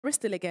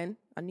Bristol again.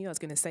 I knew I was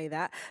going to say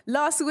that.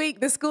 Last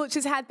week, the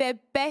Scorchers had their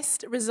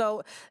best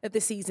result of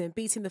the season,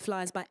 beating the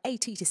Flyers by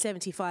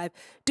 80-75.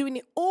 Doing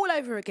it all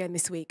over again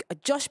this week are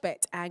Josh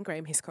Bett and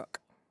Graham Hiscock.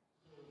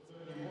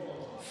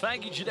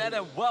 Thank you, Jeanette,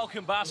 and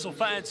welcome, Bristol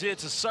fans, here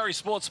to Surrey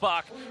Sports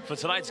Park for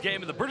tonight's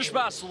game in the British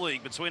Basketball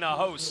League between our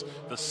hosts,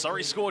 the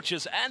Surrey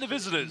Scorchers, and the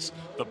visitors,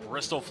 the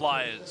Bristol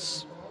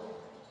Flyers.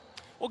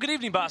 Well, good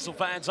evening, Bristol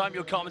fans. I'm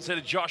your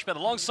commentator, Josh Bett,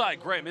 alongside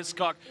Graham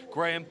Hiscock.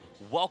 Graham,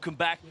 welcome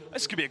back.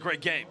 This could be a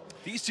great game.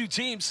 These two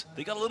teams,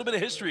 they got a little bit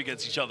of history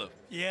against each other.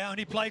 Yeah,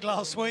 only played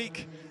last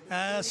week.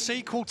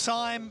 Sequel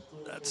time,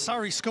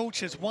 Surrey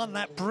Scorchers won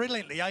that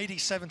brilliantly,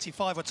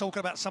 80-75. We're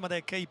talking about some of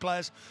their key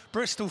players.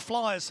 Bristol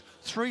Flyers,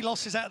 3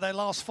 losses out of their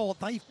last 4.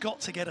 They've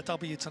got to get a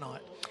W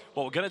tonight.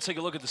 Well, we're going to take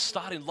a look at the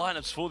starting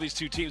lineups for these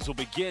two teams. We'll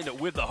begin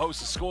with the host,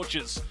 the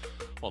Scorchers.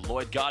 Well,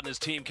 Lloyd Gardner's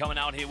team coming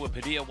out here with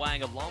Padilla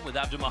Wang along with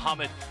Abdul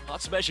Muhammad,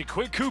 not to mention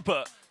Quinn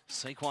Cooper,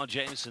 Saquon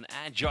Jameson,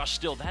 and Josh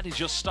Still. That is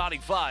your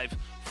starting 5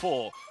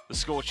 for the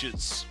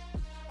Scorchers.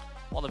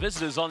 While the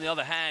visitors, on the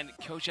other hand,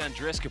 Coach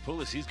Andres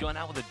Kapoulis, he's going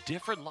out with a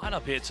different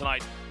lineup here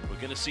tonight. We're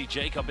going to see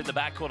Jacob in the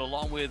backcourt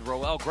along with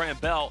Roel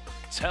Graham-Bell,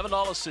 Tevin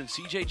Ollison,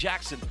 CJ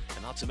Jackson,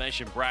 and not to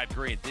mention Brad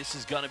Green. This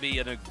is going to be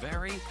a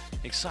very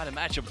exciting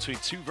matchup between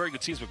two very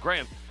good teams. But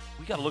Graham,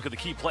 we got to look at the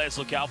key players to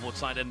look out for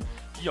tonight. And,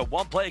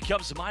 one player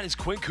comes to mind is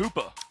Quinn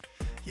Cooper.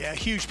 Yeah,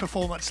 huge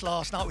performance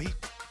last night.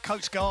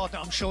 Coach Gardner,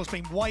 I'm sure, has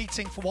been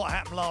waiting for what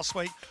happened last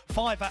week.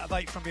 5 out of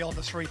 8 from beyond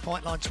the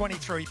three-point line,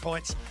 23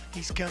 points.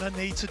 He's going to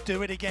need to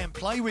do it again.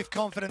 Play with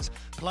confidence,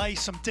 play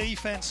some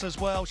defense as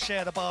well,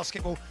 share the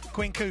basketball.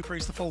 Quinn Cooper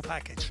is the full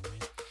package.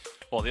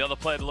 Well, the other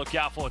player to look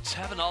out for,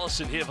 Tevin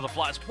Ollison here for the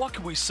Flyers. What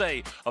can we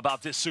say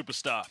about this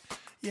superstar?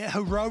 Yeah,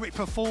 heroic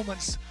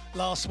performance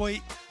last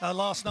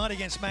night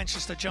against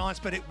Manchester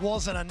Giants, but it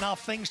wasn't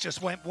enough. Things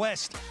just went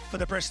west for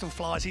the Bristol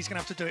Flyers. He's going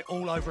to have to do it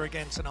all over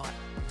again tonight.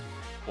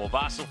 Well,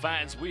 Bristol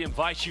fans, we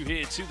invite you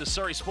here to the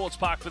Surrey Sports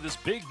Park for this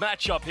big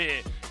matchup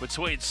here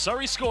between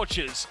Surrey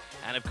Scorchers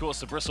and, of course,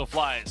 the Bristol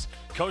Flyers.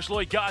 Coach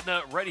Lloyd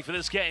Gardner ready for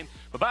this game.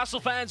 But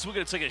Bristol fans, we're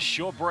going to take a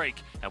short break,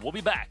 and we'll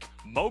be back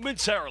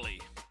momentarily.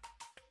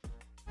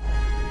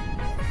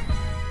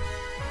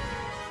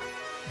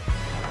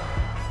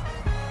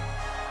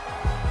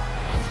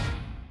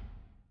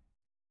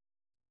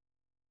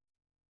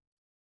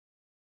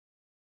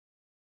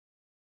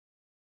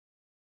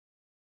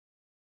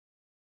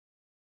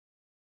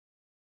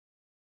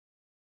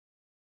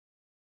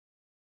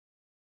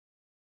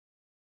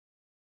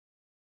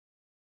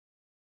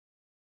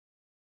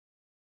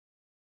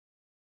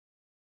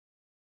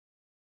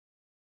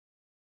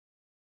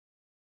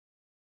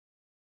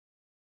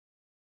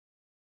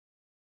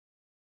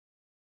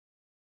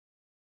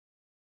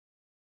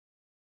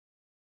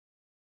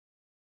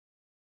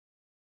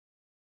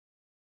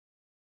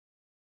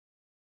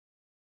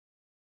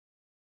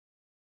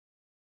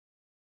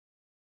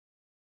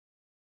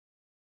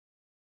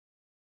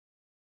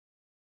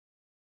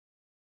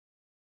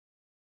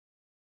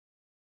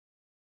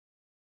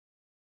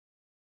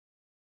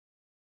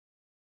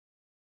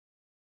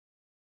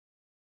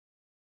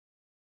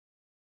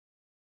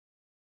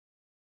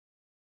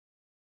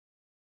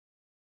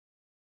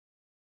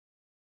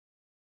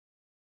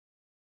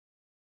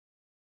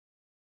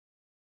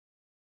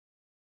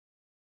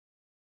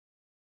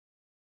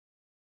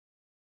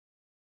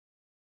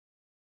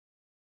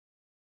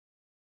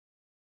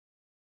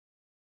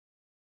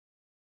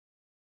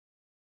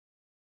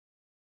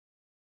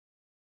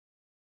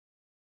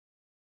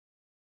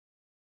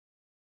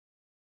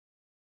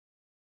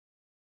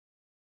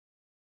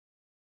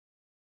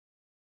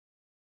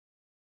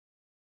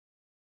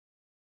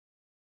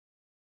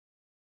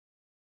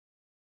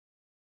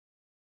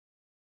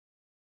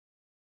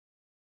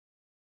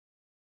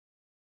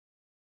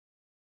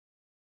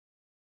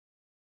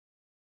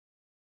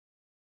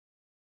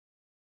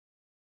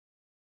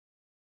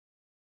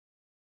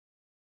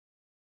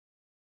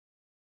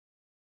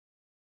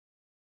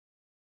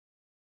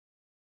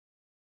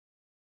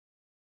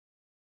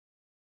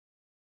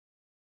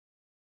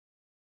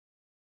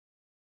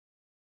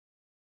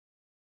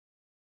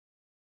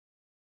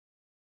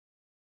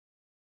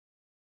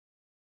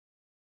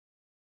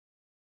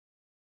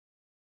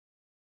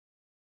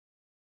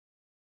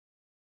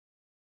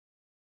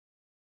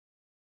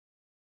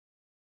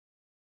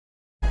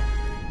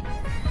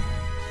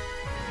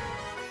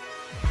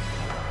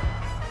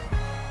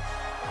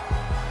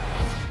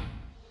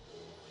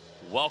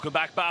 Welcome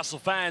back, Bristol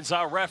fans.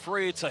 Our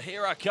referee,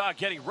 Tahira Kar,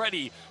 getting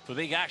ready for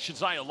big action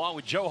tonight, along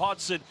with Joe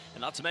Hodson,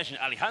 and not to mention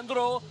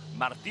Alejandro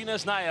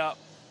Martinez-Naya,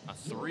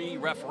 3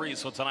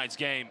 referees for tonight's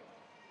game.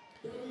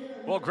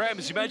 Well, Graham,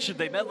 as you mentioned,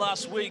 they met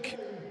last week.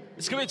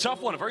 It's going to be a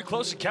tough one, a very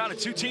close encounter.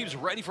 2 teams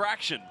ready for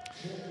action.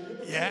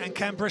 Yeah, and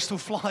can Bristol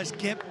Flyers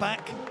get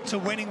back to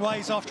winning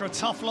ways after a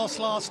tough loss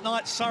last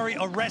night? Surrey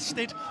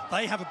arrested.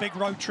 They have a big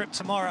road trip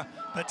tomorrow.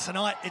 But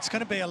tonight, it's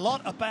going to be a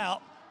lot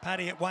about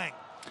Paddy at Wang.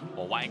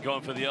 Well, Wang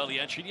going for the early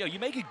entry. You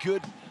make a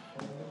good,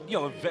 you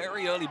know, a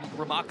very early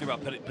remark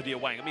about Padilla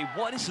Wang. I mean,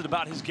 what is it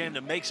about his game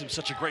that makes him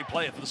such a great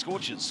player for the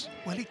Scorchers?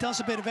 Well, he does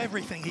a bit of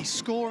everything. He's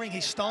scoring,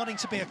 he's starting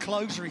to be a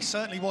closer. He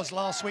certainly was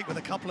last week with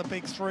a couple of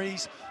big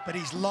threes, but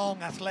he's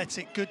long,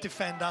 athletic, good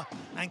defender,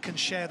 and can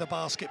share the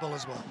basketball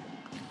as well.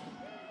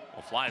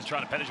 Well, Flyers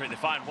trying to penetrate. They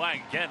find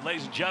Wang again,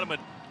 ladies and gentlemen.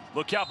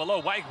 Look out below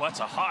Wang. Well,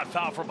 that's a hard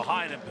foul from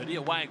behind, and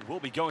Padilla Wang will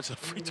be going to the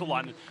free throw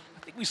line.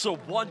 I think we saw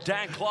one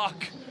Dan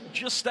Clark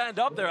just stand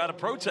up there out of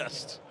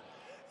protest.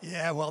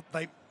 Yeah, well,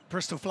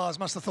 Bristol Flyers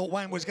must have thought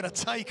Wang was going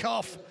to take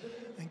off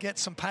and get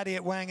some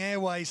Padilla Wang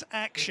Airways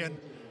action,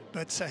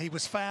 but he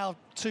was fouled.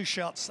 2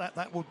 shots.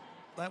 That will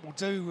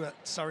do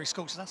Surrey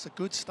Scorchers. That's a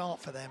good start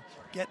for them.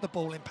 Get the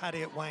ball in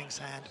Padilla Wang's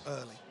hand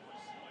early.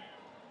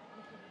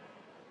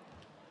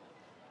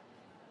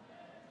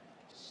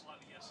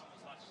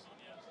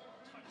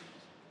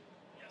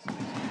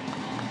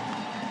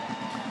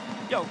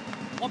 Yo,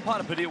 one part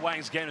of Padilla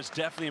Wang's game has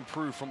definitely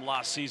improved from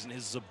last season,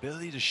 his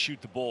ability to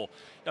shoot the ball.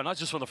 You know, not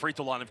just from the free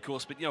throw line, of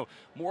course, but, you know,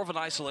 more of an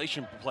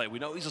isolation play. We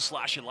know he's a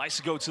slasher, likes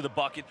to go to the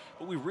bucket,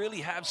 but we really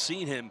have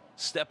seen him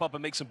step up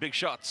and make some big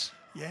shots.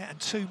 Yeah,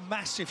 and 2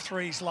 massive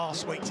threes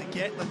last week to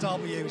get the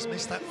W. He's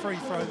missed that free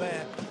throw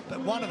there,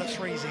 but one of the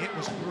threes he hit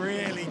was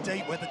really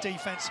deep where the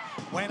defense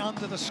went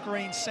under the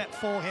screen set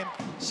for him.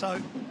 So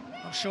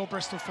I'm sure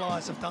Bristol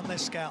Flyers have done their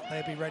scout.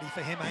 They'll be ready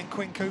for him, and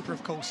Quinn Cooper,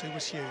 of course, who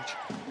was huge.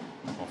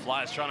 Well,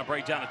 Flyers trying to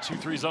break down a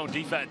 2-3 zone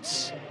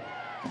defense.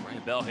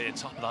 Graham Bell here,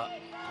 top of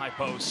the high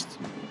post.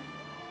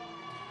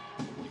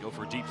 They go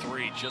for a deep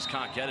 3, just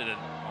can't get it,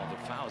 and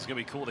the foul is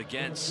going to be called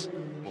against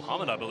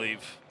Muhammad, I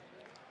believe.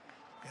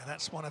 Yeah,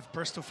 that's one of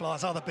Bristol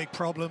Flyers' other big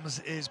problems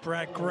is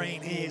Brad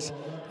Green. He is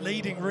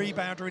leading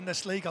rebounder in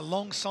this league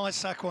alongside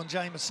Saquon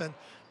Jameson.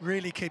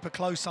 Really keep a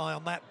close eye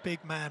on that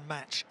big man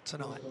match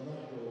tonight.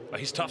 But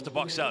he's tough to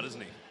box out,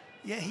 isn't he?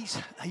 Yeah, he's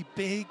a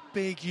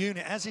big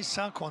unit, as is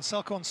Saquon.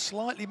 Saquon's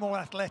slightly more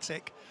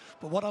athletic,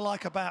 but what I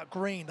like about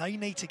Green, they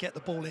need to get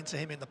the ball into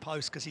him in the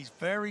post because he's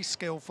very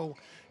skillful,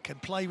 can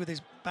play with his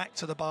back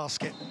to the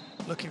basket.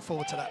 Looking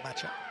forward to that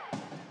matchup.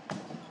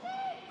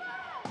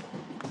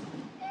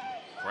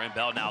 Graham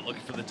Bell now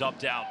looking for the dump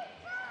down.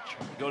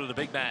 Trying to go to the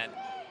big man.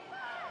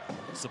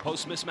 It's the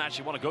post mismatch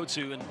you want to go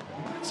to, and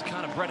it's the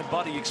kind of bread and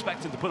butter you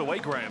expect him to put away,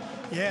 Graham.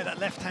 Yeah, that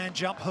left-hand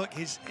jump hook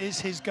is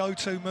his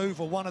go-to move,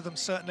 or one of them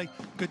certainly.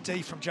 Good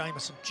D from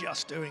Jameson,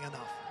 just doing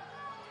enough.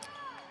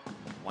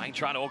 Wang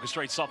trying to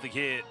orchestrate something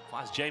here.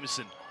 Finds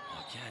Jameson.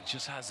 Again,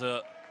 just has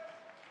a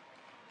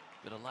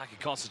bit of lack of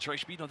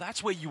concentration. But, you know,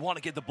 that's where you want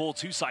to get the ball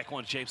to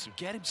Saquon Jameson.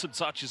 Get him some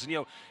touches and, you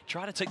know,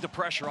 try to take the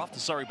pressure off the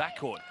Surrey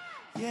backcourt.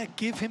 Yeah,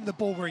 give him the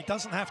ball where he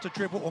doesn't have to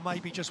dribble, or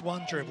maybe just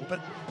one dribble, but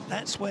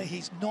that's where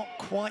he's not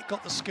quite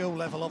got the skill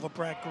level of a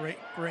Brad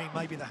Green.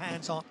 Maybe the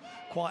hands aren't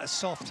quite as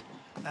soft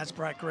as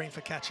Brad Green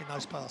for catching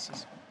those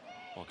passes.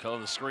 Well,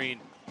 calling the screen,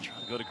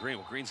 trying to go to Green.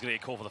 Well, Green's going to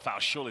get called for the foul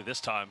surely this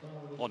time.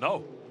 Oh,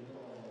 no.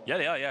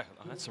 Yeah.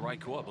 That's the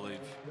right call, I believe.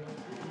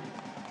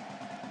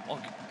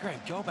 Well, Graham,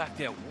 go back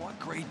there. What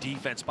great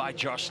defense by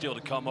Josh Steele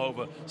to come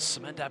over,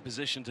 cement that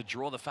position to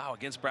draw the foul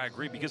against Brad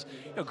Green, because,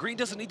 you know, Green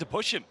doesn't need to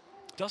push him.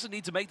 Doesn't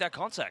need to make that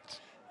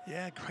contact.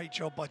 Yeah, great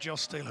job by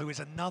Josh Steele, who is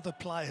another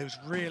player who's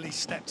really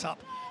stepped up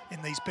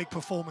in these big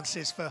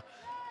performances for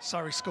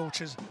Surrey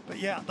Scorchers. But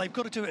yeah, they've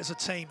got to do it as a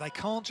team. They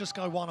can't just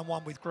go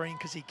one-on-one with Green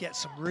because he gets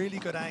some really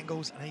good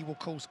angles and he will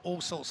cause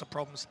all sorts of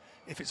problems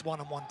if it's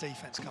one-on-one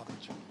defense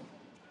coverage.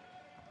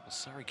 Well,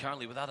 Surrey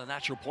currently without a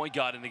natural point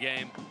guard in the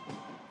game.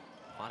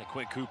 Finding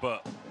Quinn Cooper.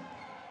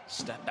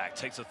 Step back,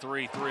 takes a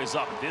 3. 3 is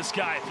up. This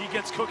guy, if he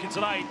gets cooking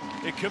tonight,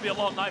 it could be a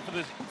long night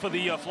for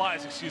the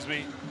Flyers, excuse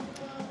me.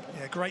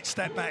 Yeah, great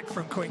step back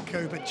from Quinn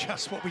Cooper,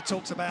 just what we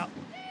talked about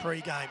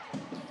pre-game.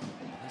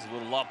 There's a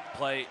little lob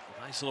play,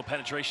 nice little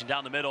penetration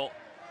down the middle.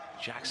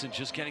 Jackson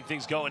just getting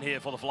things going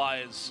here for the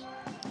Flyers.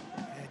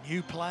 Yeah,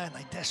 new player, and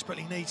they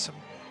desperately need some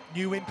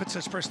new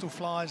impetus. Bristol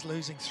Flyers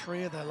losing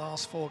 3 of their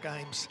last 4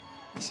 games.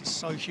 This is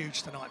so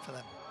huge tonight for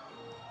them.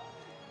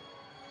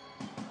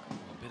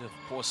 A bit of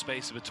poor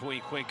space between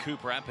Quinn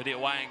Cooper and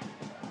Padilla Wang.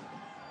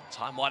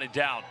 Time winding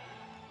down.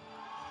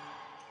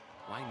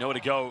 Wang nowhere to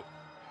go.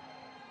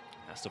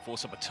 Has to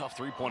force up a tough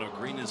 3-pointer.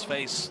 Green in his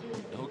face.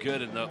 No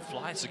good, and the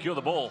Flyers secure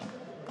the ball.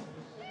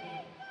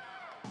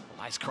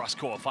 Nice cross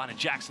court, finding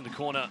Jackson in the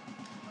corner.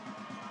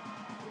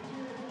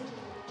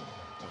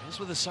 Well, here's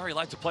where the Surrey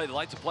like to play. They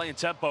like to play in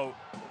tempo.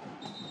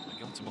 They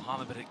go to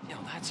Muhammad, but you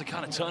know, that's the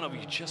kind of turnover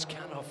you just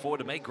can't afford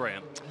to make,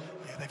 Graham.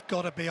 Yeah, they've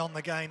got to be on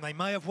the game. They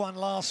may have won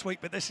last week,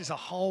 but this is a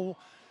whole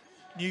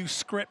new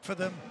script for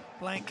them.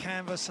 Blank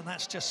canvas, and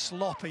that's just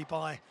sloppy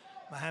by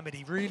Muhammad.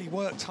 He really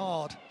worked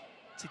hard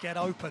to get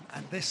open,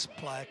 and this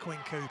player, Quinn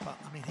Cooper,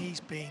 I mean, he's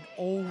been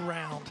all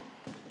round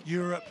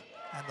Europe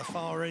and the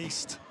Far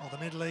East or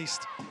the Middle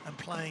East and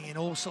playing in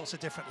all sorts of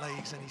different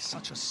leagues, and he's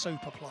such a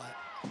super player.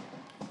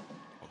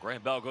 Well,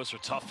 Graham Bell goes for a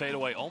tough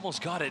fadeaway,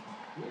 almost got it,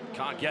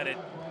 can't get it.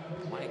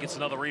 Wang gets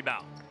another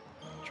rebound,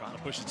 trying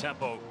to push the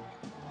tempo,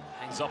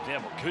 hangs up there,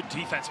 but good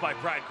defense by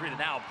Brad Green, and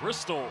now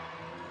Bristol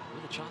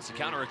with a chance to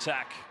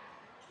counterattack.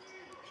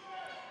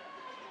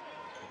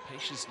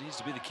 Patience needs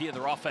to be the key of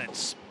their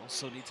offense.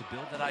 Also need to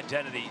build that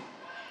identity.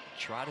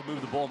 Try to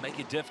move the ball, make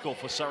it difficult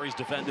for Surrey's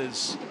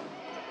defenders.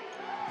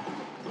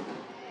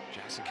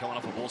 Jackson coming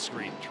off a ball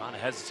screen, trying to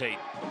hesitate.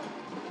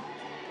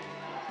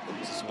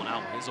 Takes this one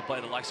out. Here's a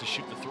player that likes to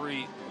shoot the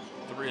three.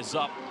 Three is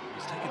up.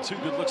 He's taken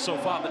 2 good looks so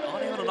far, but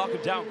unable to knock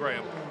him down,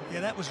 Graham.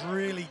 Yeah, that was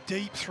really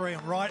deep three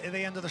and right at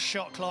the end of the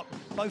shot clock.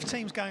 Both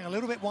teams going a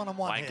little bit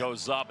one-on-one here.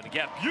 Goes up, and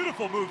again,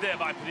 beautiful move there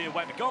by Padilla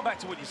Wang. But going back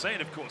to what you're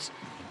saying, of course,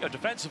 you know,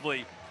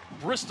 defensively,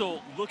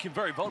 Bristol looking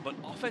very vulnerable,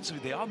 but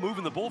offensively, they are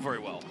moving the ball very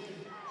well.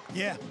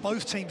 Yeah,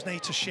 both teams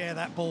need to share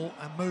that ball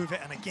and move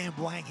it. And again,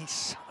 Wang,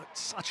 he's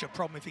such a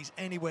problem if he's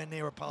anywhere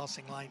near a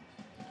passing lane.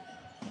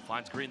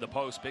 Finds Green the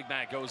post. Big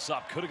man goes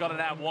up. Could have got an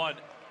and one,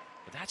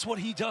 but that's what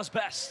he does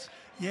best.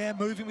 Yeah,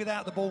 moving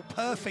without the ball.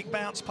 Perfect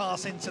bounce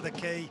pass into the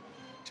key.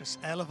 Just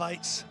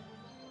elevates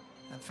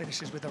and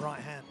finishes with the right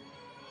hand.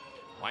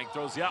 Wang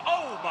throws the out.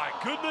 Oh, my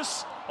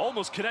goodness.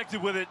 Almost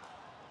connected with it.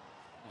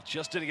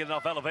 Just didn't get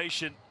enough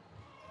elevation.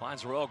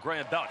 Finds Royal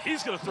Graham Belt.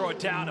 He's going to throw it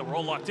down, and we're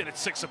all locked in at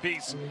 6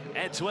 apiece.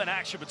 End-to-end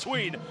action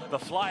between the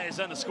Flyers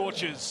and the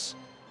Scorchers.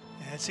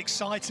 Yeah, it's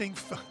exciting,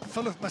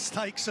 full of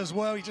mistakes as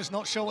well. You're just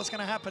not sure what's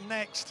going to happen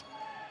next.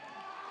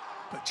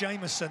 But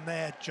Jameson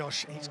there,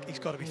 Josh, he's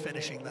got to be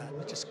finishing that.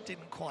 He just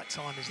didn't quite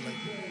time his lead.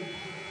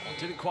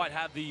 Didn't quite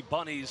have the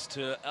bunnies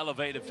to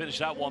elevate and finish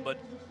that one, but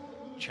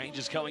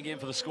changes coming in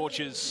for the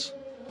Scorchers.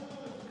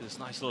 This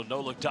nice little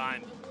no-look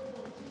dime.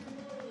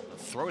 A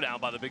throwdown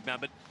by the big man,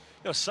 but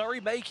you know, Surrey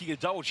making a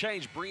double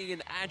change, bringing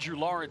in Andrew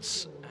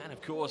Lawrence and,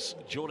 of course,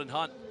 Jordan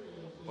Hunt.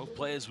 Both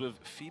players with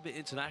FIBA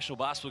international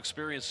basketball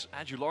experience.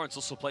 Andrew Lawrence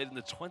also played in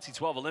the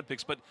 2012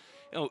 Olympics, but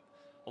you know,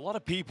 a lot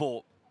of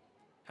people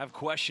have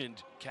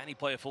questioned, can he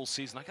play a full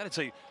season? I got to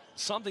tell you,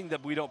 something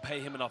that we don't pay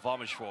him enough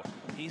homage for.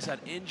 He's had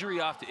injury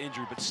after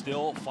injury, but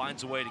still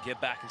finds a way to get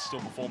back and still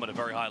perform at a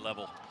very high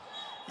level.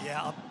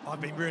 Yeah,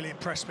 I've been really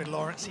impressed with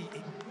Lawrence.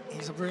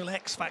 He's a real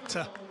X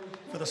factor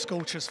for the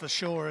Scorchers for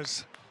sure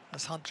as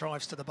Hunt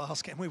drives to the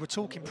basket. And we were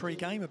talking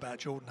pre-game about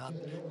Jordan Hunt.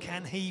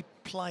 Can he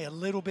play a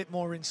little bit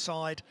more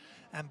inside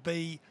and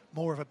be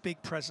more of a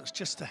big presence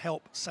just to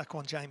help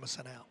Saquon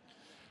Jameson out?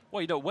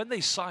 Well, you know, when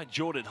they signed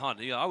Jordan Hunt,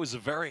 you know, I was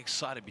very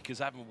excited because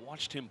having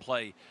watched him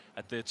play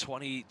at the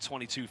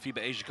 2022 FIBA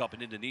Asia Cup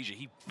in Indonesia,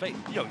 he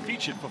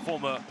featured for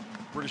former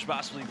British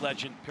Basketball League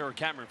legend Pierre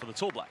Cameron for the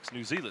Tall Blacks,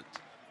 New Zealand.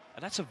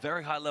 And that's a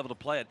very high level to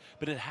play at,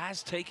 but it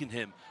has taken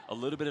him a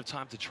little bit of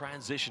time to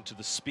transition to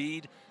the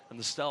speed and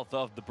the stealth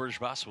of the British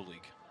Basketball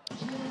League.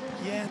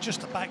 Yeah,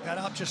 just to back that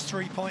up, just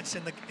 3 points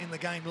in the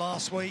game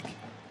last week.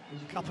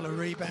 A couple of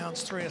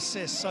rebounds, 3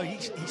 assists. So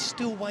he's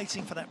still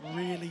waiting for that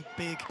really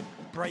big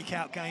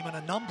breakout game and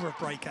a number of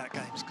breakout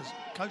games because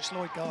Coach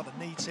Lloyd Gardner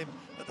needs him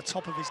at the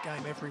top of his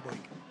game every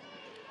week.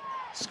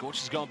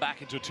 Scorchers going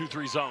back into a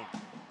 2-3 zone.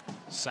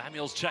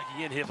 Samuels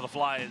checking in here for the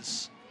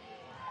Flyers.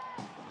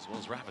 As well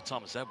as Rafa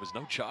Thomas Edwards.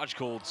 No charge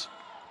called.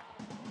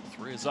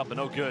 3 is up and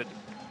no good.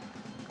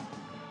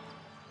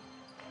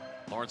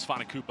 Lawrence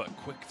finding Cooper.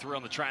 Quick 3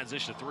 on the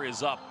transition. 3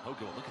 is up. No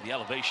good. Look at the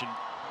elevation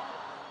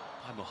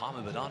by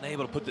Muhammad, but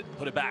unable to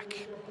put it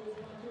back.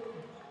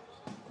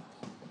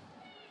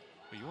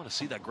 Well, you want to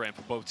see that, Graham,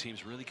 for both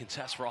teams really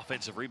contest for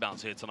offensive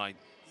rebounds here tonight.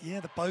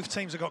 Yeah, both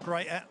teams have got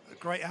great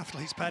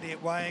athletes. Paddy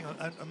at Wang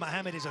and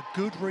Muhammad is a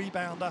good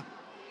rebounder.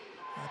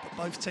 But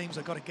both teams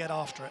have got to get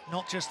after it,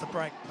 not just the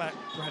Brad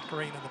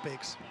Green and the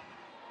bigs.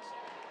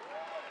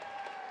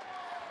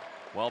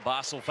 Well,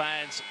 Basel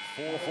fans,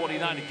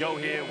 4:49 to go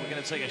here. We're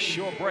going to take a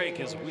short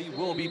break as we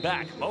will be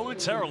back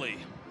momentarily.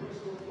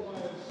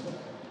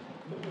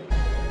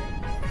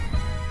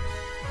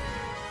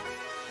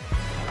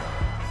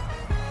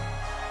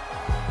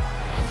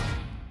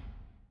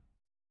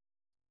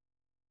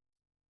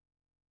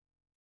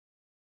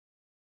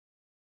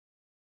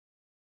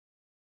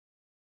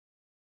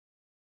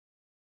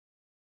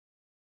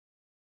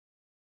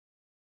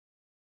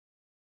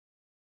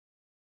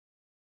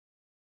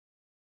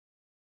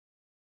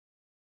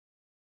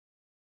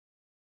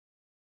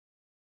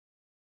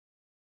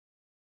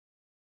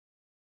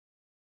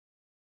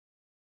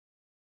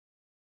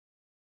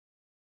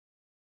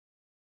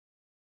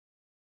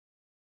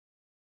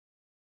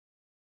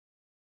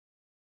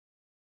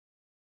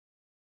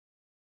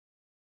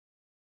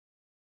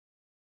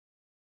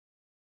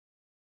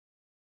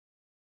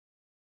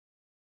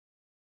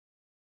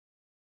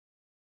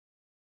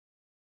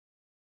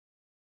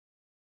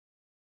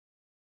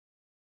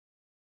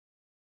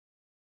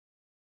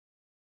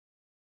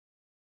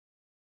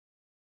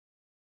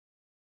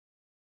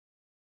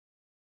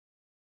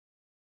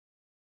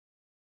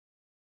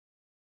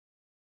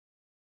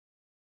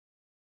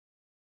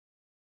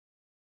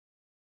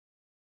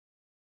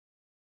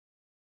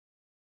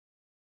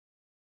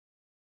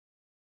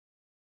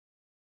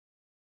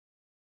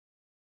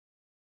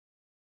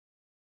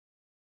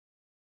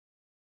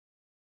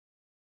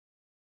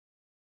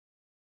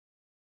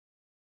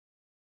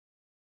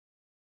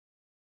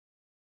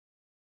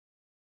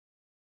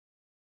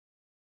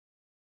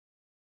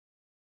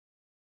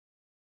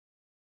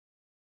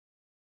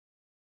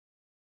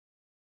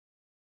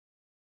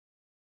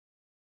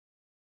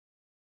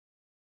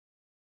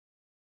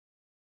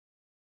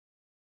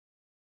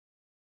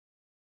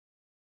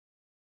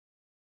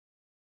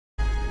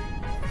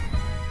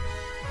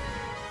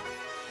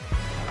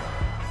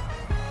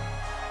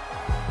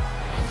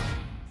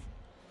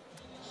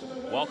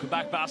 Welcome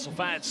back, Basel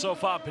fans. So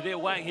far, Padilla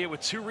Wang here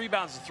with 2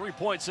 rebounds and 3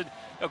 points. And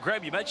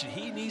Graham, you mentioned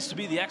he needs to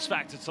be the X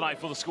factor tonight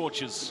for the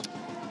Scorchers.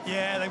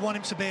 Yeah, they want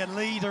him to be a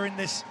leader in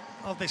this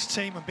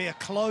team and be a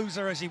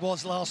closer as he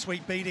was last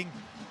week, beating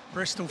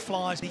Bristol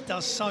Flyers. He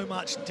does so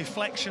much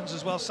deflections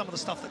as well, some of the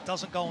stuff that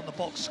doesn't go on the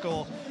box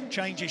score,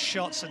 changes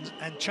shots and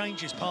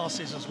changes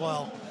passes as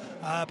well.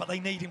 But they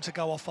need him to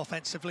go off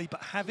offensively.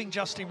 But having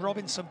Justin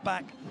Robinson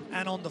back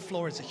and on the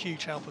floor is a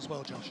huge help as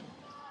well, Josh.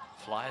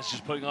 Flyers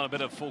just putting on a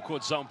bit of full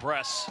court zone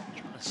press,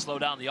 trying to slow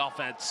down the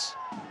offense.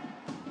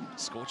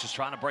 Scorchers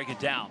trying to break it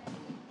down.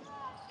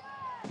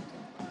 The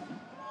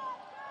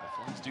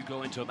Flyers do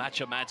go into a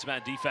matchup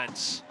man-to-man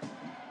defense.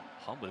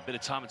 Hunt with a bit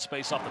of time and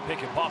space off the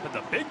pick and pop, and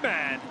the big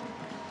man.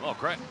 Oh,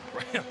 Graham,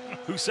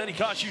 who said he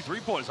can't shoot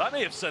 3-pointers? I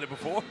may have said it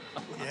before.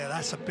 Yeah,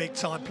 that's a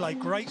big-time play.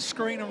 Great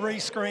screen and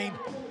re-screen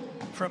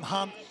from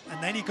Hunt,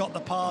 and then he got the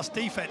pass.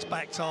 Defense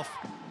backed off.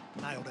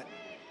 Nailed it.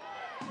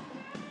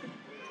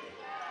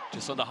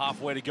 Just under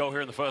halfway to go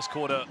here in the first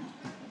quarter.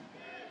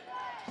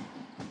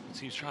 The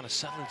team's trying to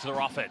settle into their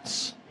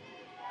offense.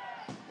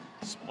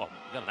 Well,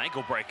 got an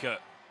ankle breaker.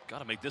 Got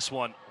to make this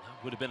one.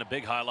 That would have been a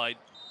big highlight.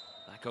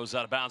 That goes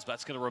out of bounds, but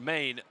that's going to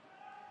remain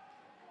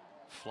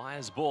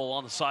Flyers ball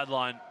on the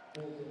sideline.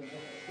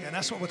 Yeah, and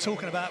that's what we're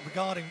talking about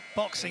regarding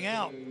boxing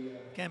out.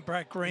 Again,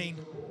 Brad Green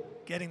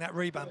getting that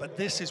rebound, but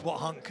this is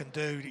what Hunt can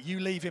do. You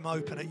leave him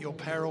open at your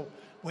peril.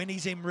 When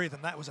he's in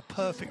rhythm, that was a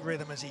perfect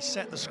rhythm as he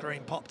set the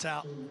screen, popped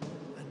out,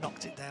 and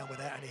knocked it down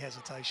without any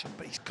hesitation.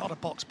 But he's got to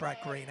box Brad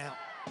Green out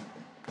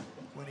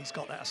when he's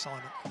got that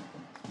assignment.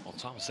 Well,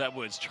 Thomas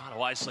Edwards trying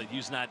to isolate,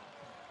 using that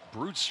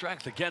brute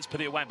strength against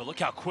Padilla Wang, but look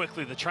how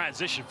quickly the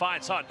transition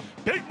finds Hunt.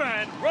 Big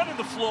man running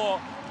the floor.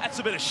 That's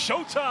a bit of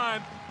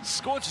showtime.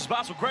 Scorchers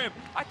Basel. Graham,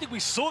 I think we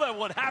saw that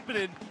one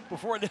happening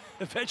before it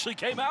eventually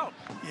came out.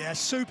 Yeah,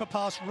 super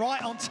pass,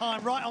 right on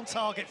time, right on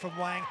target from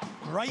Wang.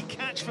 Great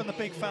catch from the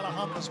big fella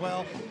Hunt as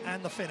well,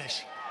 and the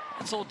finish.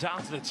 It's all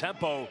down to the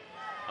tempo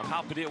of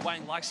how Padilla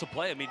Wang likes to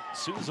play. I mean, as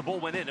soon as the ball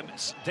went in,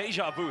 it's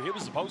deja vu. Here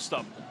was the post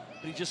up,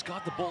 but he just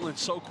got the ball in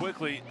so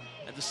quickly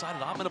and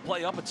decided, I'm going to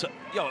play up into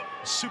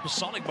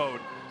supersonic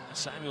mode. And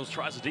Samuels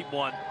tries a deep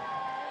one,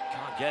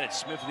 can't get it.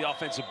 Smith with the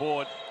offensive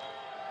board.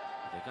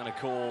 They're going to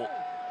call.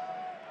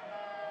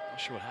 Not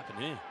sure what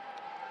happened here.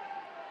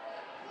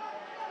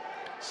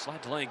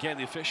 Slight delay in game.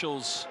 The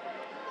officials.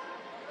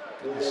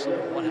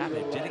 What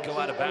happened? Did it go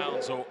out of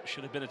bounds, or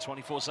should have been a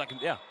 24-second?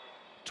 Yeah,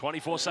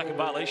 24-second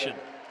violation.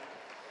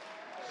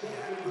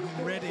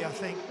 Yeah, already I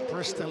think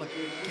Bristol are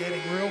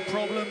getting real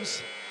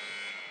problems.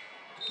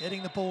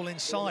 Getting the ball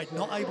inside,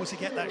 not able to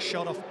get that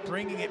shot off,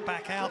 bringing it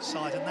back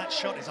outside, and that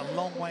shot is a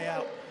long way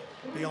out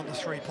beyond the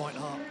 3-point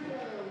arc.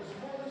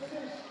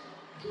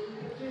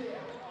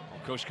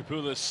 Well, Coach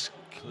Kapoulis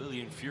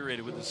clearly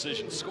infuriated with the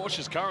decision.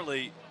 Scorchers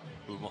currently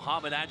with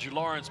Muhammad, Andrew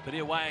Lawrence,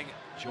 Padilla Wang,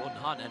 Jordan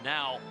Hunt, and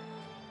now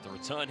the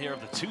return here of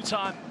the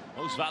 2-time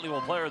most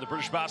valuable player of the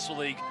British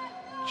Basketball League,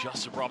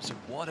 Justin Robinson.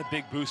 What a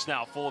big boost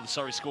now for the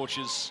Surrey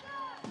Scorchers.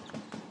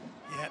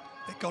 Yeah,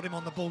 they got him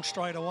on the ball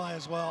straight away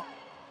as well.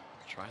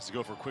 Tries to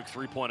go for a quick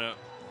 3-pointer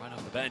right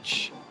off the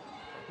bench.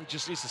 He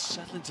just needs to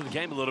settle into the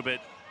game a little bit.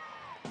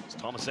 As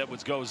Thomas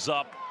Edwards goes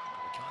up, he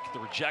can't get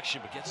the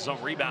rejection, but gets his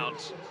own rebound.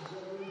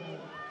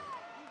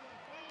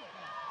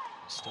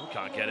 Still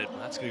can't get it.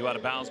 That's going to go out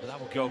of bounds, but that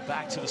will go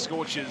back to the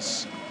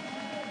Scorchers.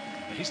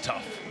 He's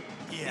tough.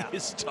 Yeah, he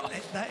is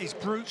tough. That is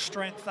brute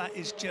strength. That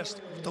is just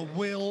the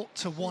will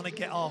to want to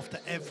get after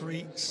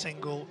every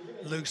single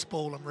loose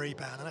ball and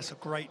rebound, and that's a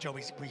great job.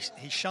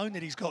 He's shown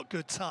that he's got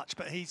good touch,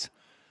 but he's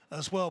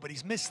but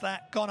he's missed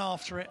that, gone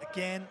after it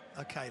again.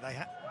 Okay,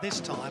 this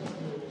time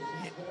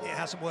it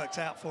hasn't worked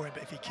out for him,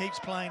 but if he keeps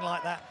playing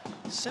like that,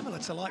 similar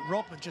to like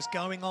Rodman, just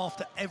going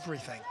after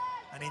everything,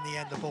 and in the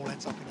end the ball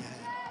ends up in your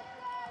hand.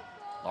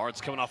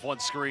 Lawrence coming off one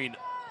screen.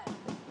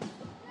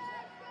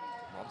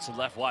 Robinson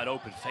left wide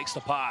open, fakes the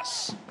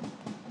pass.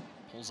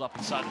 Pulls up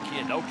inside the key,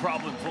 and no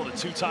problem for the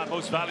 2-time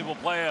most valuable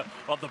player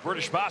of the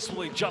British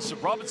Basketball League, Justin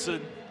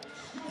Robinson.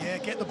 Yeah,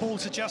 get the ball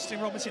to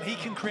Justin Robinson. He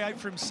can create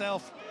for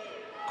himself.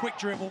 Quick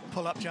dribble,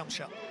 pull-up jump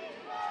shot.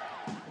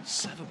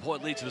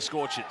 7-point lead to the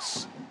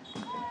Scorchers.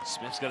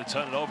 Smith's going to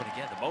turn it over, and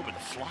again, the moment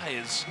the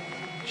Flyers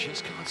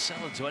just can't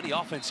settle into any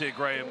offense here,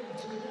 Graham.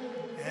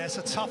 Yeah, it's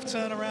a tough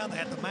turnaround. They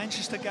had the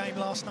Manchester game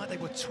last night. They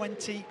were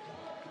 27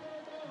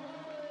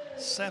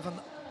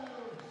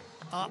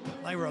 up.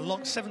 They were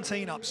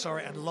 17 up,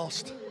 sorry, and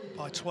lost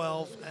by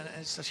 12. And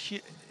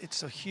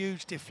it's a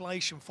huge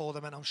deflation for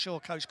them. And I'm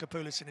sure Coach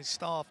Kapoulis and his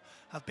staff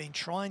have been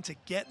trying to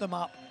get them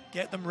up,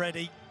 get them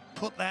ready,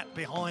 put that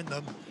behind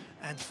them,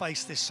 and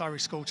face this Surrey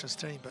Scorchers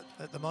team. But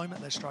at the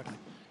moment, they're struggling.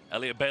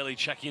 Elliot Bailey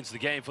checking into the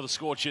game for the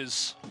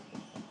Scorchers.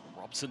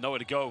 Robinson nowhere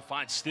to go,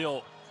 finds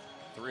Steele.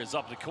 3 is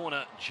up in the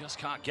corner, just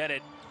can't get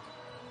it.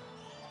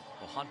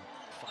 Well, Hunt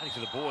fighting for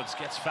the boards,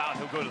 gets fouled,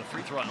 he'll go to the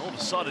free throw, and all of a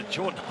sudden,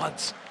 Jordan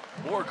Hunt,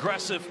 more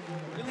aggressive,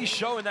 really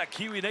showing that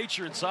Kiwi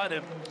nature inside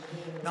him.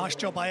 Nice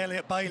job by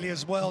Elliot Bailey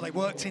as well. They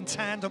worked in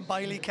tandem.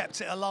 Bailey kept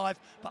it alive,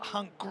 but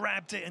Hunt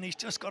grabbed it, and he's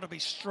just got to be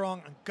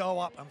strong and go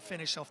up and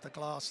finish off the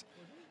glass.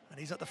 and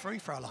he's at the free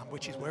throw line,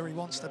 which is where he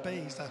wants to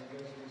be.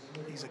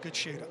 He's a good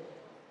shooter.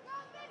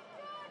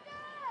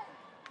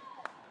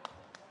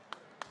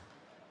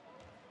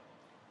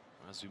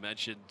 As we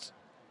mentioned,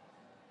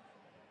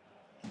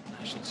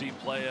 national team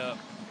player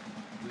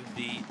with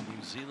the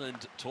New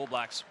Zealand Tall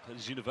Blacks, played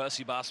his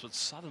university basketball at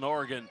Southern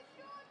Oregon,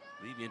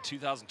 leaving in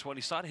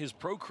 2020, started his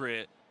pro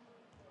career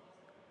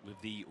with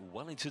the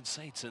Wellington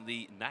Saints in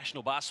the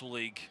National Basketball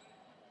League.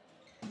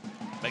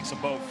 Makes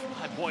them both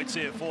 9 points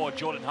here for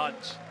Jordan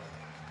Hunt.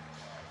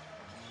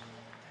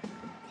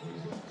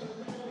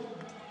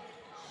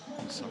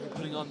 So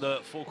putting on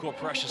the full court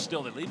pressure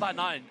still. They lead by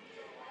 9.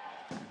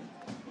 Now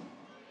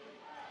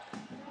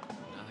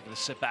they're going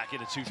to sit back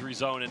in a 2-3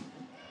 zone and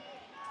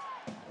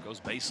goes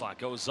baseline,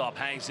 goes up,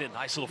 hangs in.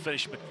 Nice little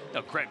finish.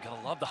 But Graham,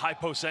 gonna love the high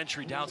post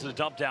entry down to the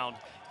dump down.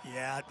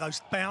 Yeah,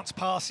 those bounce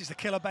passes, the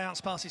killer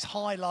bounce passes,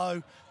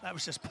 high-low, that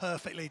was just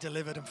perfectly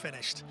delivered and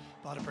finished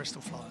by the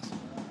Bristol Flyers.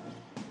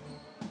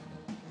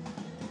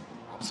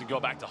 Robinson go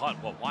back to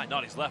Hunt. Well, why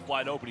not? He's left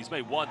wide open. He's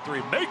made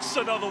 1-3, makes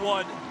another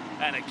one.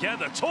 And again,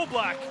 the Tall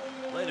Black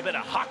laid a bit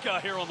of haka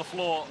here on the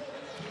floor.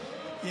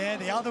 Yeah,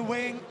 the other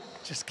wing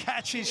just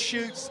catches,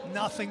 shoots,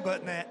 nothing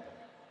but net.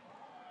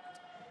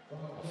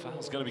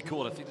 Foul's going to be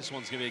called. I think this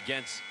one's going to be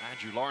against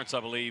Andrew Lawrence,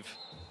 I believe.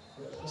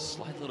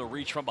 Slight little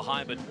reach from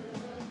behind, but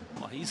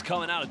well, he's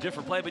coming out a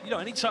different play. But,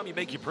 anytime you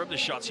make your perimeter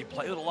shots, you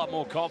play with a lot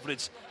more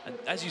confidence. And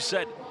as you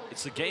said,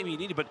 it's the game he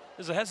needed, but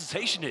there's a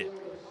hesitation here.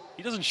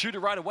 He doesn't shoot it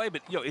right away,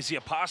 but, is he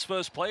a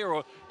pass-first player,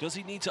 or does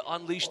he need to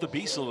unleash the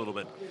beast a little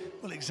bit?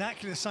 Well,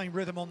 exactly the same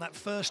rhythm on that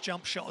first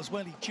jump shot as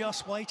well. He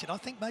just waited. I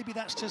think maybe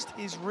that's just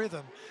his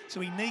rhythm. So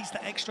he needs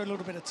the extra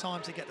little bit of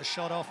time to get the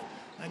shot off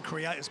and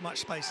create as much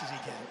space as he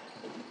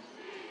can.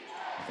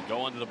 They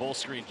go under the ball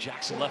screen.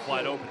 Jackson left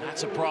wide open.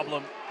 That's a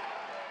problem.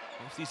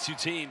 Both these two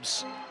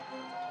teams,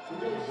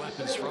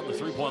 weapons from the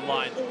three-point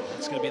line.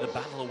 That's going to be the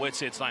battle of wits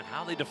here tonight.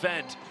 How they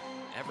defend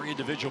every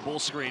individual ball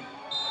screen.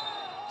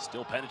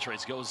 Still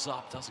penetrates, goes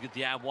up, doesn't get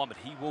the and one, but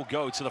he will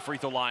go to the free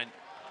throw line.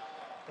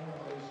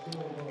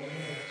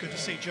 Good to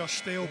see Josh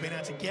Steele being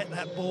able to get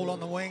that ball on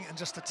the wing and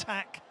just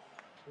attack.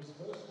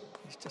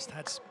 He's just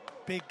had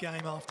big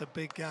game after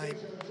big game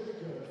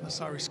for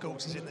Surrey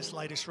Scorchers in this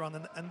latest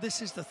run. And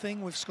this is the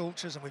thing with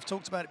Scorchers, and we've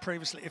talked about it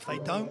previously. If they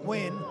don't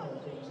win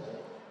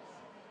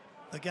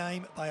the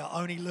game, they are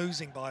only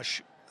losing by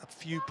a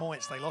few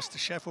points. They lost to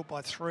Sheffield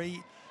by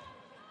 3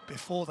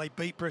 before they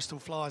beat Bristol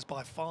Flyers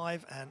by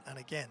 5. And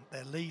again,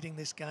 they're leading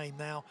this game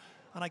now.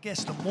 And I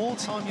guess the more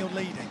time you're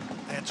leading,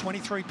 they had a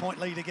 23-point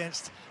lead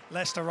against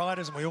Leicester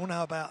Riders, and we all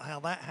know about how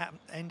that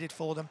ended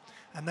for them.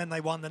 And then they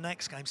won the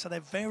next game. So they're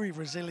a very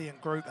resilient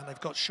group, and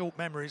they've got short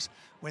memories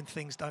when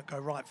things don't go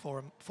right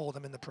for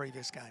them in the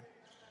previous game.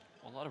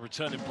 A lot of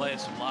returning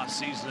players from last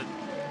season.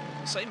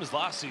 Same as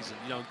last season,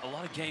 a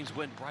lot of games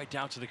went right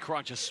down to the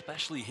crunch,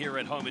 especially here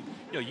at home.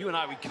 And, you and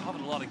I, we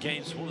covered a lot of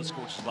games for the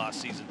Scorchers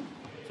last season.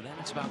 For them,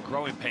 it's about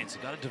growing pains.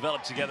 They've got to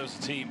develop together as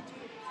a team.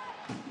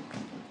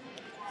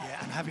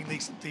 Yeah, and having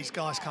these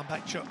guys come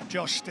back,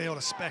 Josh Steele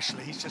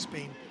especially, he's just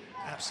been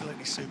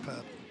absolutely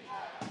superb.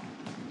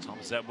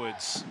 Thomas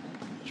Edwards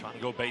trying to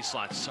go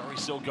baseline. Surrey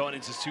still going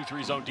into his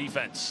 2-3 zone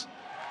defense.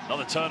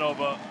 Another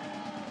turnover.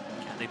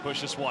 Can they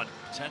push this one?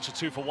 Potential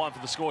 2 for 1 for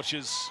the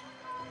Scorchers.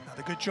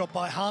 Another good job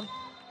by Hunt.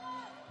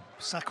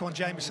 Saquon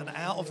Jameson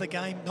out of the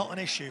game, not an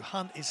issue.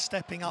 Hunt is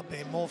stepping up,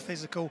 being more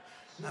physical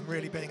and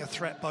really being a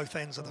threat both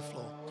ends of the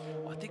floor.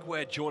 I think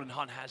where Jordan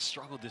Hunt has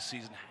struggled this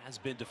season has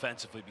been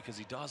defensively, because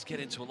he does get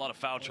into a lot of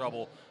foul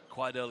trouble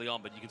quite early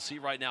on. But you can see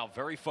right now,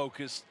 very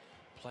focused,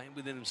 playing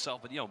within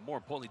himself, but more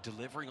importantly,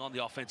 delivering on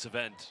the offensive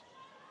end.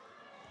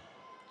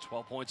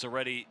 12 points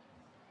already.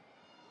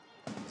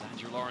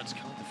 Andrew Lawrence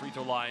coming to the free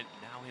throw line.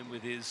 Now in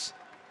with his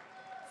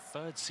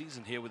 3rd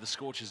season here with the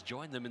Scorchers.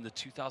 Joined them in the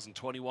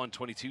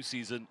 2021-22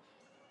 season.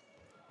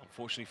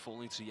 Unfortunately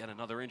falling to yet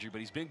another injury, but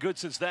he's been good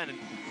since then, and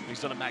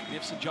he's done a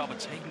magnificent job of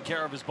taking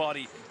care of his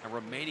body and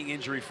remaining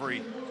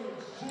injury-free.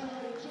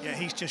 Yeah,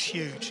 he's just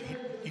huge.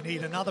 You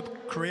need another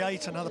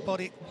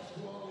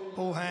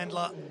ball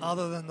handler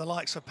other than the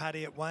likes of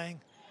Paddy at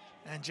Wang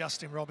and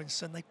Justin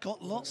Robinson. They've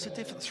got lots of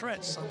different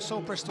threats. I'm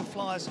sure Bristol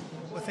Flyers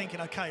were thinking,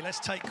 okay, let's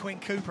take Quinn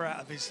Cooper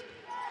out of his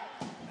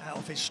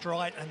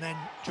stride, and then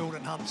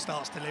Jordan Hunt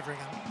starts delivering.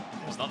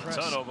 Another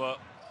turnover.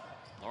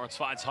 Lawrence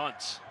finds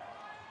Hunt.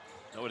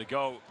 Nowhere to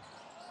go.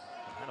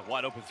 Had a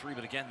wide open 3,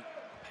 but again,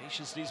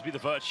 patience needs to be the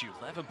virtue.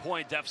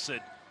 11-point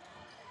deficit.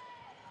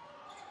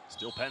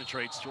 Still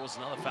penetrates, draws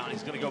another foul.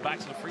 He's going to go back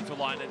to the free throw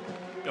line.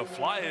 And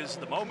Flyers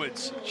at the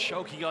moment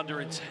choking under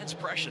intense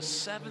pressure.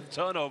 7th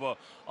turnover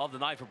of the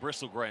night for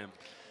Bristol, Graham.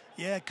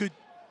 Yeah,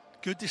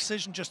 good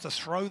decision just to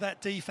throw that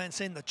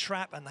defense in the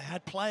trap, and they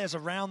had players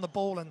around the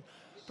ball, and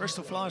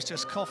Bristol Flyers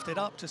just coughed it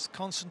up. Just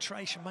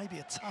concentration, maybe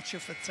a touch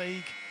of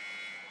fatigue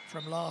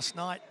from last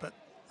night, but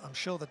I'm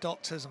sure the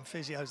doctors and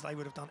physios, they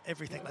would have done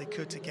everything they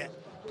could to get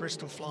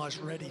Bristol Flyers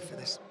ready for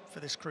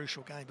this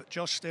crucial game. But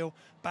Josh Steele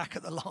back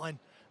at the line,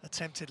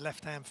 attempted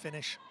left-hand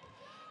finish,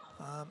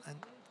 and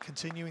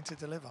continuing to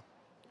deliver.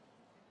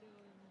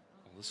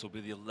 This will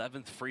be the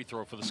 11th free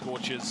throw for the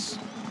Scorchers.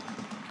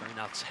 Carrying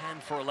now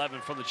 10 for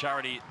 11 from the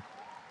charity.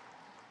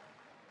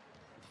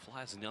 The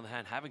Flyers, on the other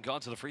hand, haven't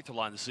gone to the free throw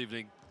line this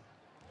evening.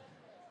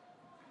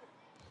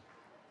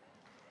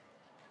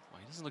 Well,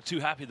 he doesn't look too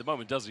happy at the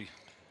moment, does he?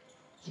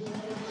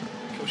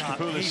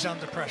 No, he's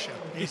under pressure.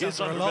 He's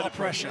under a lot of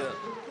pressure.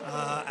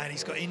 And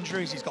he's got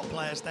injuries, he's got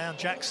players down.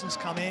 Jackson's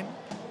come in,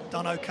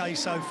 done okay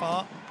so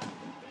far.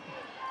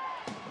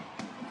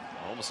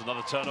 Almost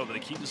another turnover to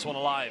keep this one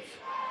alive.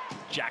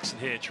 Jackson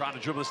here trying to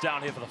dribble this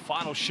down here for the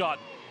final shot.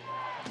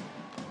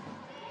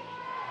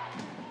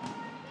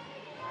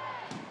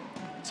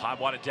 Time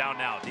winded down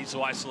now, needs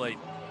to isolate.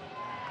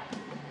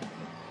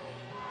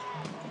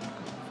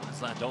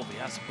 Landolfi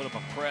has to put up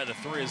a prayer. The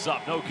three is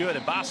up, no good.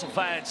 And Basel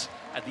fans,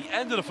 at the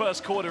end of the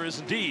first quarter, is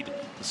indeed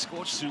the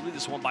Scorchers who lead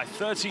this one by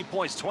 13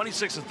 points,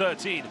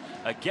 26-13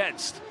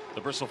 against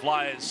the Bristol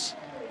Flyers.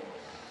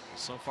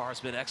 So far,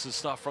 it's been excellent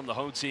stuff from the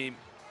home team.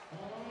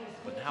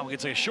 But now we're going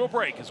to take a short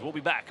break as we'll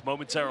be back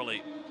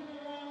momentarily.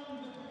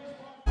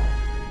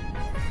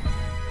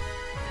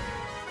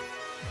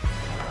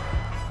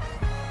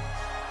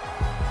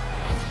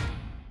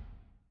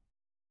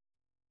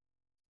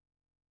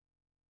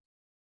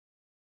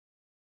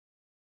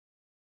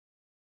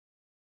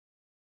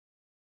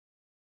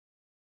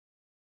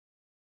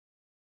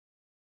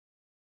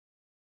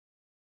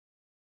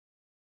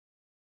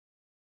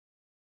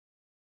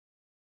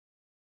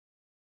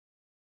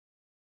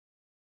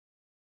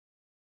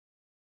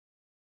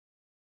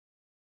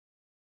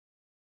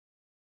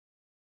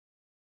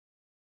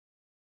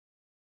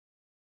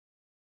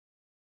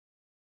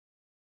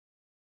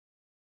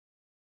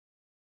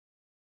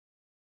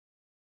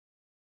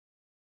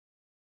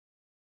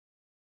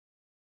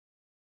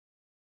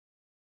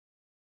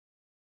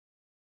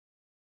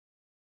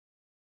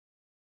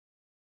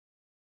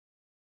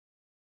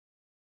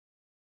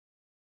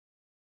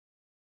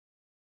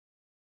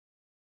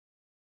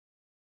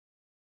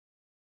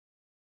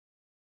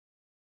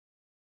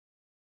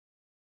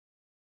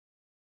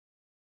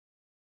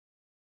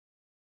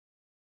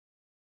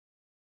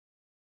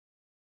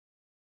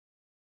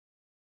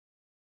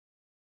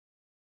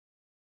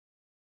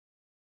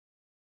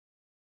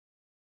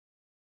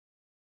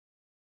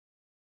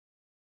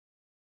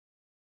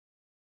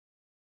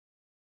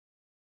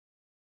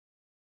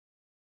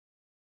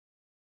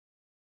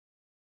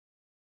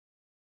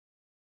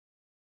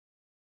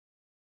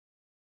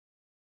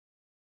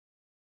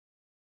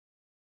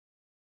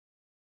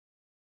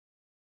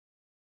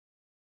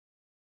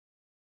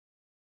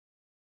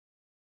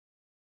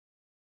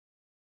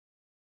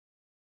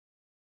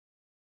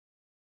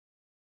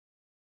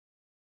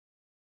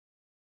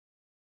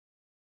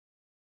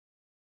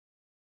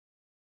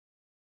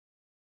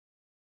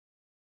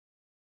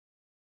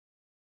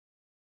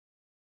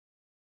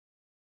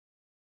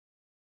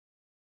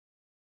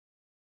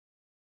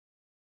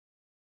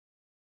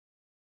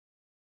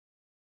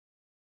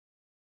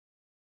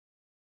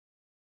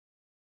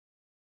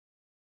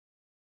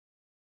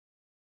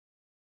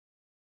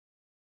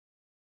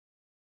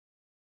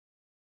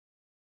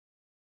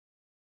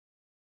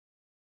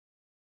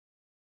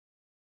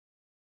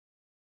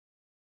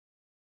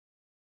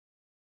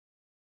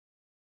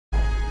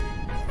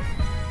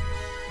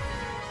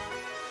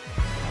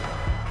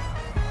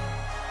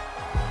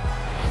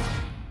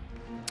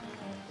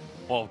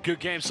 Well, good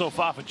game so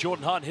far for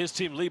Jordan Hunt. His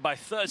team lead by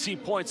 13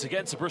 points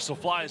against the Bristol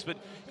Flyers. But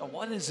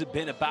what has it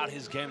been about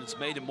his game that's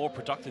made him more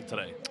productive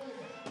today?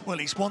 Well,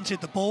 he's wanted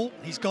the ball.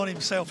 He's got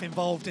himself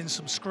involved in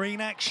some screen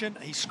action.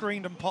 He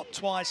screened and popped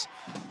twice,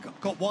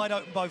 got wide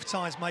open both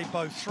times, made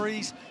both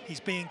threes. He's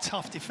being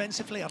tough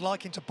defensively. I'd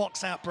like him to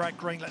box out Brad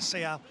Green. Let's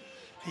see how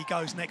he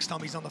goes next time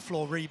he's on the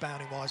floor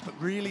rebounding-wise. But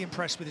really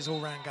impressed with his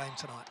all-round game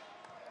tonight.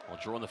 Well,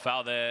 drawing the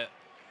foul there.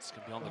 It's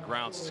going to be on the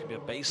ground. So it's going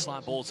to be a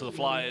baseline ball to the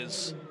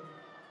Flyers.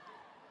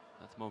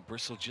 At the moment,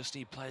 Bristol just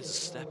need players to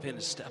step in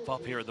and step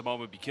up here at the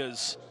moment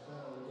because,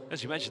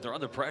 as you mentioned, they're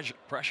under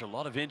pressure. A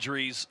lot of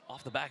injuries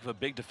off the back of a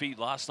big defeat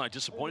last night,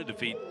 disappointing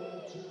defeat.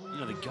 You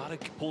know, they got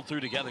to pull through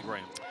together,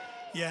 Graham.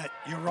 Yeah,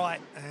 you're right.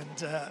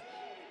 And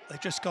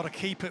they've just got to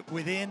keep it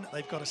within.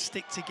 They've got to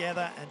stick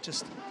together and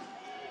just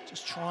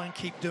try and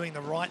keep doing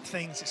the right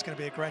things. It's going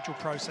to be a gradual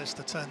process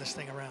to turn this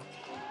thing around.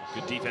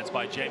 Good defense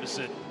by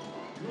Jamison.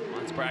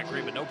 Finds Brad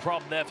Green, but no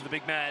problem there for the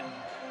big man.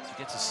 So he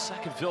gets his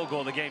second field goal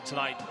of the game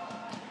tonight.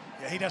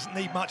 Yeah, he doesn't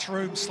need much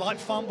room. Slight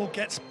fumble,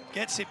 gets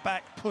it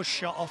back, push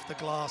shot off the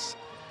glass.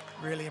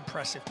 Really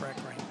impressive, Brad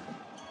Green.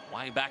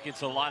 Wang back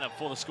into the lineup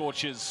for the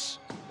Scorchers.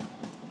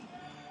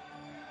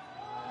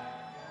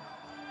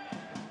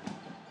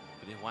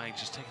 But then Wang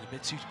just taking a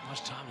bit too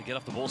much time to get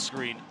off the ball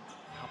screen.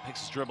 Now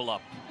picks his dribble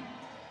up.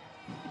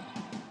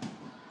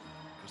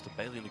 Goes to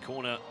Bailey in the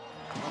corner.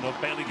 I don't know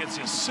if Bailey gets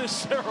the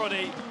assist there on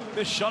a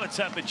missed shot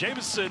attempt, but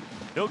Jamison,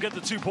 he'll get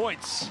the 2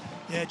 points.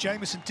 Yeah,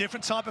 Jamison,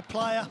 different type of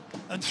player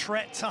and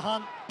threat to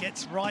Hunt.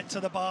 Gets right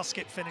to the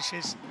basket,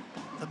 finishes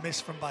the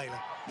miss from Bailey.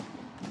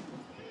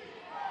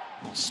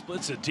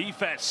 Splits a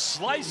defense,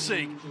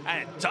 slicing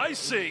and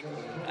dicing.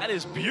 That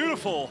is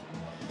beautiful.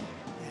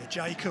 Yeah,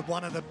 Jacob,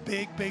 one of the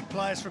big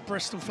players for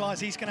Bristol Flyers.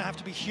 He's going to have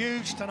to be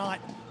huge tonight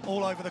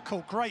all over the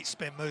court. Great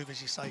spin move,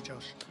 as you say,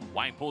 Josh.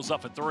 Wang pulls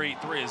up for three.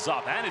 Three is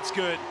up, and it's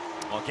good.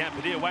 Well, again,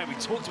 Padilla Wang, we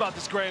talked about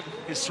this, Graham.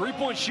 His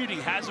three-point shooting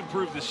has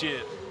improved this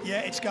year. Yeah,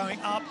 it's going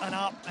up and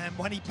up, and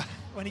when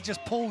he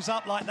just pulls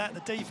up like that,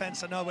 the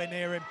defense are nowhere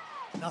near him.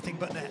 Nothing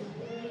but net.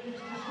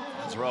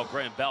 Azrael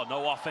Graham Bell,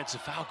 no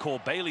offensive foul call.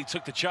 Bailey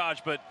took the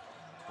charge, but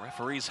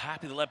referee's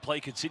happy to let play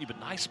continue. But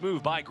nice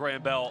move by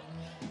Graham Bell.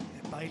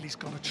 Yeah, Bailey's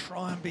got to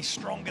try and be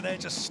stronger there,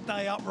 just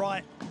stay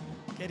upright,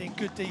 get in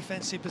good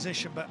defensive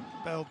position, but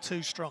Bell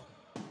too strong.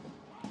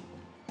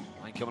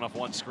 Wang coming off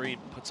one screen,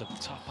 puts a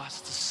tough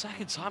pass. It's the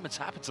second time it's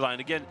happened tonight.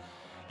 And again,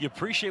 you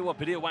appreciate what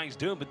Padilla Wang's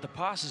doing, but the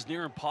pass is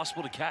near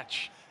impossible to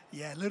catch.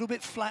 Yeah, a little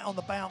bit flat on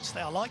the bounce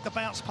there. I like the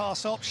bounce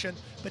pass option,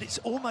 but it's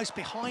almost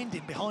behind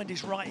him, behind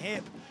his right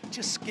hip.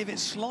 Just give it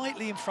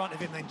slightly in front of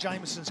him, then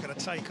Jameson's going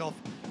to take off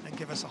and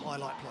give us a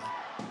highlight play.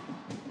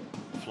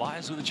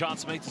 Flyers with a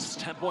chance to make this a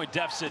 10-point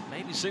deficit,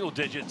 maybe single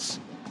digits,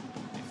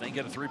 if they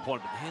get a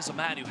three-point. But here's a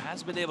man who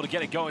hasn't been able to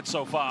get it going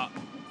so far.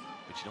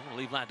 But you don't want to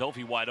leave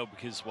Landolfi wide open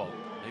because, well,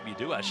 maybe you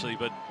do actually,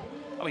 but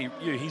I mean,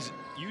 he's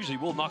usually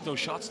will knock those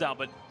shots down,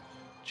 but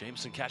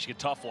Jameson catching a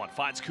tough one,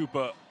 finds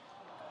Cooper.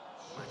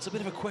 It's a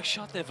bit of a quick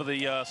shot there for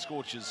the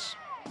Scorchers.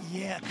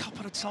 Yeah, a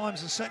couple of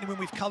times, and certainly when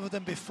we've covered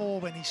them before,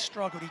 when he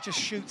struggled, he just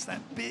shoots that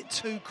bit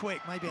too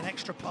quick. Maybe an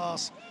extra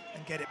pass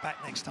and get it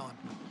back next time.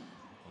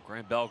 Well,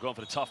 Graham Bell going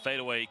for the tough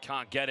fadeaway,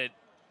 can't get it.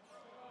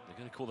 They're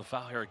going to call the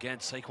foul here again,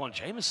 Saquon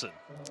Jameson.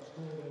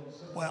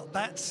 Well,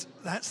 that's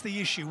the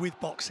issue with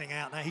boxing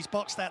out. Now, he's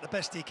boxed out the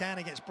best he can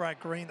against Brad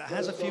Green. That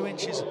has a few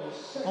inches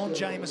on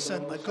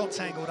Jameson. They've got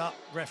tangled up.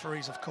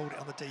 Referees have called it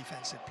on the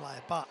defensive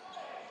player, but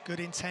good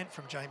intent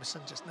from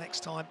Jameson. Just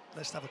next time,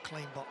 let's have a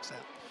clean box out.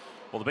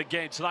 Well, the big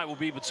game tonight will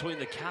be between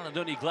the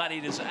Caledonia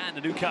Gladiators and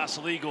the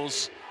Newcastle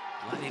Eagles.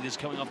 Gladiators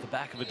coming off the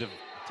back of a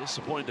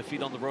disappointing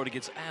defeat on the road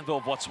against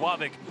Anwil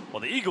Włocławek, while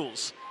the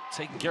Eagles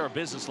taking care of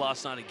business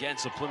last night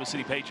against the Plymouth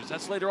City Patriots.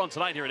 That's later on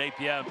tonight here at 8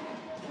 p.m.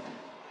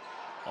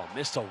 Oh,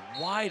 missed a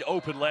wide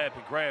open layup,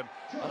 and Graham,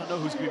 I don't know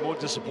who's going to be more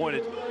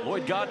disappointed.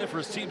 Lloyd Gardner for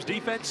his team's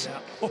defense,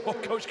 or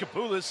Coach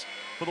Kapoulis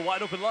for the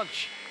wide open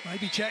lunch.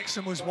 Maybe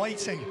Jackson was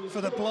waiting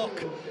for the block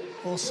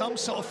or some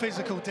sort of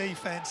physical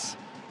defense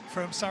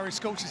from Surrey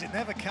Scorchers. It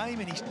never came,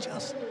 and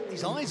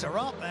his eyes are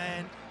up,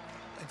 and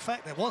in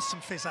fact, there was some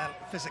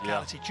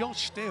physicality. Yeah.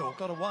 Josh Steele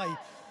got away,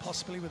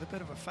 possibly with a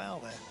bit of a foul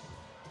there.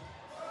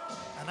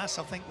 And that's,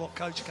 I think, what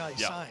Coach K is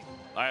saying.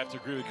 I have to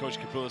agree with Coach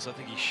Kapoulis. I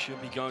think he should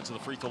be going to the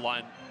free throw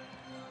line.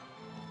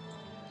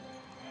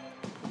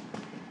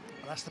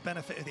 Well, that's the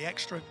benefit of the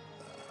extra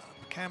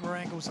camera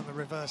angles and the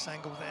reverse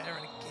angle there.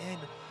 And again,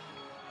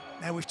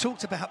 now we've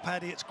talked about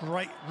Paddy. It's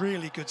great,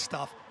 really good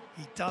stuff.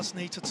 He does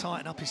need to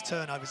tighten up his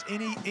turnovers.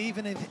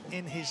 Even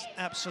in his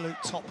absolute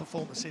top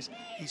performances,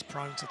 he's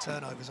prone to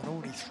turnovers, and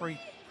already three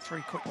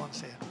quick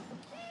ones here.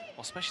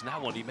 Well, especially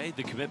that one, he made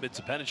the commitment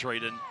to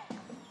penetrate, and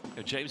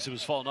Jameson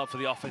was falling up for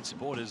the offensive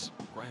board as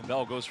Graham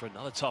Bell goes for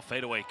another tough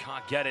fadeaway.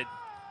 Can't get it.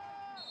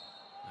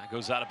 That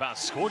goes out of bounds.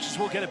 Scorchers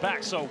will get it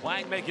back, so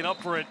Wang making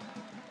up for it.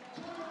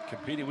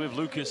 Competing with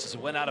Lucas as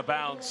it went out of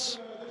bounds.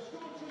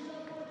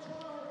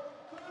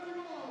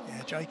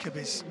 Yeah, Jacob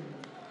is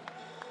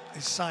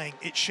saying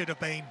it should have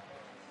been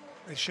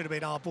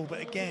our ball,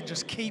 but again,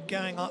 just keep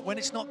going up. When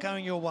it's not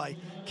going your way,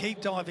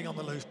 keep diving on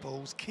the loose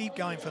balls, keep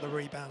going for the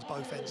rebounds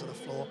both ends of the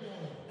floor,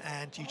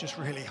 and you just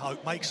really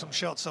hope, make some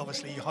shots,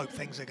 obviously, you hope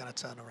things are going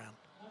to turn around.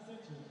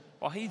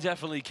 Well, he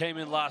definitely came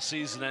in last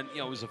season, and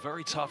it was a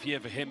very tough year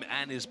for him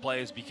and his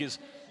players because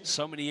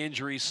so many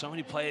injuries, so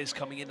many players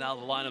coming in and out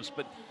of the lineups.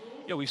 But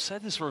we've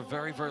said this for a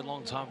very, very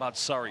long time about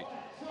Surrey.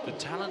 The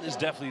talent is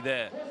definitely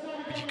there,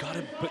 but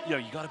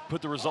you got to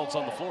put the results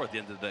on the floor at the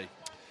end of the day.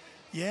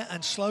 Yeah,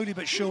 and slowly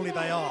but surely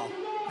they are.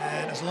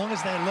 And as long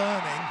as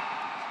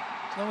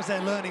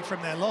they're learning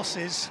from their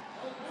losses,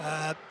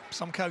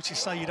 some coaches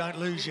say you don't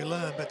lose, you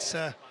learn, but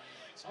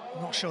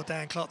I'm not sure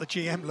Dan Clark, the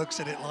GM, looks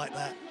at it like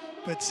that.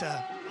 But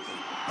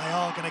they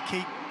are going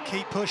to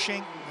keep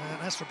pushing.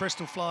 And as for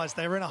Bristol Flyers,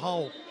 they're in a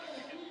hole,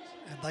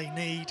 and they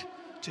need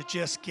to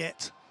just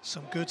get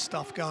some good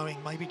stuff going.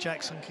 Maybe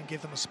Jackson can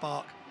give them a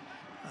spark.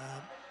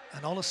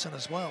 And Ollison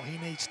as well, he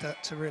needs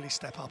to really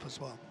step up as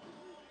well.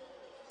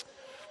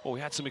 Well, we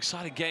had some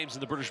exciting games in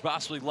the British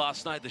Basketball League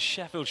last night. The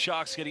Sheffield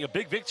Sharks getting a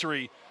big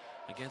victory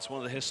against one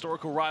of the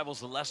historical rivals,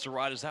 the Leicester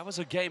Riders. That was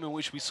a game in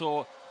which we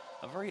saw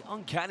a very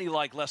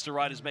uncanny-like Leicester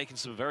Riders making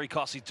some very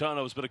costly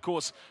turnovers. But, of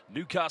course,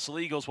 Newcastle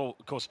Eagles, well,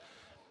 of course,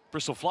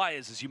 Bristol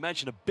Flyers, as you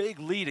mentioned, a big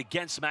lead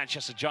against the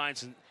Manchester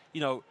Giants. And,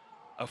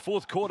 a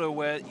fourth quarter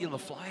where, the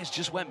Flyers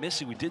just went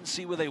missing. We didn't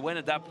see where they went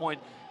at that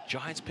point.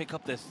 Giants pick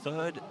up their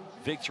third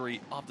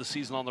victory of the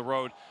season on the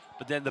road.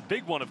 But then the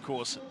big one, of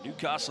course,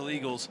 Newcastle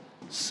Eagles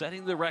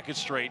setting the record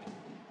straight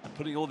and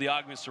putting all the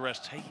arguments to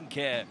rest, taking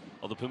care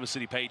of the Plymouth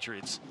City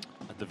Patriots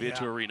at the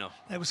Virtu Arena.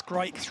 It was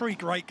great. 3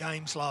 great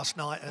games last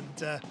night,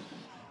 and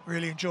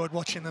really enjoyed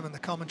watching them in the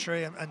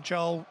commentary, and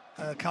Joel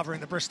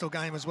covering the Bristol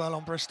game as well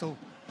on Bristol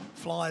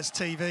Flyers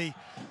TV.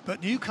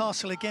 But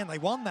Newcastle, again, they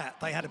won that.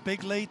 They had a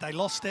big lead, they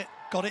lost it,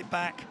 got it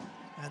back,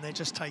 and they're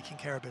just taking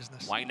care of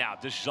business. Wang now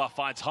dishes off,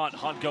 finds Hunt.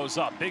 Hunt goes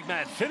up. Big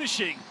man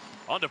finishing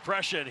under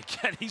pressure. And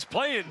again, he's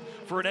playing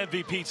for an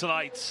MVP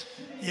tonight.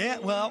 Yeah,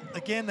 well,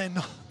 again, they're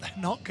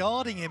not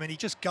guarding him, and he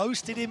just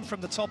ghosted him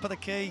from the top of the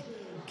key.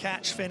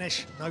 Catch,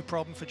 finish, no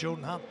problem for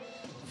Jordan Hunt.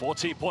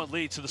 14-point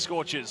lead to the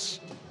Scorchers.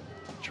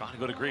 Trying to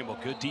go to green. Well,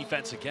 good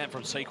defense again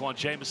from Saquon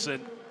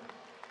Jameson.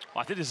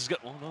 I think this is good.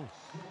 Oh, no.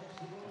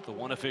 The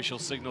one official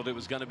signaled it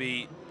was going to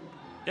be,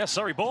 yeah,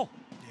 Surrey ball.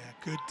 Yeah,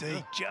 good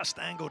D. Just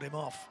angled him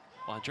off.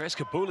 Well, Andreas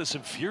Kabulis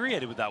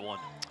infuriated with that one.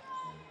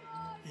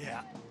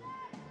 Yeah.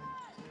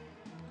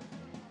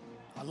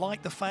 I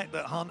like the fact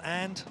that Hunt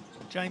and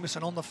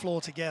Jameson on the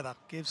floor together.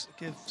 Give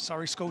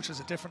Surrey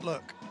Scorchers a different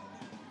look.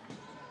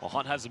 Well,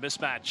 Hunt has a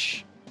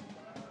mismatch.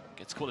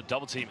 Gets called a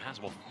double team.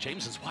 Well,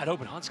 Jameson's wide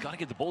open. Hunt's got to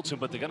get the ball to him,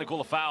 but they're going to call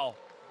a foul.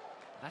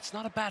 That's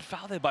not a bad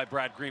foul there by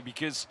Brad Green,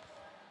 because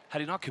had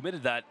he not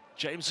committed that,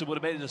 Jameson would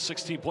have made it a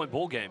 16-point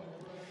ball game.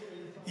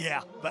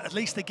 Yeah, but at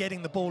least they're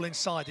getting the ball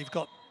inside. They've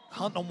got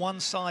Hunt on one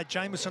side,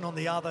 Jameson on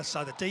the other,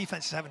 so the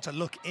defense is having to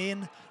look in.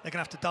 They're going to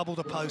have to double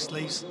the post,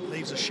 leaves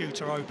a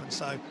shooter open.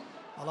 So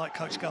I like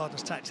Coach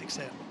Gardner's tactics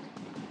here.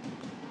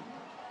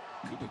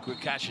 Cooper, quick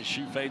catch and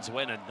shoot, fades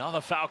away, and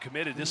another foul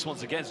committed. This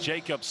one's against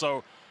Jacob,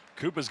 so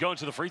Cooper's going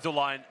to the free throw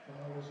line.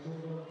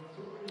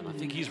 I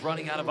think he's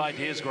running out of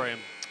ideas, Graham.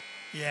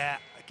 Yeah,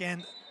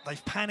 again,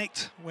 they've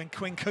panicked when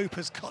Quinn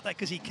Cooper's got that,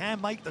 because he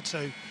can make the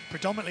two,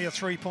 predominantly a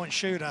three-point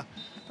shooter,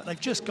 but they've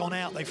just gone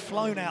out, they've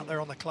flown out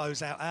there on the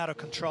closeout, out of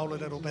control a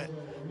little bit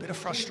of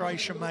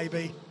frustration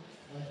maybe.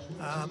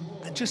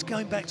 And just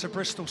going back to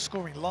Bristol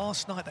scoring,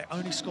 last night they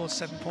only scored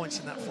 7 points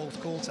in that fourth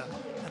quarter,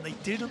 and they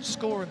didn't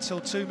score until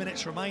 2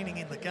 minutes remaining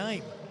in the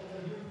game.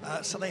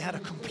 So they had a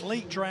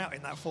complete drought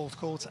in that fourth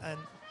quarter, and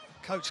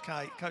Coach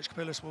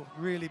Kabulis will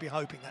really be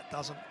hoping that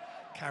doesn't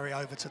carry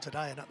over to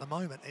today. And at the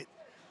moment,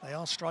 they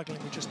are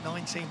struggling with just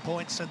 19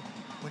 points, and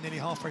we're nearly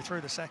halfway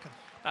through the second.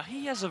 Now,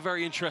 he has a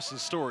very interesting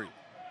story.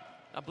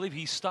 I believe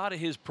he started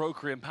his pro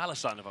career in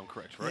Palestine, if I'm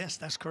correct, right? Yes,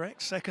 that's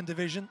correct. Second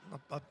division.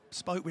 I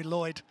spoke with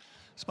Lloyd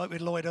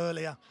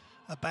earlier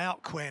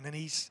about Quinn, and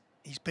he's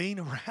been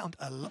around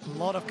a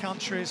lot of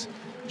countries,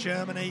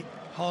 Germany,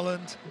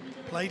 Holland,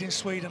 played in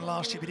Sweden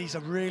last year, but he's a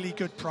really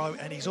good pro,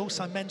 and he's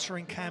also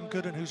mentoring Cam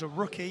Gooden, who's a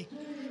rookie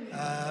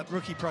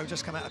pro,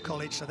 just come out of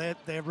college, so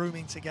they're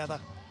rooming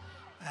together,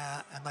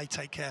 and they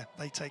take care,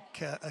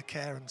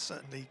 and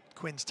certainly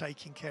Quinn's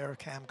taking care of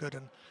Cam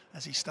Gooden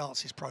as he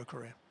starts his pro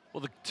career. Well,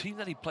 the team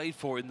that he played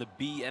for in the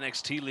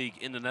BNXT League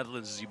in the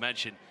Netherlands, as you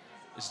mentioned,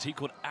 is a team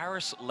called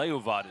Aris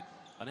Leeuwarden,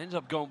 and ended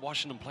up going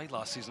Washington played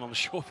last season on a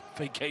short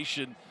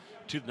vacation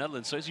to the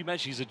Netherlands. So as you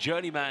mentioned, he's a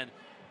journeyman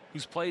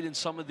who's played in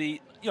some of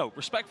the,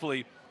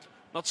 respectfully,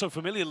 not so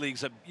familiar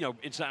leagues that,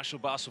 international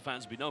basketball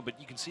fans would be known,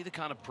 but you can see the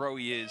kind of pro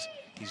he is.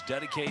 He's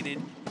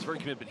dedicated, he's very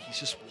committed, but he's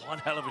just one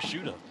hell of a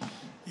shooter.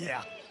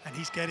 Yeah, and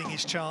he's getting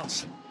his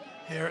chance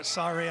here at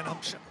Surrey, and I'm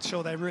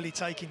sure they're really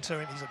taking to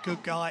him. He's a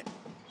good guy.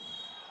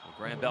 Well,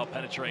 Graham Bell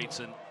penetrates,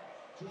 and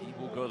he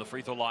will go to the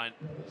free throw line.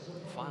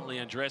 Finally,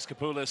 Andreas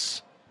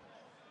Kabulis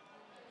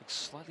looks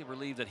slightly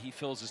relieved that he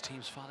feels his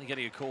team's finally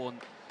getting a call, and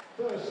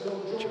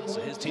chance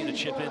for his team to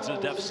chip into the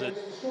deficit.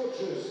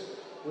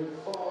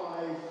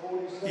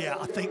 Yeah,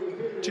 I think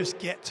just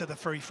get to the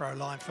free throw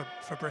line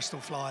for Bristol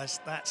Flyers.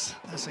 That's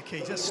the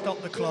key. Just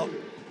stop the clock.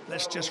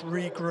 Let's just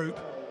regroup,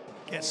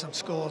 get some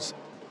scores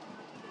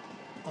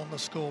on the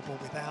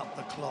scoreboard without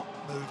the clock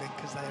moving,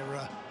 because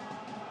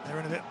they're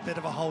in a bit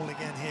of a hole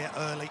again here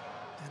early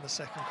in the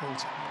second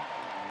quarter.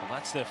 Well,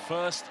 that's their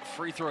first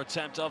free throw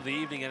attempt of the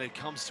evening, and it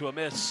comes to a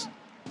miss.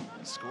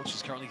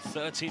 Scorchers currently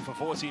 13 for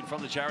 14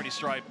 from the charity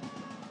stripe.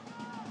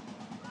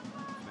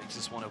 Makes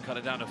this one, he'll cut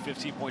it down to a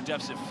 15-point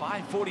deficit.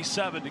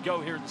 5:47 to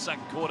go here in the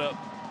second quarter.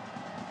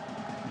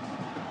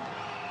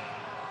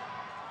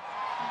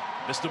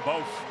 Missed them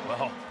both.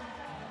 Well,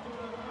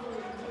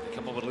 they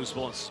come up with loose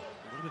balls.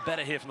 A little bit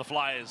better here from the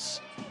Flyers.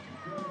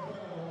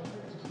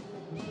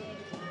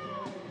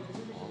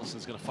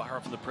 Allison's going to fire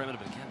up from the perimeter,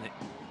 but again,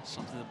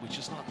 something that we're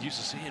just not used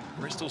to seeing.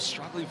 Bristol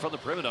struggling from the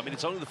perimeter. I mean,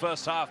 it's only the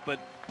first half, but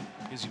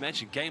as you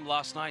mentioned, game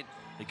last night,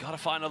 they got to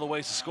find other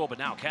ways to score. But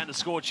now, can the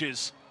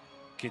Scorchers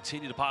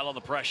continue to pile on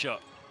the pressure?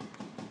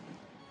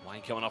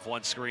 Wayne coming off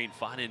one screen,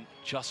 finding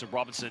Justin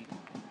Robinson.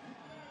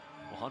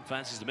 Well, Hunt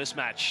fancies the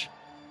mismatch.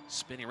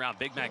 Spinning around,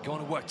 big man going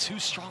to work too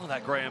strong on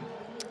that, Graham.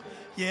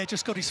 Yeah,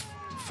 just got his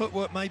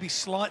footwork maybe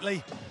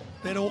slightly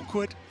a bit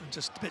awkward and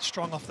just a bit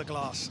strong off the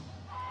glass.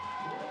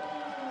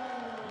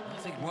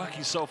 Nothing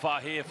working so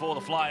far here for the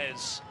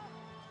Flyers.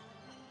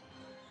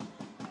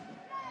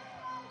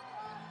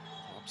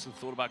 Robinson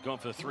thought about going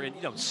for the three,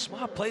 and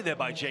smart play there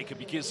by Jacob,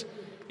 because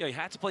he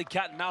had to play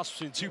cat and mouse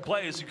between two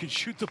players who can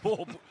shoot the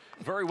ball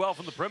very well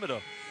from the perimeter.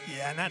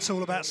 Yeah, and that's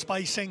all about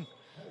spacing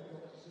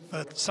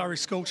for Surrey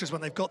Scorchers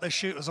when they've got their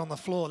shooters on the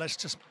floor. Let's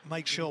just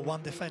make sure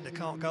one defender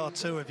can't guard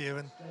two of you.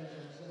 And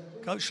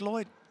Coach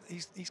Lloyd,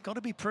 he's got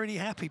to be pretty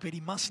happy, but he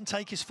mustn't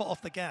take his foot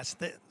off the gas.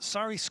 The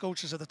Surrey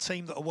Scorchers are the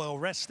team that are well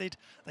rested.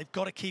 They've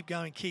got to keep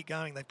going, keep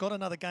going. They've got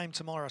another game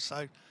tomorrow,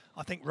 so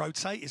I think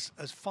rotate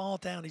as far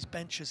down his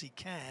bench as he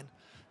can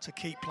to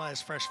keep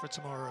players fresh for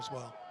tomorrow as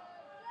well.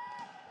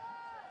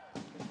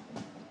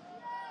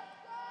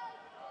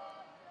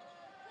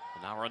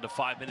 Now we're under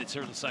 5 minutes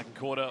here in the second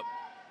quarter.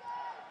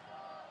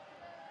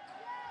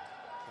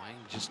 Wang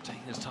just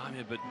taking his time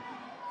here, but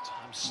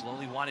time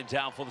slowly winding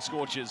down for the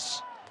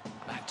Scorchers.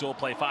 Backdoor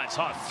play finds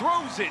Hunt,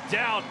 throws it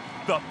down.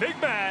 The big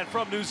man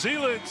from New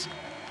Zealand.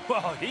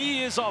 Well,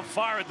 he is on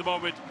fire at the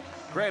moment.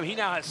 Graham, he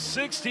now has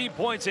 16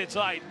 points in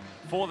tonight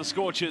for the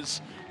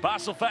Scorchers.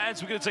 Bristol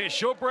fans, we're going to take a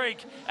short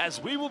break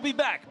as we will be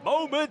back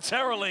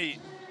momentarily.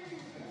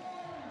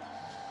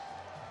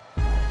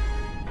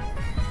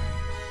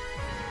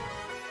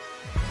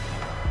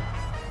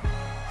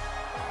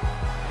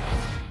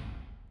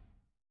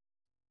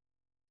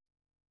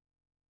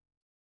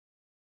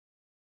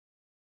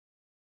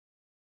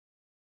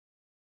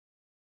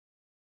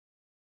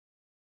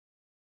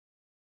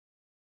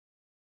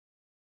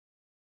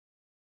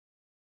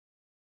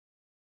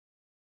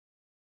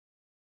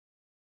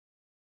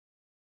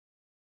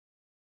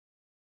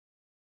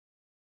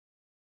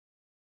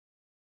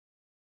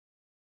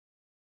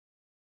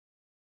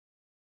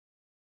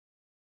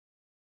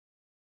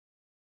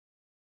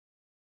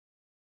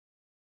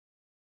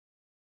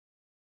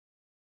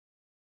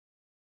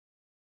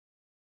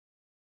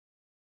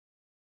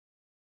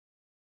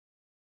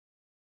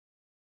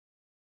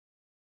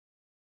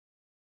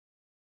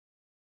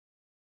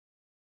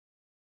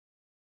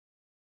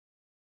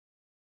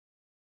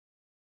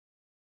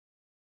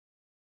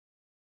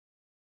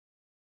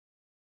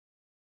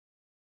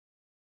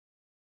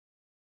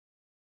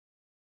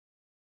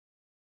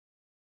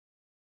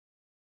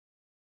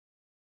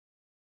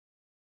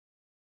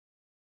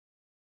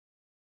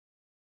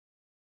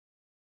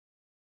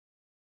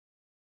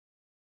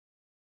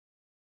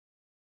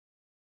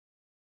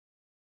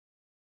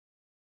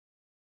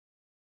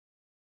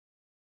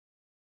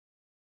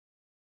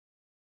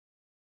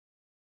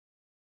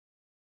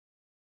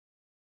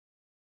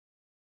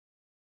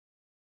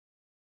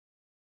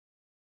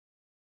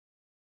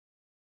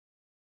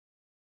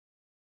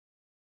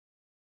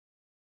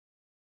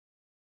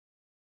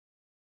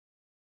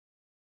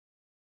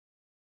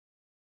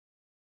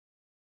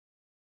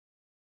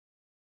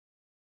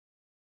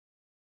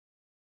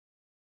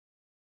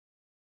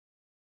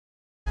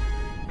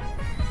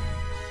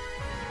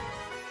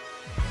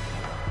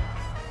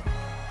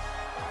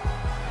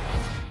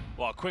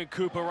 Well, Quinn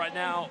Cooper right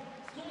now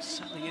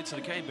settling into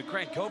the game, but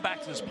Grant, go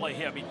back to this play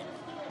here. I mean,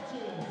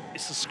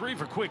 it's the screen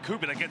for Quinn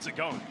Cooper that gets it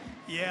going.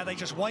 Yeah, they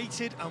just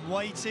waited and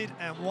waited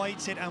and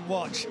waited and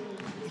watch.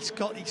 He's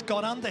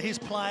got under his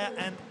player,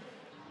 and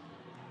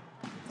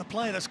the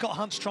player that Scott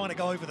Hunt's trying to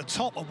go over the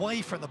top,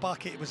 away from the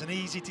bucket. It was an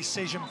easy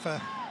decision for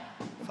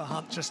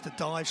Hunt just to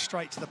dive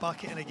straight to the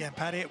bucket. And again,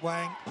 Paddy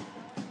Wang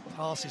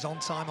passes on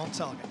time, on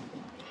target.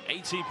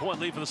 18-point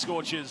lead for the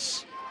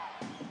Scorchers.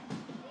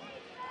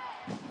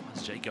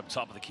 Jacob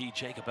top of the key,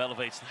 Jacob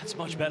elevates. That's a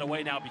much better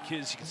way now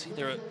because you can see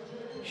they're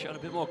showing a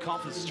bit more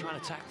confidence trying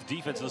to attack the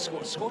defense of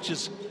the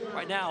Scorchers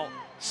right now.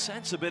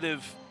 Sense a bit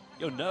of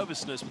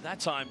nervousness, but that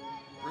time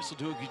Bristol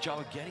doing a good job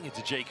of getting it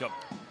to Jacob.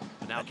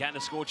 But now can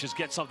the Scorchers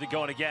get something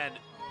going again?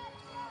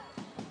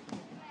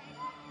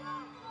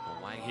 Well,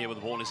 Wang here with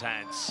the ball in his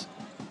hands.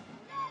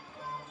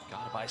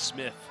 Guarded by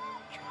Smith,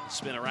 trying to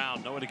spin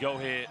around, nowhere to go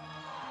here.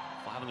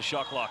 5 on the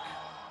shot clock.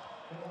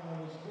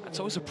 That's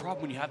always a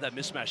problem when you have that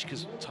mismatch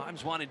because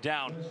time's winding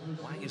down.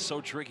 Wang is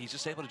so tricky. He's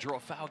just able to draw a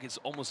foul against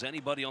almost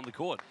anybody on the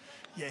court.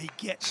 Yeah, he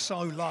gets so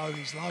low.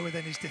 He's lower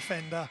than his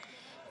defender.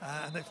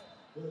 And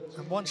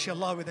once you're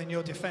lower than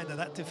your defender,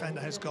 that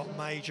defender has got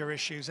major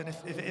issues. And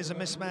if it is a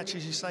mismatch,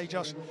 as you say,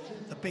 Josh,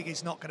 the big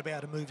is not going to be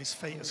able to move his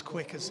feet as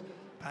quick as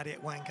Paddy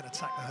Wang can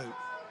attack the hoop.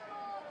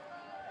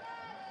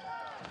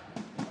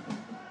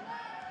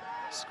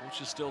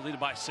 Scorchers still leading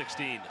by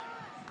 16.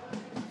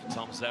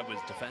 Thomas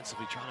Edwards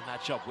defensively trying to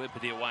match up with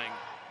Paddy Wang.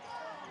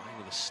 Wang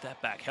with a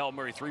step back. Hail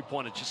Murray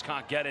three-pointer, just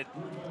can't get it.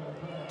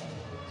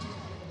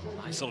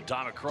 Nice little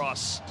dime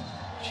across.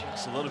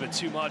 Just a little bit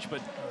too much,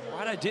 but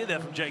right idea there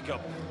from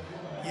Jacob.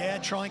 Yeah,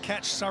 try and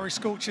catch Surrey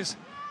Scorchers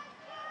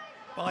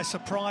by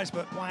surprise,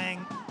 but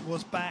Wang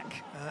was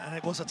back, and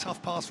it was a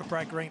tough pass for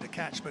Brad Green to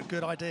catch, but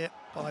good idea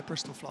by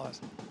Bristol Flyers.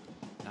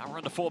 Now we're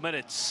under 4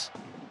 minutes.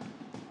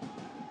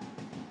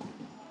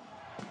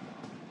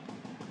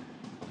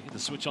 The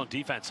switch on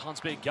defense.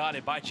 Hunt's being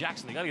guarded by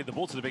Jackson. They got to get the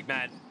ball to the big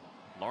man.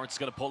 Lawrence is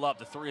going to pull up.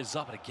 The three is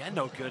up, and again,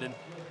 no good. And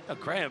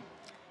Graham,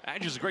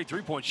 Andrew's a great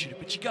three-point shooter,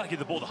 but you got to get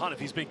the ball to Hunt if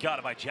he's being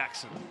guarded by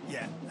Jackson.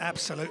 Yeah,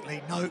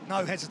 absolutely.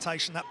 No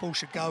hesitation. That ball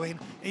should go in.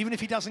 Even if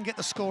he doesn't get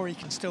the score, he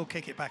can still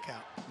kick it back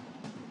out.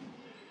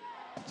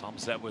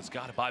 Thomas Edwards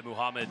guarded by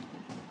Muhammad.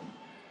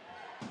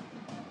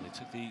 They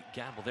took the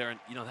gamble there, and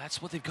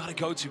that's what they've got to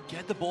go to.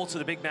 Get the ball to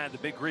the big man, the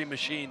big green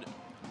machine.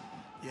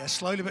 Yeah,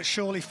 slowly but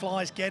surely,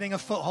 Flyers getting a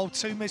foothold.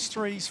 2 missed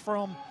threes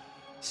from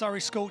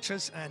Surrey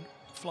Scorchers, and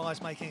Flyers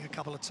making a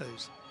couple of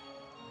twos.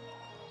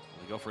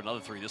 They go for another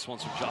three. This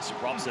one's from Justin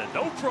Robinson.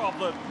 No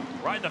problem.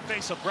 Right in the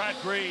face of Brad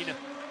Green.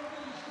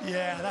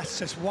 Yeah, that's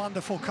just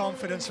wonderful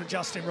confidence from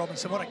Justin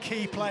Robinson. What a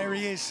key player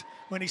he is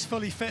when he's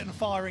fully fit and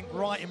firing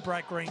right in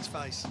Brad Green's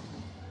face.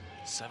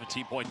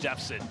 17-point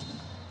deficit.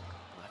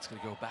 That's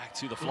going to go back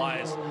to the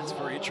Flyers. That's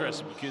very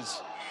interesting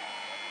because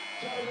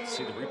let's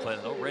see the replay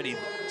that already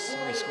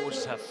Surrey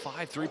Scorchers have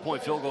 5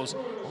 3-point field goals.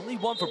 Only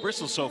 1 for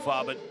Bristol so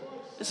far, but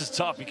this is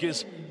tough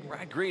because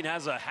Brad Green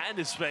has a hand in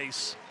his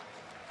face.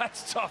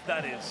 That's tough,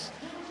 that is.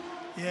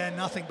 Yeah,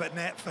 nothing but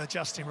net for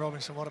Justin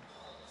Robinson.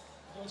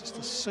 Just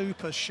a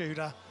super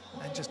shooter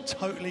and just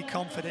totally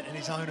confident in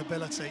his own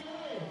ability.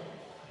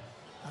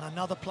 And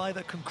another player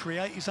that can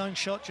create his own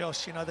shot,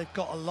 Josh. You know, they've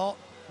got a lot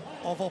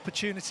of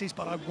opportunities,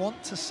 but I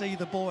want to see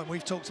the ball, and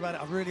we've talked about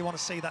it, I really want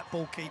to see that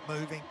ball keep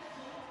moving.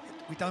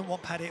 We don't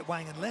want Paddy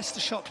Wang, unless the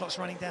shot clock's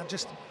running down,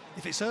 just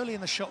if it's early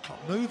in the shot clock,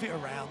 move it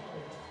around,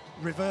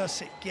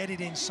 reverse it, get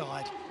it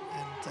inside,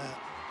 and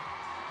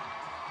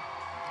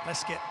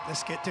let's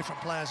get different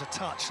players a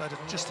touch, so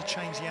just to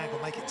change the angle,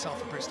 make it tough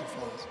for Bristol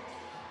Flyers.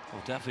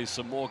 Well, definitely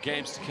some more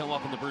games to come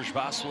up in the British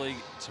Basketball League.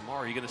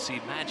 Tomorrow you're going to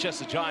see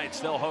Manchester Giants.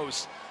 They'll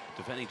host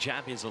defending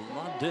champions, the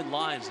London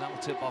Lions. That will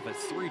tip off at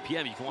 3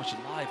 p.m. You can watch it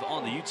live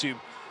on the YouTube.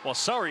 While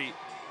Surrey,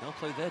 they'll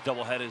play their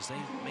doubleheaders. They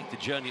make the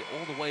journey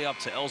all the way up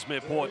to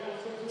Ellesmere Port,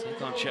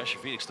 take on Cheshire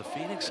Phoenix. The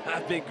Phoenix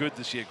have been good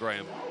this year,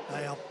 Graham.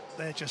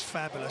 They're just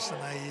fabulous,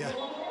 and they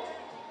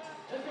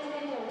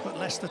put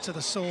Leicester to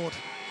the sword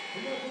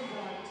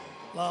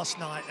last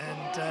night,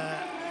 and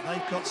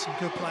they've got some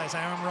good players.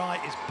 Aaron Wright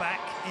is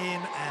back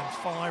in and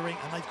firing,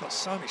 and they've got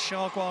so much.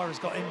 Shargwire has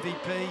got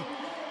MVP.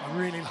 I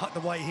really like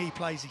the way he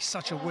plays. He's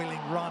such a willing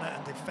runner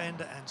and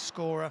defender and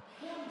scorer.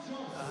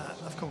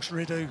 Of course,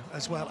 Ridu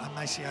as well, and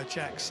Maceo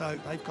Jack. So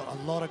they've got a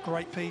lot of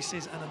great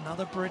pieces, and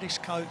another British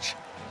coach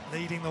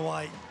leading the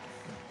way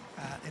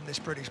in this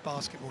British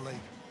Basketball League.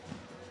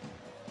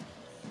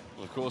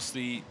 Well, of course,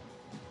 the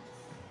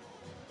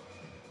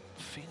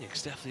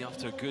Phoenix definitely off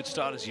to a good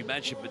start, as you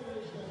mentioned, but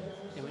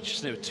you know,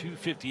 interesting with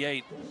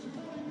 258.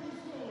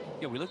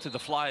 Yeah, we looked at the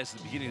Flyers at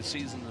the beginning of the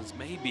season as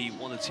maybe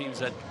one of the teams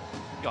that,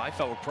 you know, I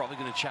felt were probably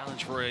going to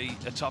challenge for a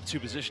top 2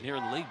 position here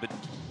in the league. But,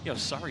 you know,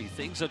 sorry,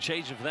 things are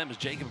changing for them as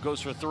Jacob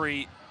goes for a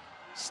 3.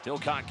 Still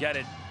can't get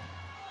it.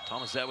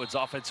 Thomas Edwards,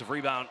 offensive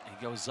rebound.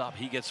 He goes up,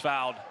 he gets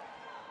fouled.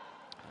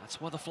 That's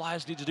what the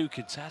Flyers need to do,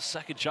 contest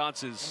second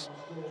chances.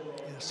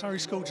 Yeah, Surrey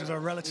Scorchers are a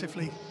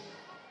relatively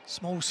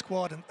small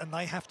squad, and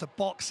they have to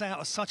box out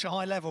at such a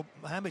high level.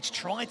 Mohamed's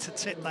tried to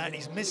tip that,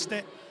 he's missed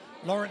it.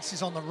 Lawrence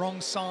is on the wrong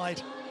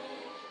side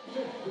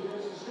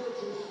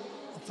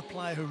of the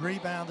player who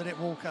rebounded it,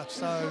 Walker.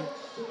 So,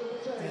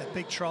 yeah,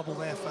 big trouble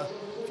there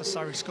for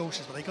Surrey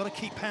Scorchers. But they've got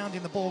to keep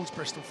pounding the balls,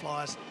 Bristol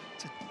Flyers,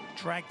 to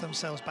drag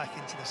themselves back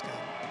into this game.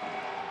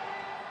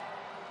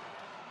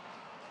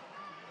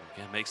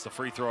 Again, makes the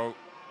free throw.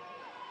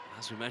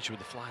 As we mentioned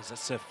with the Flyers,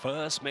 that's their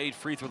first made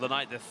free throw of the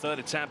night, their 3rd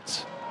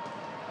attempt.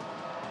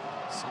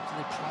 Something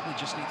they probably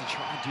just need to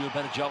try and do a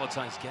better job at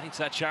times. Getting to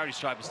that charity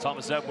stripe as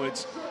Thomas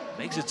Edwards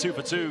makes it 2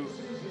 for 2.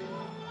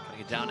 Cutting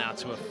it down now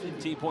to a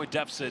 15-point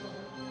deficit.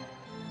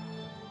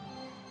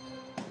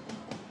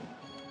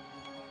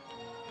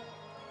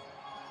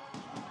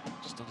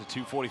 Just under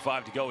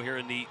 2:45 to go here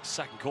in the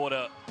second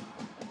quarter.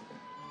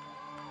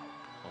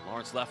 Well,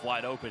 Lawrence left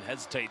wide open,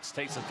 hesitates,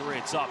 takes a 3,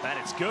 it's up, and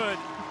it's good.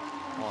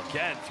 Well,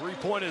 again,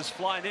 3-pointers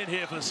flying in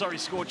here for the Surrey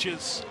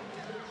Scorchers.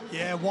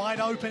 Yeah, wide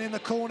open in the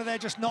corner there,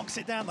 just knocks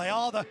it down. They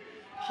are the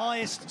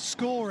highest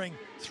scoring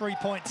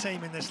 3-point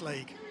team in this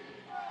league.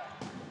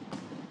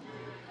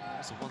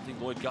 That's the one thing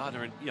Lloyd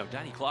Gardner and, you know,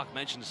 Danny Clark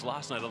mentioned this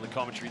last night on the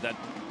commentary, that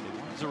they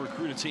wanted to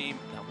recruit a team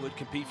that would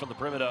compete from the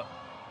perimeter.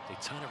 They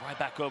turn it right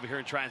back over here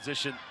in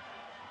transition.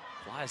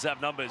 Flyers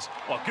have numbers.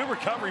 Well, good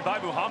recovery by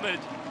Muhammad.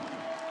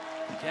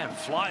 Again,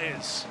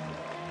 Flyers.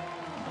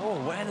 No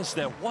awareness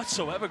there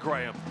whatsoever,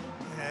 Graham.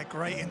 Yeah,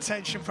 great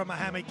intention from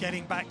Mohamed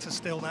getting back to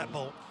steal that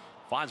ball.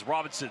 Finds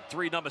Robinson,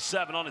 3, number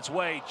 7 on its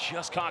way,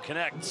 just can't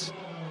connect.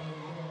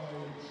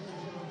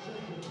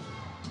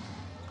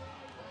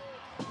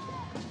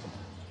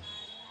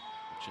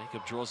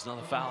 Jacob draws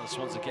another foul. This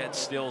one's again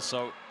still,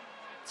 so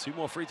 2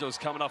 more free throws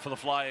coming up for the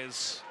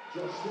Flyers.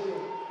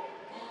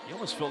 You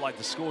almost feel like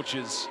the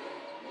Scorchers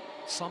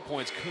at some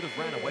points could have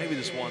ran away with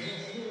this one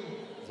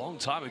a long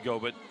time ago,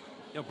 but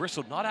you know,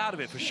 Bristol not out of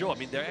it for sure. I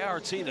mean, they are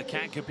a team that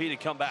can compete and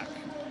come back.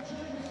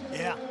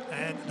 Yeah,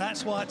 and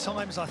that's why at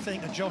times I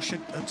think Josh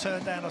had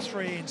turned down a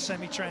 3 in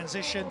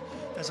semi-transition.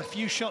 There's a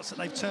few shots that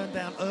they've turned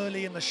down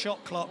early in the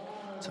shot clock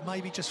to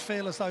maybe just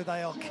feel as though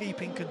they are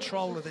keeping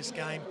control of this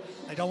game.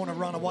 They don't want to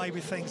run away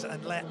with things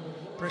and let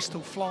Bristol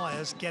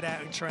Flyers get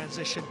out in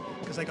transition,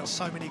 because they've got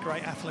so many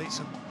great athletes,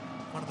 and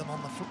one of them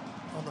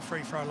on the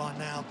free throw line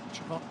now,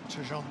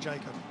 Trajon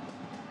Jacob.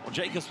 Well,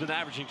 Jacob's been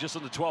averaging just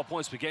under 12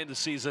 points per game this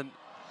season.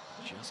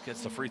 Just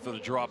gets the free throw to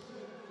drop.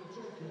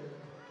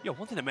 You know,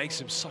 one thing that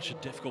makes him such a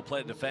difficult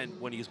player to defend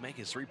when he is making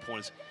his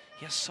 3-pointers,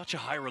 he has such a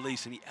high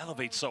release and he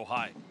elevates so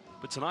high.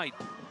 But tonight,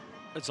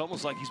 it's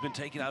almost like he's been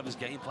taken out of his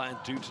game plan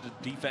due to the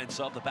defense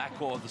of the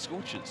backcourt of the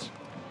Scorchers.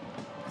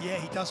 Yeah,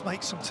 he does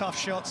make some tough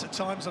shots at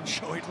times. I'm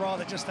sure he'd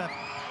rather just have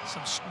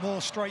some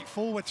more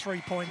straightforward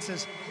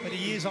three-pointers, but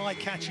he is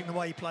eye-catching the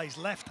way he plays,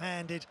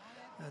 left-handed,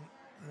 and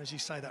as you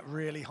say, that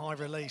really high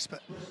release.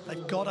 But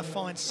they've got to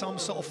find some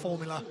sort of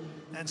formula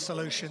and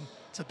solution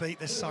to beat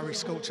this Surrey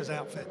Scorchers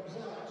outfit.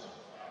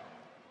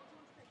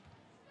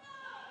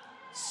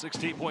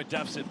 16-point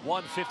deficit,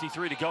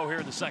 1:53 to go here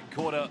in the second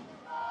quarter.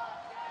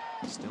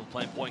 Still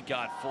playing point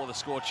guard for the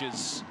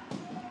Scorchers.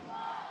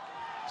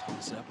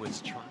 Thomas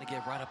Edwards trying to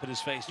get right up in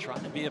his face,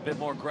 trying to be a bit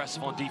more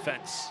aggressive on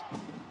defense.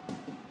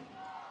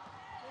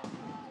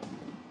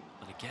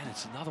 And again,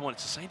 it's another one.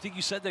 It's the same thing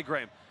you said there,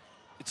 Graham.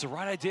 It's the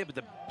right idea, but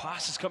the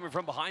pass is coming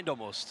from behind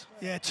almost.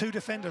 Yeah, two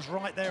defenders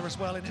right there as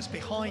well, and it's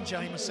behind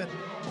Jamieson.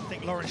 I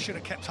think Lawrence should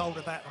have kept hold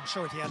of that. I'm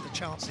sure if he had the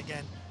chance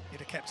again, he'd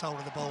have kept hold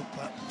of the ball,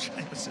 but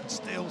Jamieson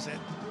steals it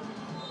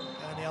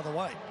going the other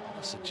way.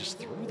 Ollison just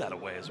threw that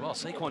away as well.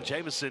 Saquon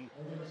Jamieson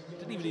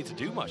didn't even need to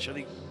do much. I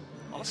think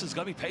Ollison's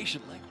got to be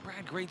patient, like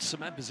Brad Green's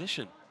cement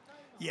position.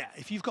 Yeah,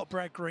 if you've got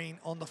Brad Green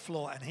on the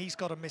floor and he's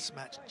got a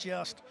mismatch,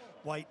 just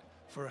wait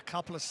for a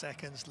couple of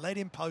seconds, let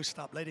him post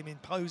up, let him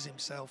impose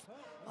himself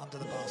under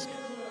the basket.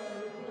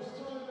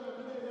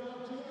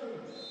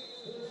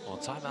 Well,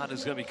 timeout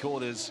is going to be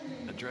called as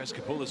Andreas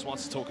Kapoulis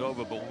wants to talk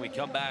over, but when we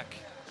come back,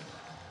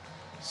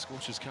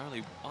 Scorchers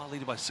currently are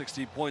leading by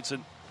 16 points,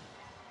 and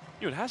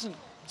it hasn't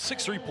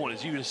 6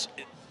 3-pointers.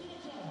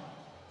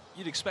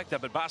 You'd expect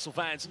that, but Basel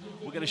fans,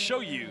 we're going to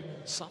show you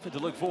something to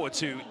look forward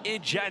to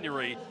in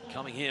January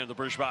coming here in the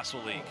British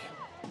Basketball League.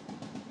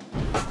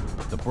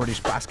 The British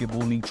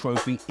Basketball League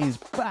trophy is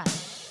back.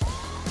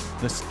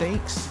 The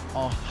stakes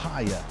are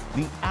higher.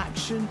 The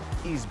action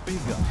is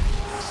bigger.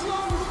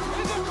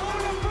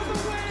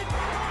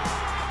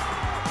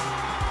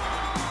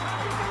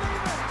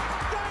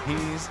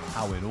 Here's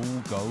how it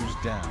all goes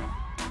down.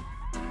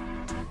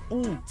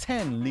 All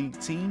 10 league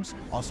teams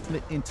are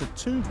split into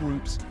 2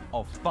 groups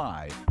of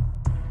 5.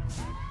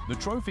 The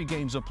trophy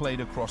games are played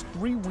across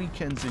 3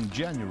 weekends in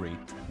January,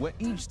 where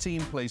each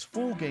team plays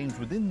 4 games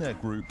within their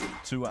group,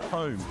 2 at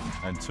home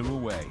and 2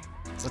 away.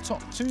 The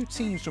top 2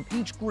 teams from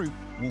each group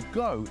will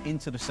go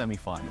into the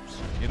semi-finals.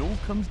 It all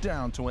comes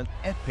down to an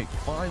epic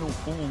Final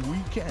Four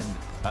weekend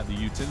at the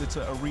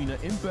Utilita Arena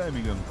in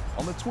Birmingham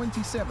on the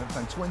 27th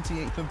and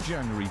 28th of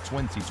January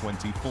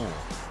 2024,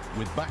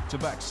 with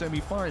back-to-back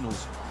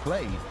semi-finals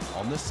played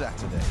on the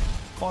Saturday,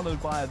 followed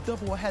by a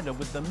double-header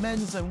with the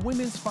men's and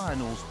women's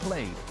finals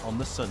played on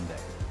the Sunday.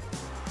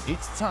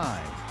 It's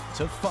time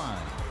to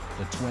find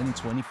the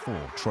 2024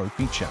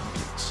 trophy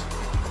champions.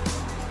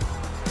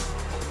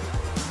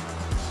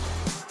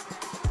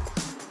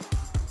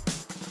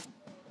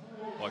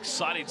 Well,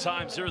 exciting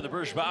times here in the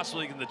British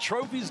Basketball League and the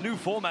trophy's new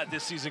format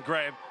this season,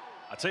 Graham.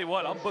 I tell you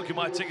what, I'm booking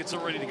my tickets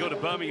already to go to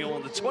Birmingham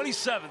on the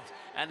 27th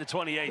and the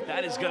 28th.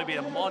 That is going to be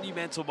a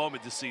monumental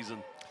moment this season.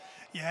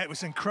 Yeah, it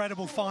was an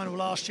incredible final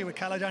last year with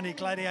Caledonia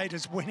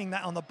Gladiators winning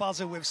that on the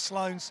buzzer with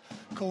Sloane's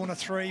corner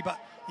 3. But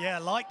yeah, I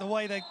like the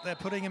way they're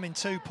putting them in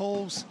 2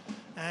 pools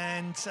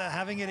and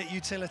having it at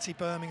Utility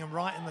Birmingham,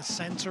 right in the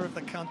center of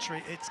the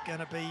country. It's going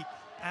to be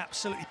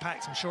absolutely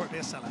packed. I'm sure it'll be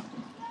a sellout.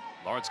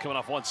 Lawrence coming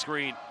off one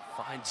screen,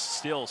 finds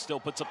still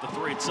puts up the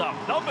 3. It's up.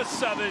 Number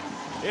 7,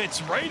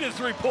 it's Raiders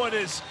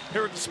 3-pointers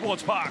here at the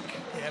Sports Park.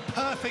 Yeah,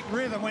 perfect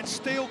rhythm when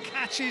Steele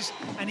catches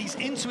and he's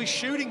into his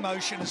shooting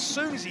motion. As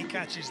soon as he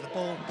catches the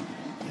ball,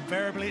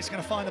 invariably it's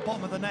going to find the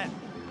bottom of the net.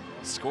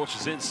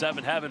 Scorchers in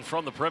 7 heaven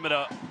from the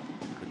perimeter.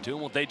 They're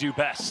doing what they do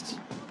best.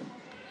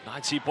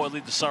 19-point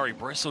lead to Surrey.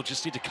 Bristol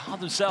just need to calm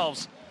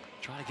themselves,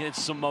 trying to get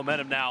into some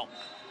momentum now.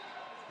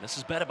 This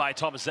is better by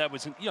Thomas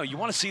Edwards. And, you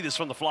want to see this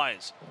from the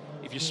Flyers.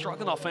 If you're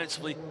struggling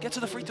offensively, get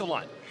to the free throw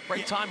line.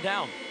 Break time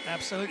down.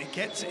 Absolutely.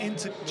 Get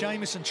into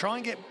Jamieson. Try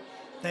and get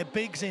their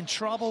bigs in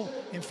trouble,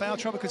 in foul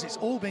trouble, because it's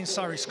all been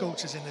Surrey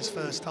Scorchers in this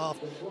first half.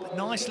 But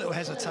nice little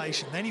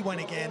hesitation. Then he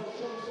went again,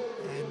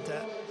 and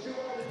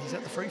he's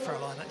at the free throw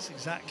line. That's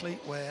exactly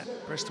where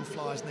Bristol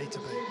Flyers need to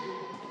be.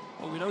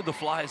 Well, we know the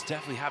Flyers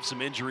definitely have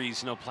some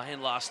injuries,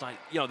 playing last night.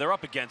 They're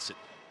up against it.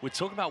 We're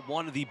talking about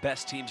one of the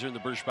best teams here in the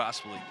British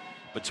Basketball League.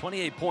 But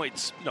 28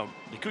 points,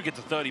 they could get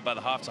to 30 by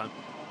the halftime.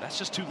 That's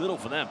just too little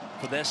for them,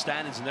 for their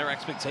standards and their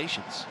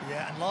expectations.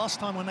 Yeah, and last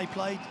time when they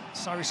played,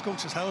 Surrey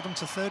Scorchers held them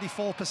to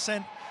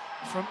 34%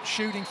 from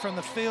shooting from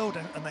the field,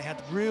 and they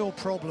had real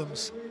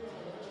problems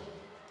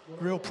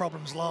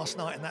last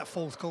night in that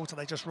 4th quarter.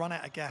 They just run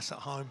out of gas at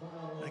home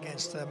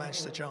against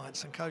Manchester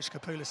Giants, and Coach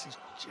Kapoulis is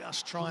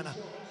just trying to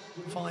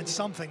find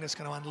something that's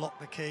going to unlock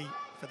the key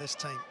for this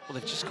team. Well,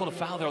 they've just got a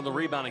foul there on the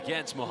rebound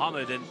against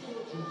Mohammed, and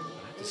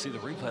I have to see the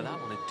replay of that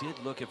one. It did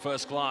look at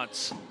first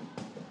glance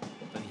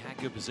that he had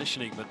good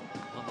positioning, but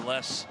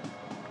nonetheless,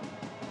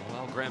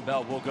 well, Graham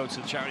Bell will go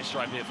to the charity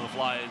stripe here for the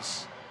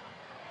Flyers.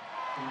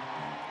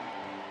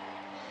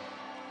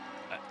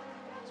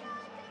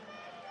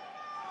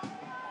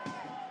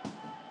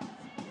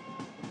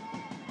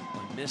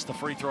 Missed the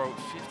free throw.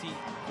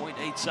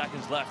 50.8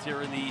 seconds left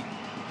here in the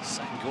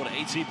second quarter.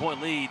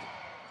 18-point lead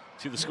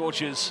to the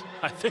Scorchers.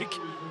 I think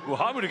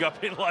Muhammad, who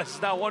got penalized,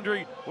 is now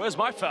wondering, where's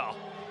my foul?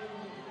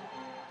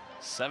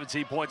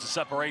 17 points of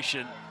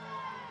separation.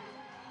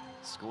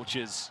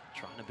 Scorchers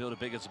trying to build a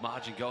bigger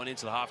margin going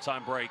into the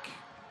halftime break.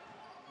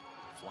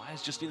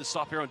 Flyers just need to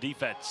stop here on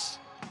defense.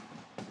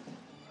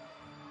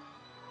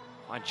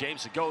 And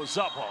Jameson goes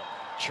up,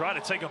 trying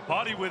to take a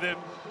body with him.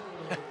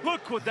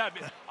 Look what that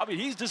means. I mean,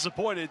 he's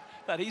disappointed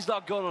that he's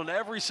not going on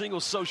every single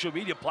social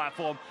media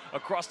platform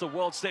across the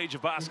world stage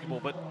of basketball.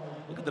 But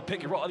look at the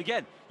pick and roll. And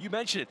again, you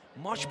mentioned it,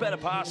 much better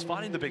pass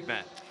finding the big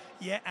man.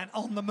 Yeah, and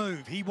on the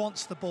move. He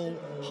wants the ball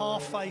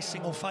half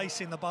facing or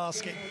facing the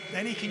basket.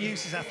 Then he can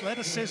use his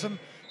athleticism,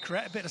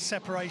 create a bit of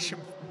separation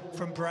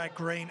from Brad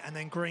Green, and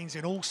then Green's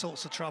in all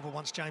sorts of trouble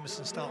once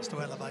Jameson starts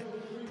to elevate.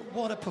 But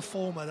what a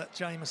performer that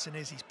Jameson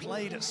is. He's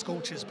played at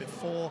Scorchers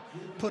before,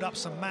 put up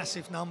some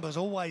massive numbers,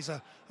 always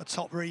a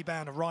top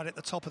rebounder, right at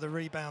the top of the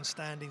rebound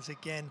standings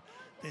again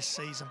this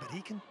season. But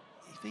he can,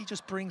 if he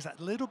just brings that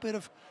little bit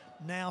of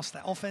nous,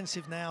 that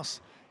offensive nous,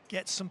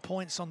 gets some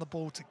points on the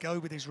ball to go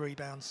with his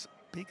rebounds,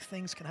 big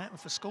things can happen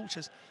for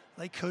Scorchers.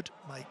 They could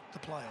make the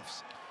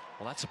playoffs.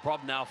 Well, that's a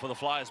problem now for the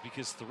Flyers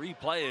because 3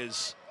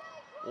 players,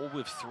 all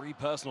with 3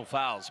 personal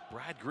fouls.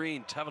 Brad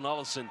Green, Tevin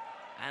Olison,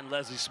 and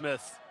Leslie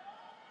Smith.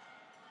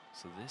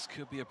 So this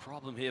could be a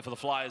problem here for the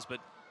Flyers, but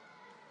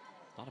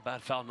not a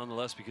bad foul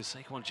nonetheless because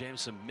Saquon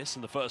Jameson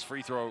missing the first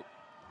free throw.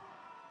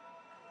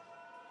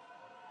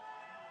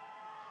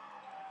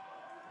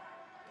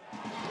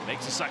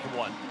 Makes the second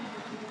one.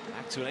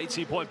 Back to an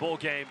 18-point ball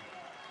game.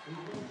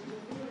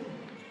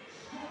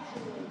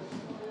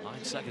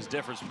 9 seconds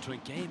difference between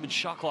game and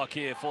shot clock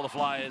here for the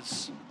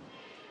Flyers.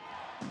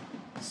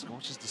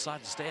 Scorchers decide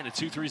to stay in a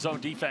 2-3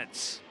 zone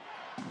defense.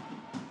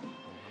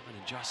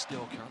 And Josh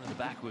Still currently in the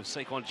back with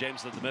Saquon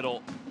Jameson in the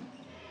middle.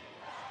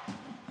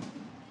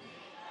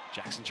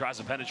 Jackson tries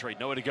to penetrate,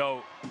 nowhere to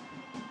go.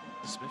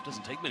 Smith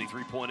doesn't take many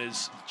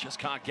three-pointers, just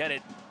can't get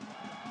it.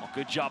 Well,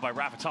 good job by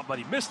Rafferty, but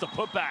he missed the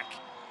putback.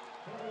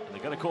 And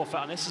they're going to call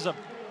foul. And this is a,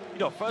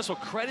 first of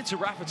all, credit to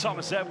Rafa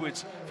Thomas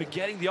Edwards for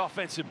getting the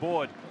offensive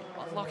board.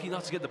 Unlucky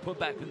not to get the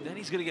putback, but then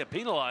he's going to get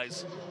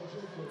penalized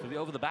for the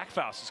over-the-back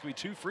foul. So it's going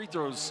to be 2 free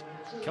throws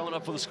coming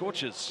up for the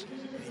Scorchers.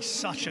 He's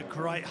such a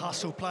great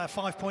hustle player.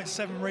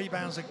 5.7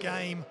 rebounds a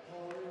game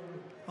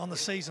on the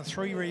season,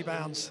 3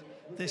 rebounds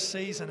this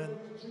season, and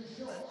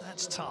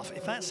that's tough.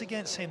 If that's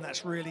against him,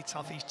 that's really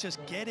tough. He's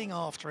just getting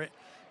after it,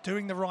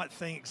 doing the right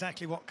thing,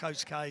 exactly what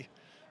Coach K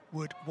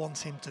would want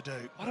him to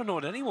do. I don't know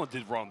what anyone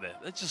did wrong there.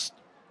 It's just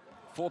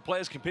 4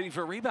 players competing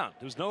for a rebound.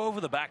 There was no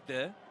over-the-back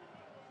there.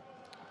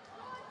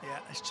 Yeah,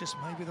 it's just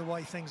maybe the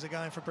way things are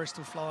going for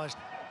Bristol Flyers.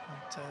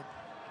 And,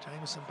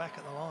 Jameson back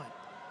at the line.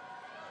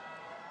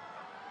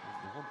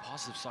 The one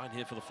positive sign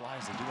here for the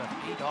Flyers, they do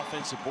have 8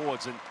 offensive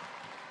boards, and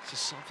it's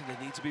just something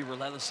they need to be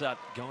relentless at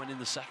going in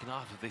the second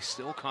half if they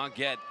still can't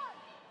get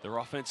their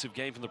offensive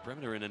game from the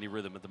perimeter in any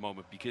rhythm at the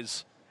moment,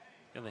 because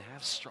they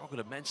have struggled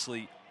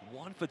immensely.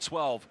 1 for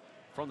 12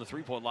 from the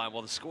three-point line,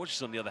 while the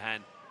Scorchers, on the other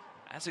hand,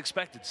 as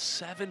expected,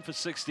 7 for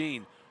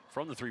 16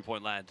 from the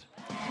three-point land.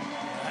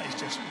 That is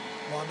just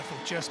wonderful,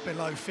 just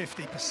below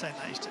 50%.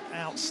 That is just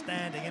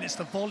outstanding, and it's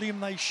the volume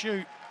they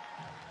shoot.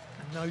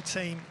 And no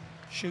team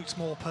shoots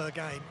more per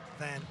game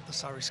than the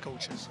Surrey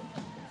Scorchers.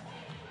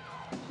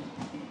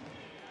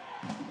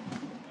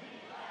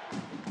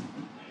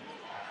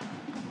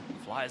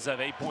 Flyers have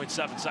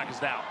 8.7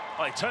 seconds now.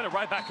 Oh, they turn it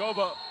right back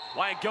over.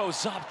 Wyatt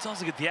goes up,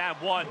 doesn't get the and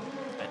one.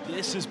 And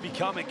this is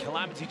becoming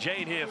Calamity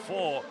Jane here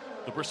for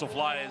the Bristol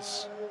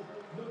Flyers.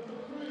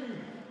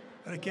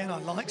 And again, I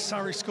like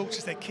Surrey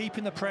Scorchers. They're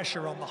keeping the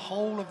pressure on the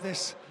whole of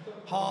this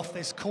half,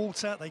 this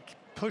quarter. They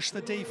push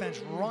the defense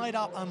right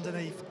up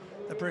underneath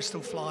the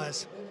Bristol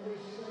Flyers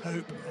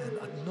hoop. And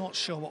I'm not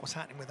sure what was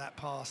happening with that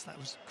pass. That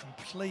was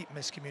complete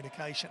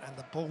miscommunication, and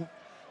the ball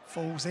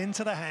falls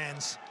into the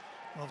hands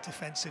of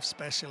defensive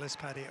specialist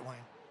Paddy Wayne.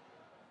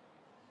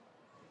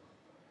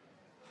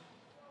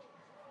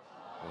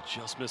 Well,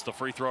 just missed the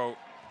free throw.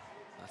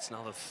 That's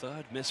now the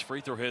 3rd missed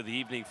free throw here of the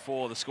evening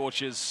for the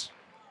Scorchers.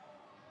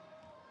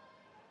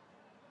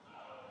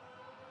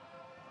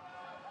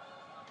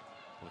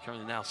 Well,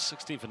 currently now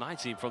 16 for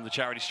 19 from the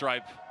charity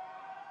stripe.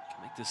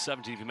 Can make this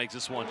 17 if he makes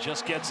this one.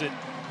 Just gets it.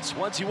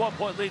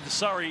 21-point lead to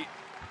Surrey.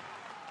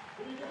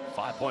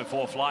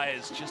 5.4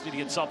 Flyers. Just need to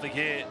get something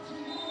here.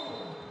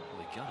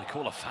 They're going to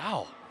call a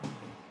foul.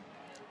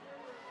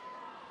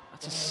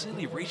 That's a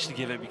silly reach to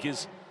give him,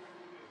 because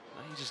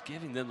now you're just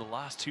giving them the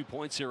last 2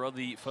 points here of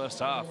the first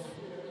half.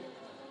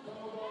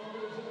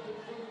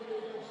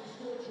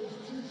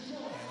 Yeah,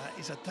 that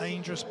is a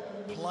dangerous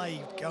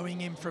play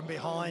going in from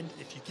behind.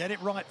 If you get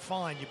it right,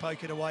 fine, you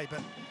poke it away,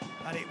 but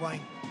Paddy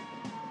Wayne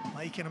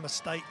making a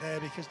mistake there,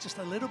 because just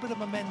a little bit of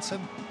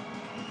momentum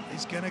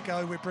is going to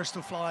go with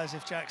Bristol Flyers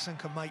if Jackson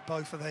can make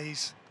both of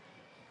these.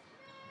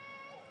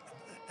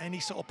 Any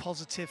sort of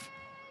positive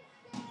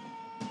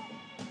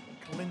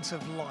glint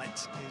of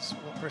light is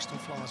what Bristol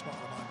Flyers want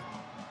at the moment.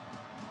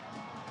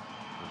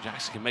 Well,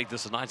 Jackson can make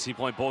this a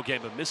 19-point ball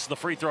game, but misses the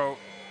free throw.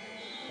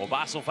 Well,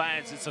 Basel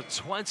fans, it's a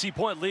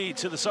 20-point lead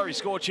to the Surrey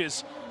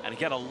Scorchers. And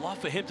again, a lot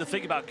for him to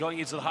think about going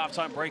into the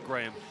halftime break,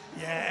 Graham.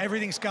 Yeah,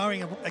 everything's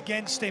going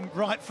against him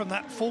right from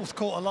that fourth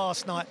quarter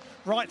last night,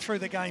 right through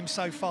the game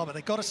so far. But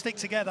they've got to stick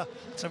together.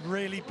 It's a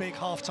really big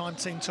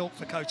halftime team talk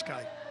for Coach K.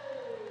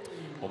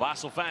 Well,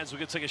 Basel fans, we're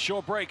going to take a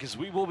short break as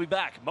we will be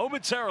back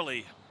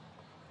momentarily.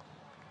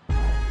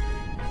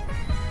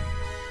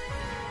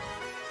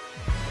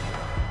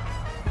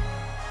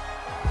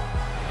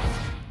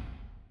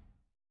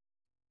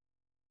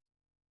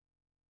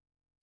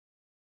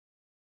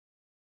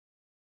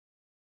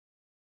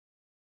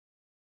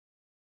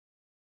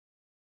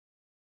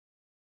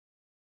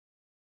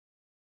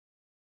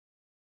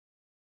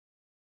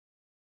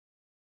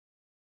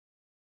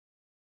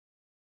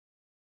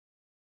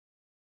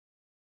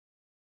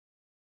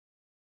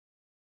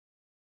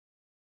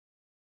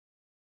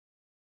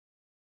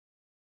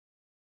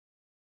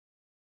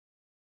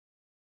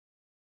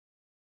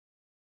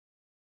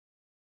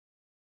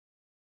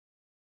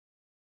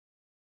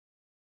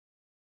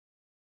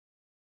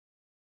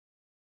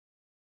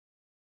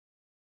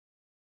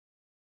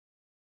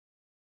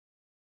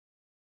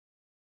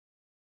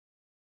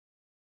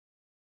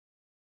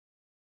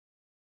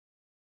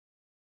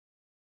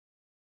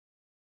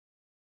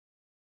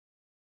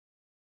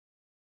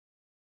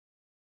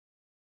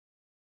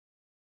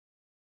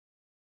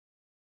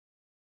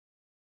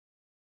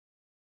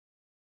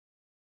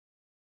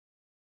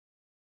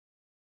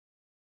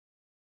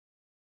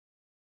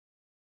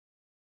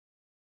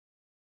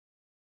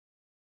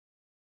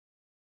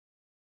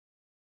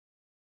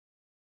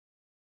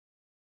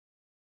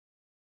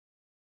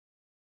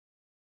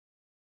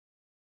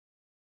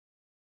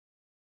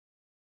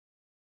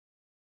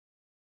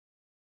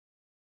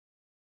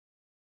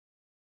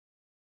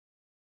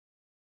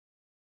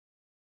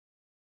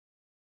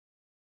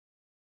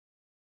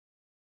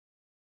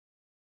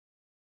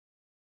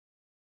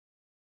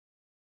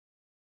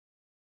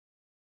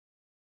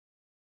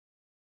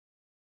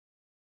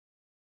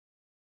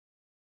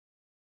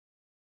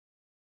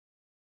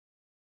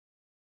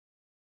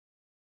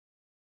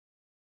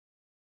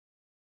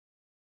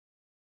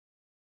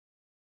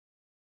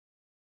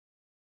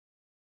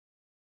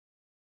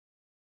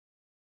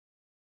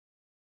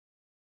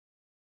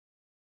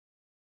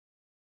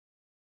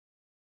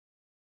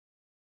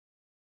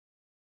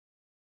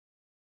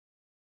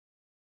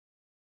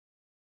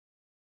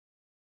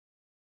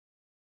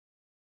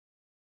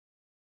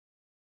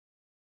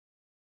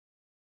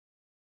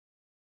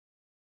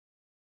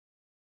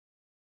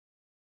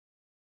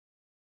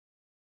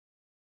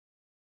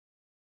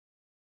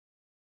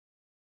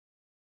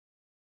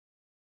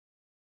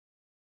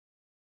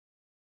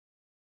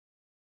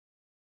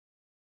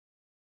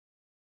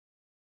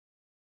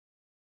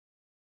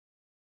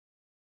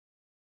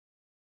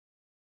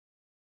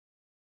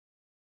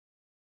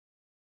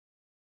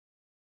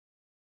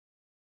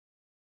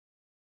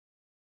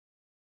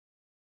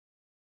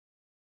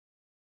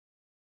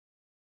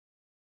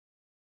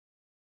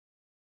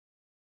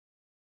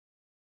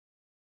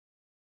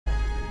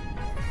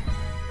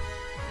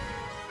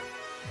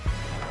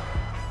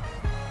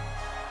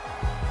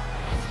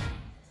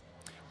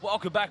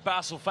 Welcome back,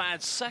 Basel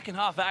fans. Second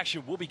half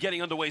action will be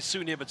getting underway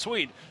soon here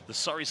between the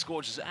Surrey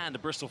Scorchers and the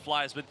Bristol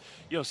Flyers. But,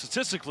 you know,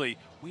 statistically,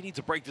 we need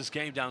to break this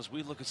game down as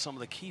we look at some of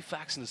the key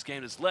facts in this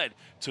game that's led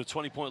to a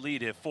 20-point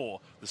lead here for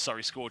the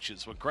Surrey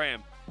Scorchers. But,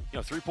 Graham, you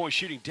know, three-point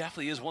shooting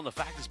definitely is one of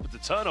the factors, but the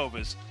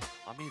turnovers,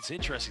 I mean, it's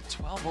interesting.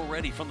 12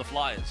 already from the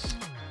Flyers.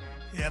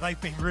 Yeah,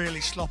 they've been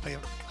really sloppy,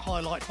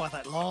 highlighted by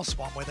that last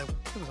one where there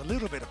was a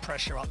little bit of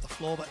pressure up the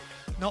floor, but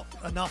not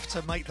enough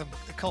to make them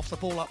cough the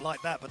ball up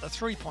like that. But the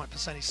three-point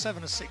percentage,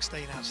 7 of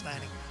 16,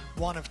 outstanding,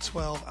 1 of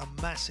 12,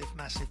 a massive,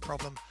 massive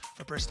problem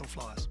for Bristol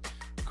Flyers.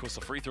 Of course,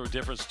 the free throw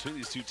difference between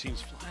these two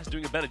teams, Flyers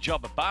doing a better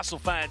job. But Basel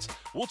fans,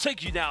 we'll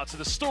take you now to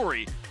the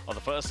story of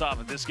the first half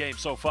of this game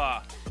so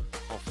far.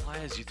 Well,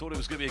 Flyers, you thought it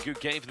was going to be a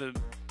good game for them,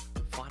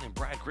 finding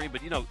Brad Green,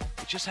 but, you know,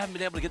 they just haven't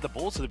been able to get the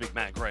ball to the big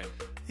man, Graham.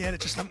 Yeah, they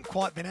just haven't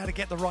quite been able to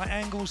get the right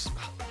angles.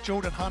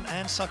 Jordan Hunt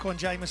and Saquon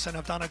Jamison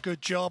have done a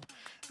good job.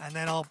 And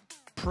then our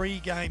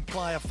pre-game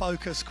player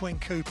focus, Quinn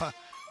Cooper,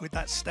 with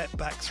that step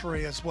back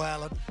three as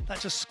well. And that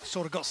just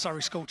sort of got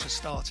Surrey Scorchers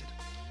started.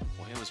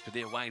 Well, here was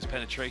Padilla Wang's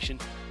penetration.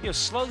 You know,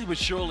 slowly but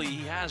surely,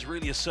 he has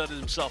really asserted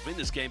himself in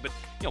this game. But,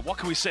 you know, what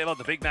can we say about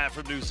the big man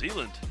from New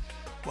Zealand?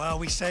 Well,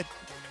 we said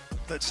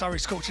that Surrey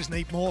Scorchers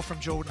need more from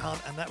Jordan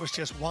Hunt, and that was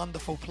just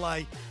wonderful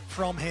play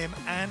from him.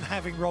 And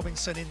having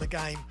Robinson in the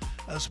game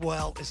as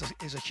well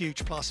is a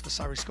huge plus for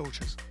Surrey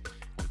Scorchers.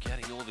 We're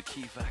getting all the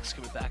key facts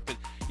coming back, but,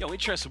 you know,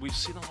 interesting, we've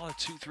seen a lot of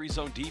 2-3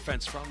 zone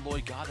defense from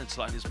Lloyd Gardner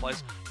tonight in his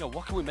plays. You know,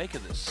 what can we make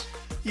of this?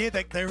 Yeah,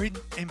 they're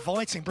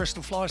inviting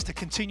Bristol Flyers to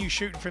continue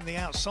shooting from the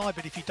outside,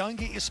 but if you don't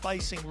get your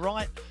spacing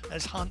right,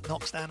 as Hunt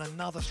knocks down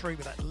another three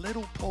with that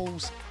little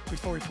pause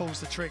before he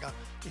pulls the trigger,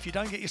 if you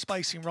don't get your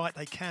spacing right,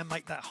 they can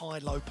make that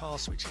high-low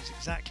pass, which is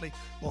exactly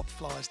what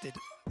Flyers did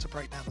to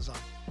break down the zone.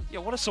 Yeah,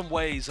 what are some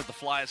ways that the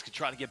Flyers could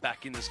try to get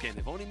back in this game?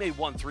 They've only made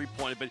one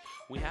three-pointer, but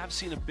we have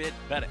seen a bit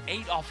better.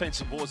 8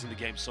 offensive boards in the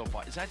game so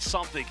far. Is that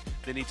something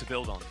they need to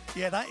build on?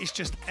 Yeah, that is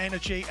just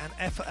energy and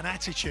effort and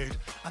attitude,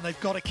 and they've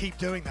got to keep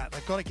doing that.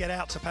 They've got to get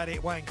out to Paddy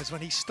Wang, because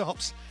when he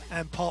stops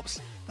and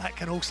pops, that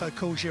can also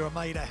cause you a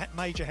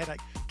major headache.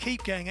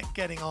 Keep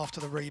getting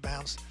after the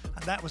rebounds,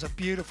 and that was a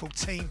beautiful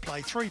team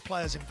play. 3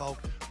 players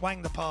involved: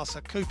 Wang the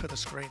passer, Cooper the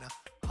screener,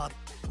 Hunt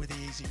with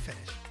the easy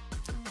finish.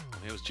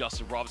 It was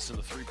Justin Robertson,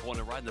 the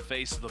three-pointer, right in the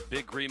face of the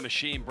big green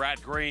machine,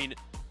 Brad Green.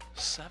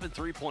 7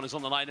 3-pointers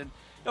on the night. And,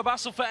 you know,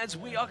 Bristol fans,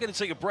 we are going to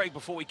take a break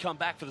before we come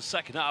back for the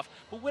second half,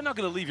 but we're not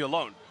going to leave you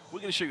alone. We're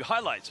going to show you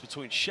highlights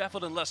between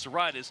Sheffield and Leicester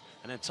Riders,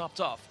 and then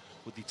topped off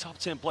with the top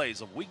 10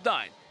 plays of Week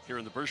 9 here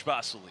in the British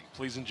Basketball League.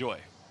 Please enjoy.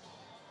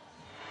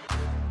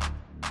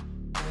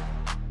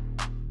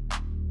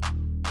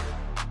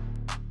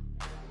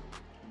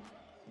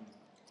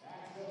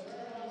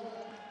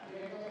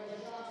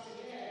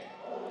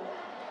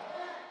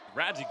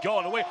 Ramsey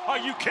going away. Are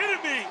you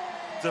kidding me?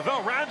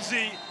 Devell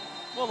Ramsey,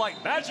 more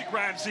like Magic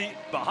Ramsey,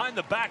 behind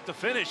the back to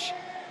finish.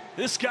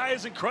 This guy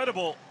is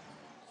incredible.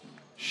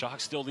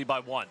 Sharks still lead by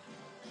 1.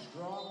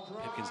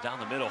 Pipkins down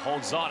the middle,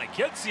 holds on, and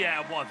gets the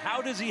and 1.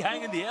 How does he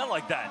hang in the air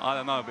like that? I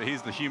don't know, but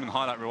he's the human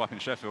highlight reel up in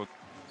Sheffield.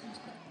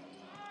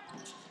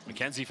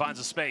 McKenzie finds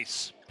a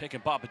space. Pick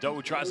and pop.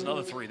 Adowu tries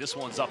another 3. This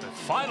one's up, and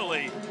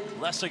finally,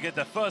 Leicester get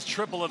the first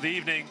triple of the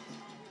evening.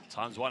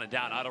 Time's winding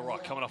down. Idle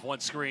Rock coming off one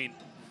screen.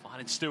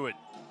 Finding Stewart.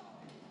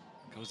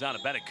 Goes down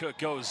to Bennett. Cook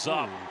goes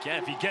up.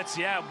 Again, if he gets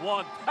the and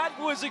 1, that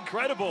was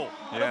incredible.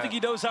 I don't think he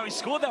knows how he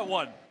scored that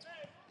one.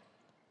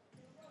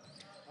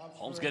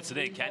 Holmes gets it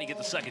in. Can he get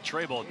the second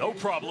tray ball? No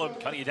problem.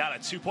 Cutting it down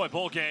at 2-point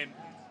ball game.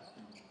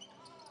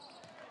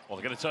 Well,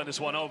 they're going to turn this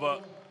one over.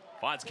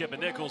 Finds Kipper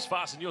Nichols.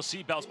 Fasten your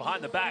seatbelts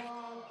behind the back.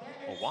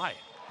 Oh, why?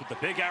 With the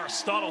big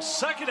Aristotle.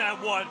 Second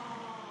and 1.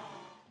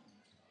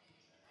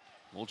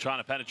 We'll trying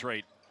to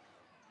penetrate.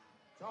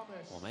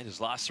 Well, made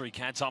his last 3.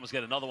 Can Thomas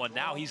get another one?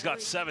 Now he's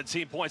got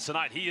 17 points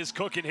tonight. He is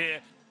cooking here.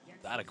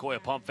 That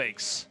Akoya pump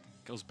fakes.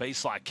 Goes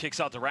baseline. Kicks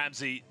out to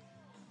Ramsey.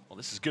 Well,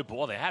 this is good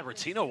ball. They had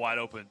Ratino wide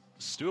open.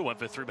 Stewart went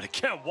for 3, but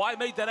again, why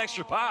make that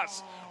extra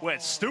pass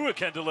when Stewart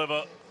can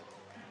deliver?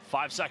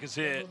 5 seconds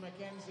here.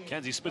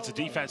 Kenzie splits the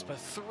defense, but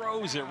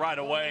throws it right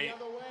away.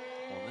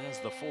 Well, there's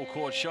the full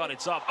court shot.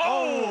 It's up.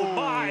 Oh,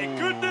 my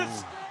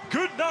goodness.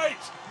 Good night,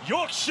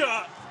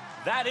 Yorkshire.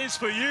 That is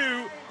for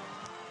you.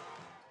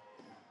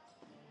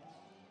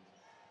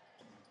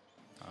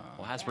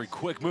 Well, Hasbury,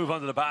 quick move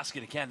under the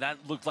basket. Again, that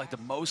looked like the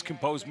most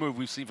composed move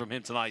we've seen from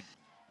him tonight.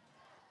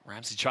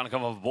 Ramsey trying to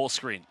come off a ball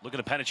screen, looking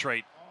to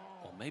penetrate.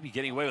 Well, maybe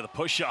getting away with a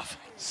push-off.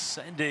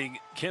 Sending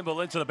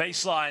Kimball into the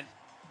baseline.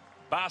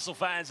 Basel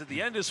fans, at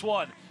the end of this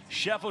one,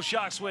 Sheffield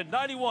Sharks win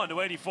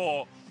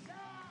 91-84.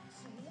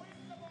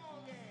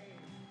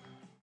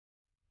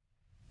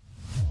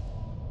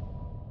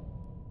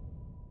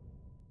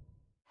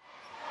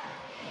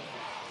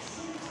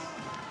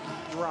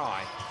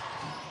 Rye.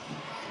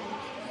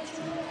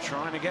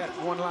 Trying to get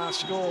one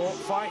last score,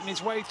 fighting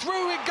his way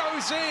through, it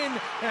goes in,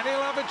 and he'll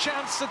have a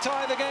chance to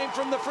tie the game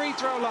from the free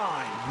throw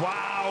line.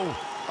 Wow,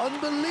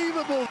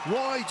 unbelievable.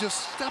 Rye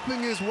just stepping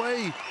his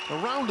way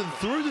around and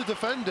through the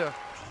defender.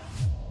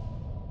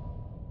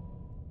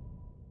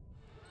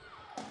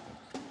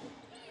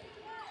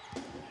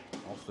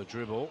 Off the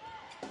dribble.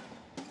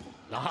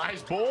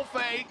 Nice ball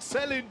fake,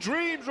 selling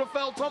dreams,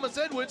 Rafael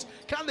Thomas-Edwards.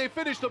 Can they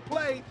finish the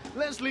play?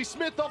 Leslie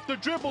Smith off the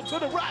dribble to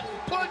the rack,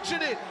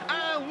 punching it,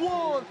 and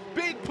 1.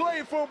 Big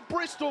play from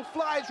Bristol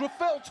Flyers,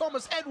 Rafael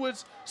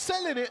Thomas-Edwards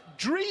selling it.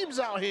 Dreams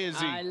out here,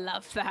 Z. I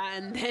love that,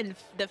 and then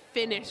the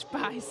finish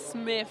by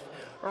Smith,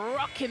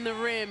 rocking the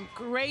rim.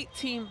 Great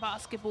team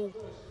basketball.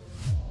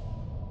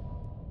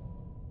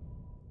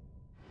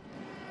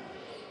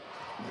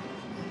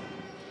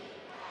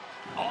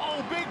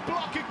 Oh, big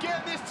block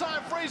again, this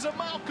time Fraser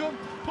Malcolm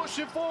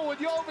pushing forward,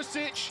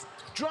 Jovicic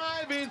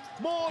driving,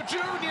 Moore Jr.,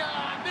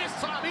 and this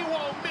time he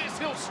won't miss,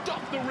 he'll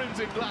stop the rims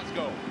in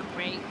Glasgow.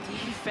 Great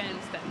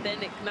defense that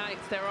then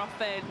ignites their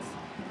offense.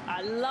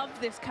 I love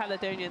this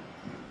Caledonian.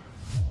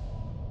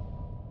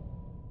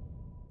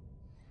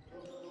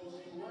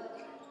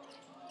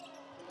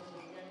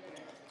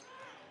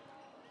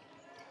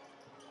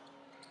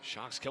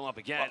 Sharks come up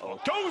again.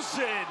 Goes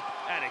in,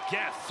 and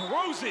again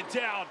throws it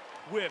down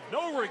with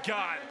no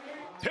regard.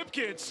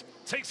 Pipkins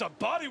takes a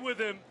body with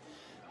him.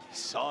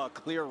 Saw a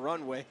clear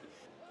runway.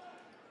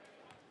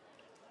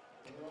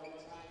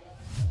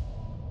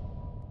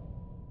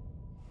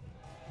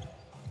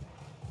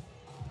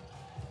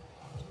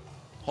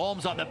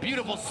 Holmes on the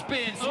beautiful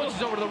spin,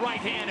 switches over to the right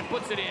hand and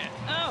puts it in.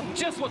 Oh,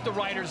 Just what the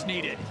Riders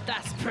needed.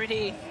 that's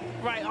pretty.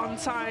 Right on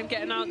time,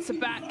 get an answer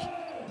back.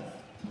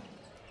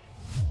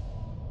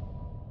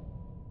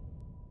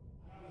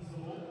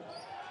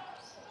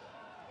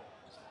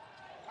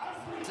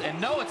 And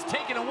no, it's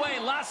taken away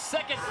last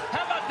second.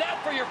 How about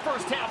that for your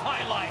first half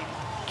highlight?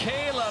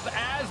 Caleb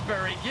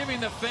Asbury giving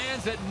the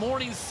fans at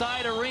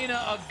Morningside Arena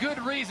a good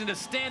reason to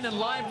stand in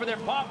line for their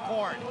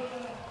popcorn.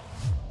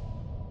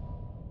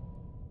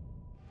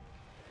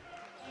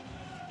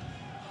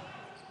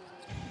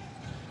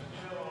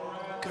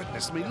 Good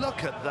Goodness me,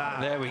 look at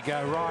that. There we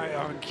go, right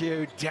on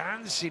cue,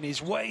 dancing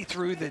his way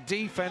through the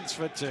defense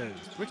for two.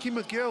 Ricky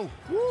McGill.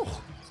 Woo.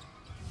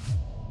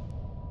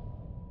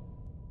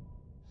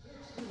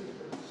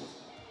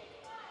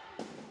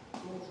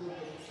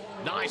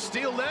 Nice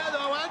steal there,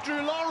 though.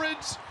 Andrew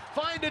Lawrence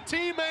find a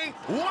teammate.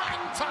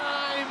 Wang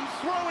time,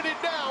 throwing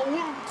it down.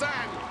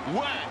 Wu-Tang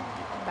Wang.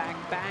 Bang,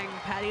 bang,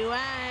 Paddy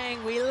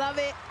Wang. We love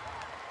it.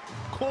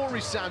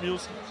 Corey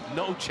Samuels,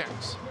 no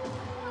chance.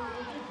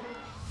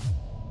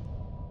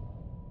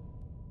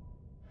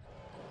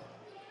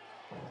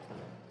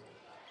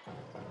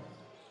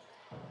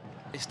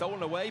 It's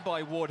stolen away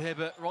by Ward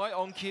Hibbert, right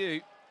on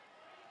cue.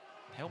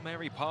 Hail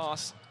Mary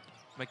pass.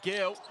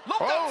 McGill.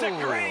 Look up to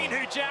Green,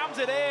 who jams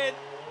it in.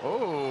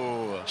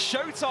 Oh.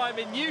 Showtime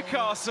in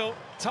Newcastle.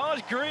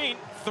 Taj Green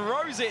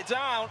throws it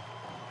down.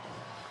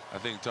 I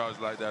think Taj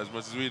liked that as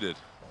much as we did.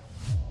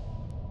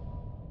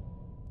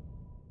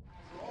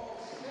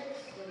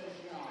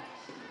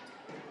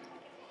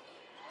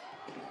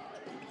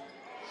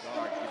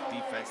 Good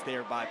defense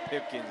there by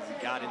Pipkins.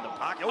 He got in the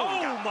pocket.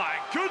 Oh my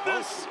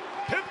goodness!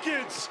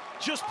 Pipkins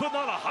just putting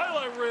on a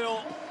highlight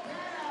reel.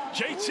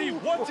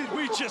 JT, what did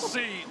we just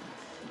see?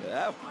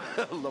 Yeah,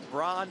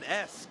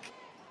 LeBron-esque.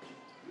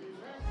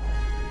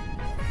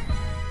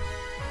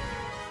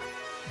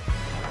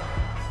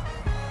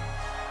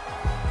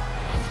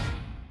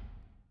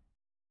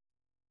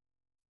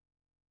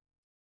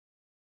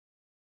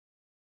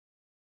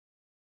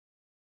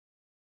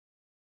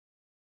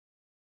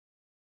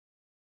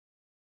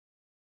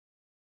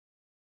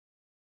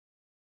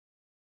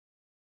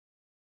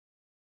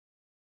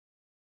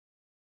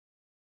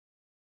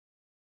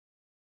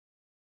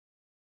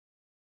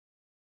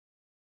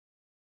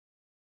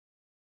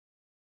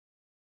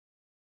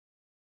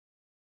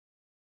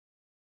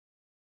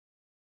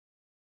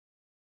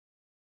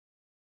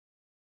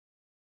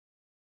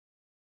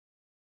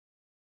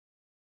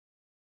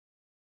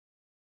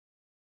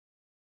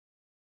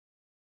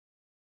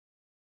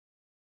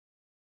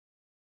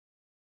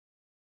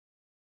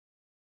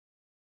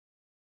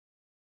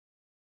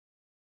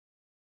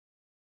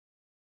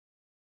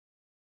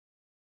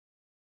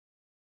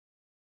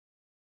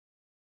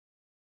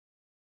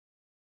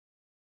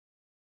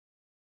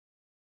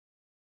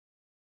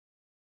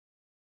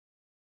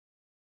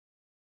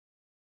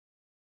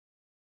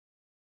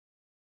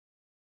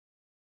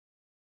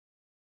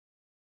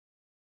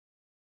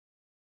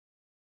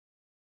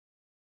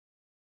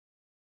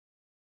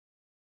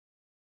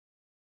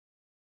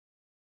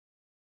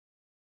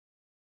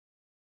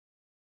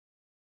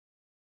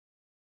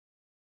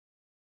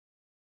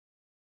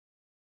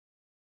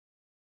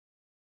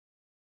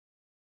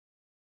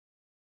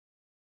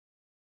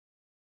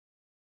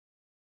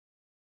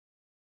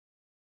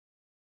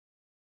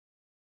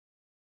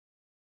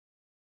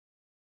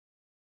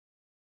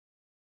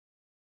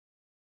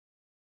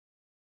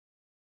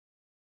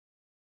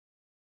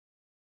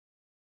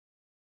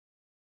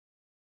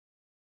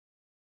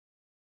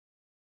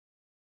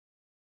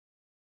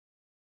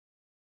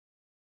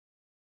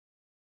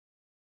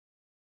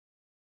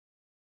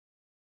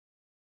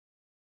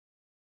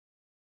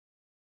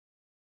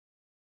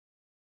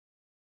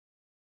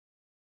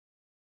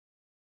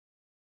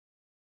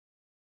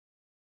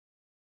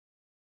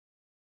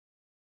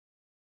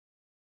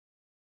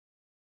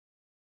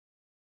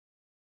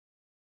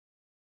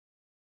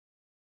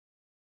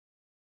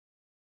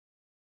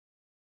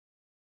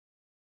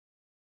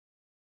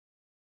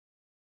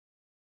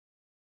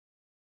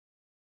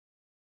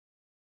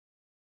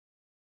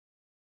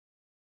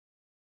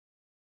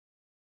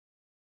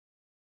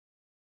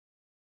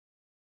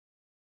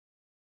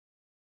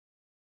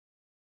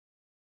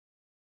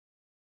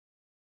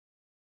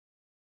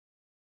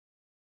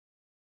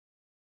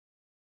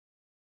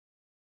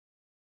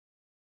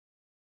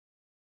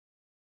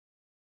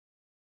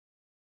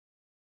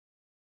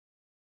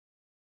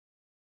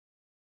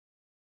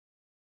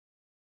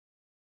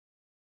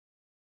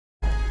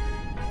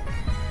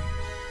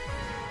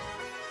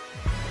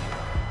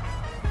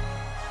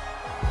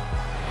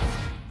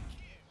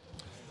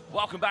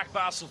 Welcome back,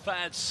 Bristol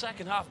fans.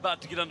 Second half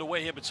about to get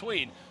underway here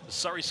between the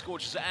Surrey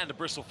Scorchers and the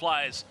Bristol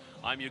Flyers.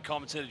 I'm your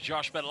commentator,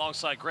 Josh Bett,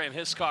 alongside Graham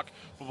Hiscock.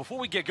 But before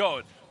we get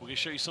going, we're going to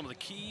show you some of the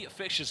key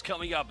fixtures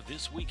coming up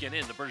this weekend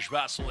in the British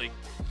Basketball League.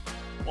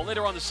 Well,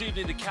 later on this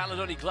evening, the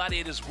Caledonia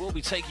Gladiators will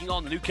be taking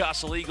on the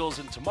Newcastle Eagles.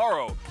 And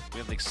tomorrow, we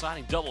have an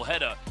exciting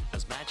doubleheader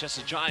as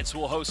Manchester Giants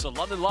will host the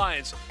London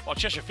Lions, while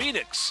Cheshire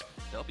Phoenix,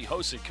 they'll be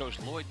hosting Coach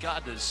Lloyd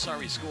Gardner's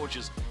Surrey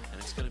Scorchers. And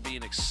it's going to be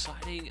an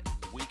exciting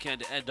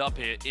weekend to end up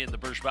here in the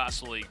British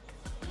Basketball League.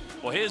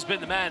 Well, here's been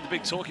the man, the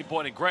big talking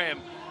point, and Graham,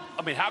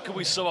 I mean, how can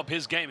we sum up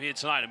his game here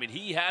tonight? I mean,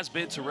 he has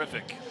been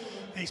terrific.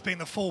 He's been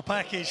the full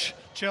package,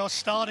 just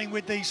starting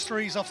with these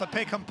threes off the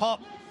pick and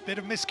pop. Bit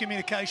of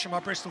miscommunication by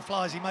Bristol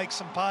Flyers, he makes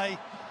them pay.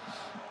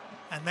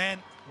 And then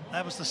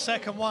that was the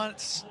second one,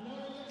 it's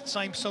the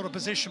same sort of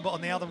position, but on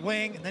the other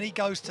wing. And then he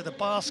goes to the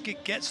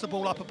basket, gets the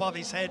ball up above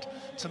his head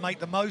to make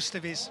the most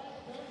of his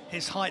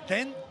height.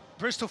 Then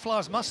Bristol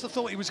Flyers must have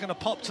thought he was going to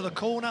pop to the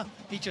corner.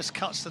 He just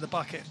cuts to the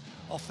bucket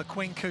off the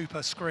Quinn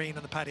Cooper screen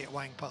and the Paddy at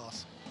Wang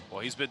pass. Well,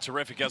 he's been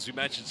terrific, as we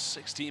mentioned.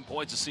 16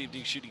 points this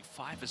evening, shooting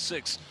 5 of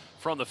 6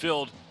 from the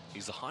field.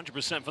 He's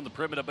 100% from the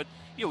perimeter. But,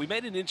 you know, you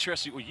made an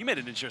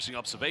interesting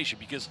observation,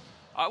 because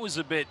I was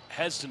a bit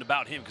hesitant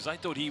about him, because I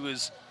thought he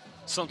was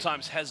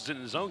sometimes hesitant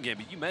in his own game.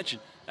 But you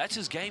mentioned that's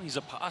his game. He's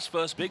a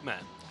pass-first big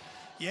man.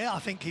 Yeah, I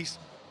think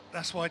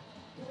that's why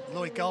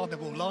Lloyd Gardner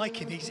will like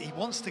him. He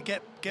wants to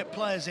get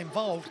players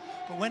involved,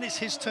 but when it's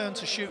his turn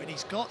to shoot and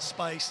he's got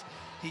space,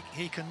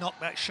 he can knock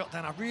that shot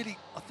down.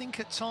 I think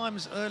at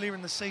times earlier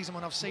in the season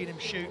when I've seen him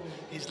shoot,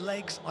 his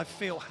legs, I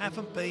feel,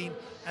 haven't been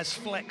as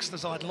flexed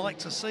as I'd like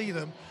to see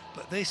them.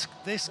 But this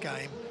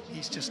game,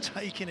 he's just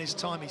taking his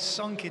time. He's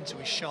sunk into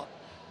his shot,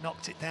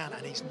 knocked it down,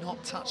 and he's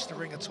not touched the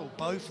ring at all.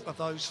 Both of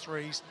those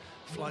threes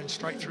flown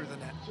straight through the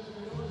net.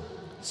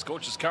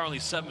 Scorchers currently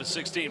 7 of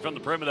 16 from the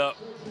perimeter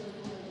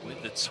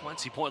with the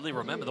 20-point lead.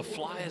 Remember, the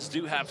Flyers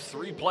do have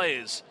 3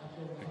 players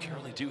who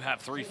currently do have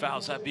 3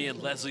 fouls, that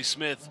being Leslie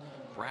Smith,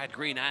 Brad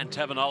Green, and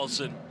Tevin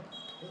Ollison.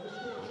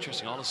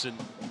 Interesting, Ollison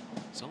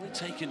has only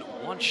taken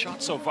 1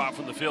 shot so far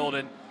from the field,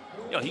 and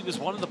you know, he was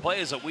one of the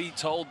players that we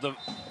told the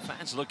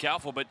fans to look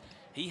out for, but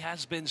he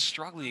has been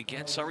struggling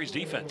against Surrey's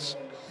defense.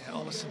 Yeah,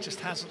 Ollison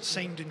just hasn't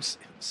seemed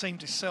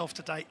himself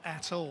today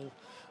at all.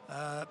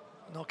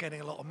 Not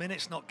getting a lot of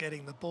minutes, not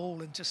getting the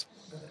ball, and just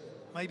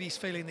maybe he's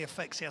feeling the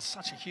effects. He had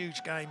such a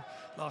huge game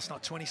last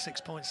night,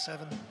 26.7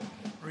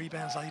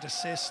 rebounds, 8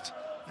 assists,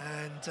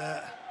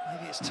 and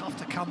maybe it's tough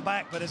to come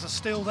back, but there's a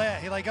steal there.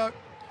 Here they go.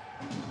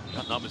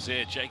 Got numbers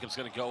here. Jacob's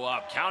going to go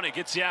up. Count it,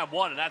 gets the and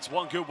 1, and that's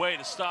one good way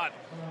to start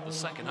the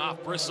second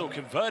half. Bristol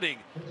converting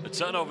the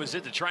turnovers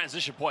into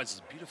transition points.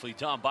 It's beautifully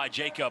done by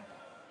Jacob.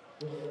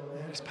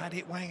 There's Paddy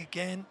at Wang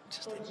again.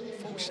 Just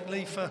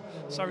unfortunately for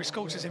Surrey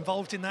Scorchers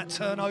involved in that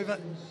turnover.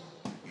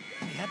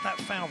 He had that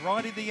foul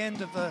right at the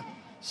end of the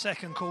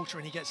second quarter,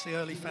 and he gets the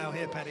early foul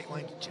here. Paddy at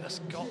Wang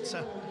just got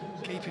to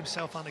keep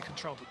himself under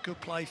control, but good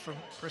play from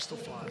Bristol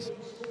Flyers.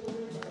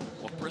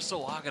 Well,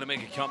 Bristol are going to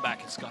make a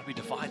comeback. It's got to be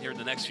defined here in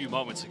the next few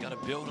moments. They've got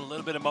to build a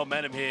little bit of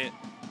momentum here.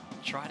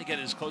 Try to get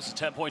as close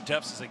to 10-point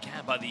deficit as they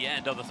can by the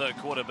end of the third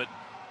quarter, but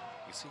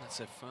you see that's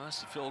their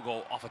first field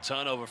goal off a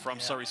turnover from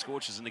Surrey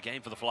Scorchers in the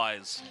game for the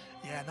Flyers.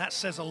 Yeah, and that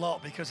says a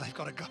lot, because they've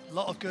got a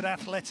lot of good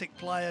athletic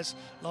players,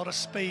 a lot of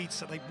speed,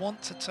 so they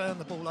want to turn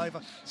the ball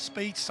over.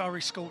 Speed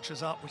Surrey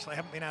Scorchers up, which they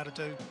haven't been able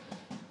to do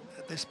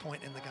at this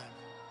point in the game.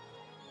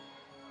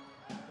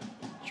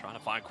 Trying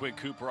to find Quinn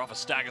Cooper off a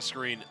stagger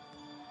screen.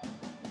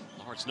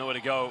 Lawrence nowhere to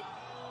go.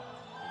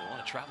 They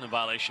want a traveling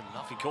violation,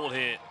 nothing called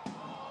here.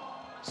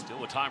 Still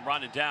with time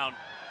running down.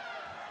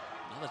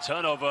 Another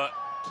turnover.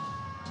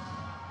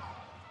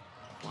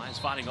 Flyers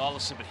finding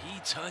Ollison, but he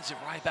turns it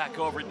right back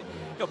over. And,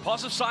 you know,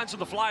 positive signs for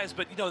the Flyers,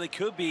 but, you know, they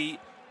could be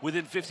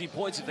within 50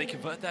 points if they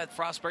convert that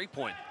fast break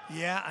point.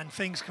 Yeah, and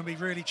things can be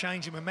really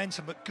changing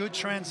momentum, but good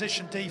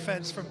transition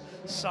defense from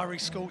Surrey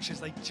Scorchers.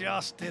 They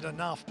just did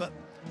enough, but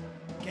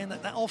again,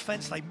 that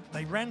offense,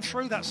 they ran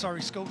through that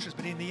Surrey Scorchers,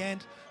 but in the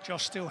end,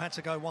 Josh still had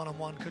to go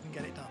one-on-one, couldn't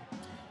get it done.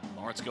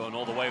 Lawrence going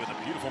all the way with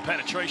a beautiful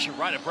penetration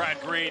right at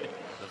Brad Green,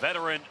 the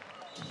veteran,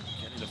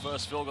 getting the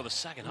first field goal of the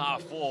second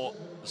half for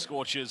the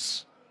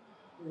Scorchers.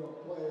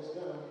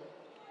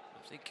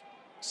 I think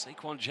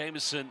Saquon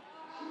Jameson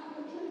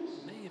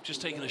may have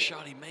just taken a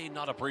shot he may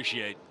not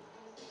appreciate.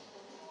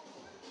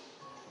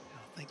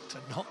 I think to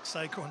knock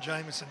Saquon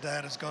Jameson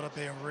down has got to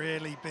be a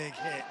really big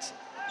hit.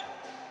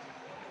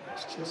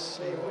 Let's just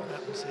see what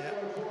happens here.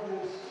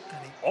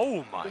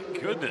 Oh my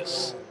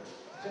goodness.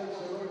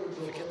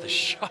 Forget the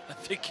shot. I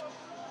think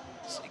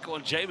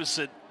Saquon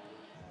Jameson,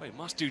 well, he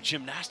must do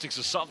gymnastics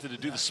or something to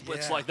do the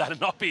splits like that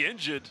and not be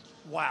injured.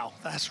 Wow,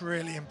 that's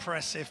really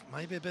impressive.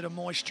 Maybe a bit of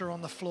moisture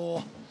on the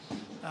floor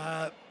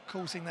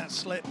causing that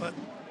slip, but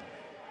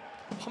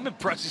I'm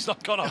impressed he's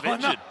not gone off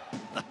injured.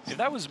 If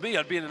that was me,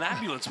 I'd be in an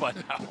ambulance by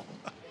now.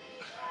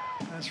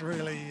 That's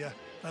really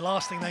the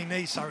last thing they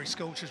need, Surrey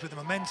Scorchers, with the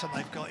momentum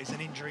they've got, is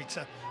an injury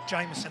to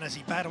Jameson as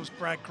he battles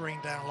Brad Green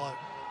down low.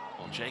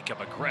 Well, Jacob,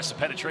 aggressive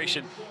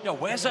penetration. You know,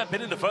 where's that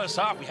been in the first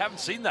half? We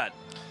haven't seen that.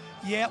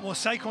 Yeah, well,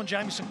 Saquon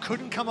Jameson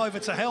couldn't come over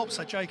to help,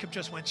 so Jacob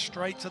just went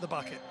straight to the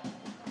bucket.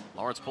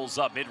 Lawrence pulls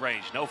up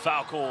mid-range, no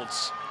foul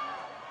calls.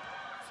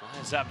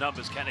 Flyers have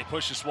numbers, can they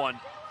push this one?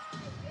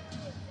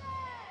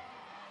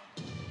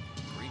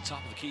 Green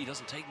top of the key,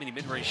 doesn't take many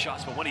mid-range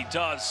shots, but when he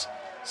does,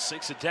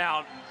 6 it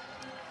down.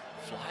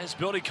 Flyers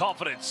building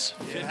confidence,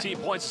 15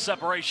 points of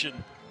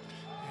separation.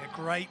 Yeah,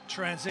 great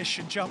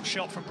transition jump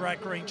shot from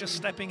Brad Green, just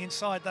stepping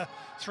inside the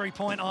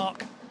three-point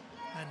arc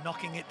and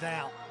knocking it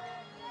down.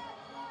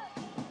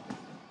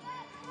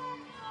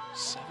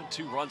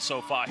 7-2 run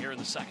so far here in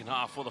the second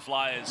half for the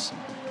Flyers.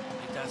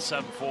 I think that's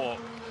 7-4.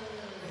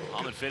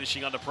 Mohammed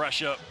finishing under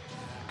pressure.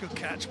 Good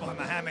catch by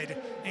Mohammed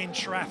in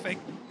traffic.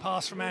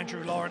 Pass from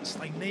Andrew Lawrence.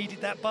 They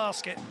needed that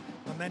basket.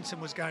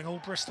 Momentum was going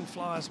all Bristol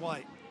Flyers'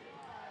 way.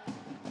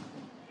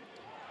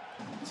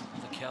 It's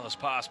another careless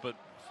pass, but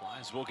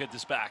Flyers will get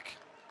this back.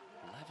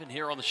 11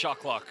 here on the shot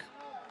clock.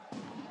 Yeah,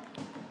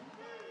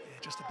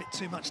 just a bit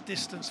too much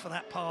distance for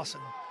that pass,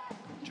 and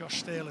Josh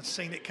Steele had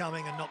seen it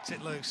coming and knocked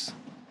it loose.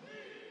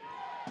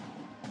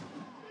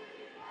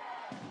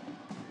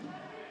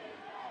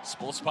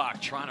 Sports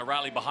Park trying to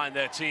rally behind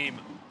their team.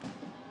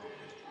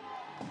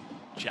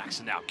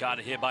 Jackson now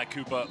guarded here by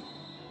Cooper.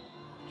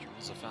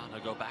 Draws a foul,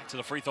 go back to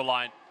the free throw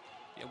line.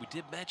 Yeah, we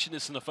did mention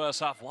this in the first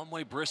half. One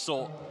way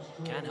Bristol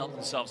can't help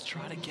themselves.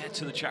 Try to get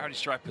to the charity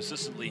stripe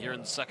persistently here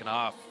in the second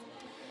half.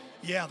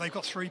 Yeah, they've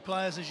got 3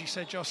 players, as you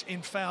said, Josh,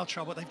 in foul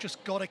trouble. They've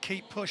just got to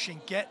keep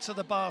pushing, get to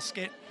the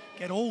basket,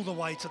 get all the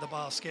way to the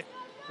basket,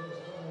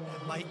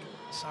 and make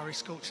Surrey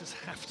Scorchers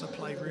have to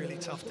play really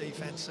tough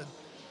defense. And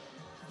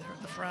they're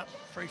at the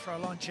free throw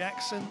line.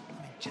 Jackson,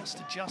 I mean, just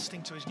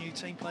adjusting to his new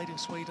team, played in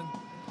Sweden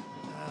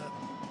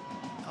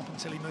up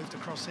until he moved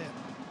across here.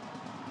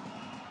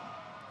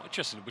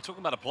 Interesting. We're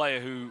talking about a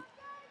player who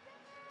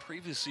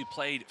previously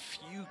played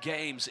few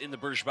games in the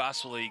British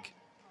Basketball League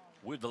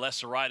with the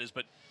Leicester Riders,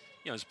 but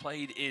has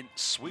played in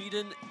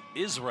Sweden,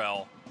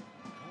 Israel,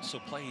 also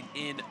played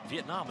in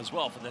Vietnam as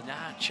well for the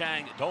Nha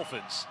Trang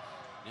Dolphins.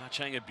 Nha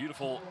Trang, a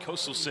beautiful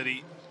coastal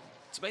city.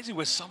 It's amazing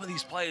where some of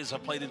these players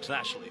have played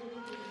internationally.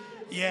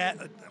 Yeah,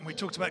 and we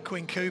talked about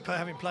Quinn Cooper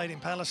having played in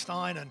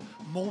Palestine, and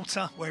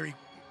Malta, where he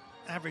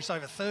averaged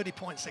over 30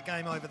 points a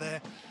game over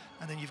there.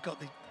 And then you've got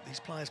these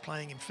players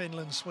playing in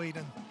Finland,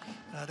 Sweden.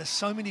 There's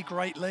so many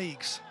great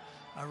leagues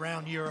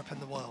around Europe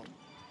and the world.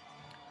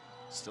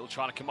 Still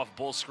trying to come off a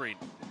ball screen.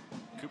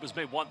 Cooper's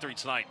made 1-3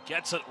 tonight.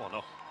 Gets it. Well,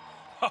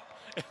 no.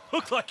 It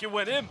looked like it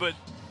went in, but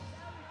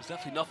it's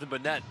definitely nothing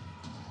but net.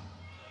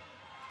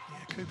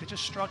 Yeah, Cooper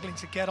just struggling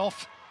to get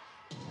off.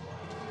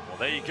 Well,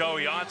 there you go.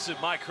 He answered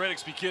my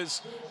critics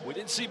because we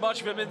didn't see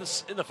much of him in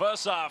the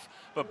first half.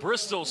 But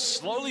Bristol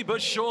slowly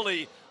but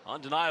surely,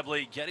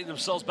 undeniably, getting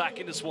themselves back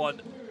in this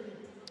one.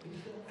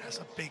 That's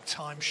a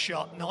big-time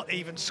shot, not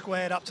even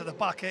squared up to the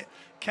bucket.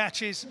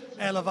 Catches,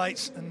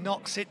 elevates, and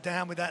knocks it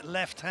down with that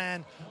left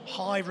hand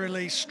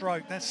high-release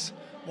stroke. That's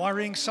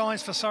worrying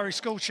signs for Surrey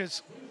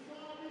Scorchers.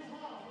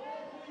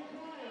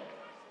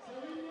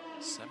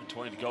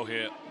 7:20 to go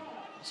here.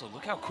 So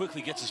look how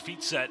quickly he gets his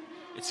feet set.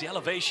 It's the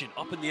elevation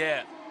up in the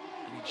air,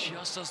 and he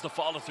just does the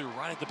follow-through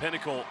right at the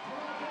pinnacle.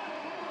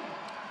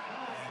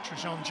 Yeah,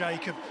 Trajan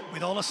Jacob,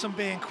 with Ollison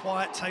being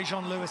quiet,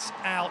 Tajon Lewis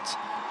out.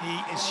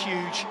 He is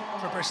huge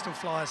for Bristol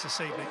Flyers this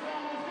evening.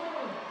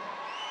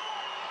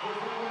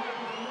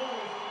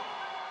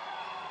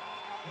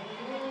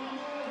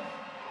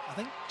 I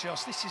think,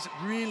 Josh, this is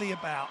really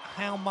about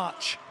how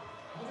much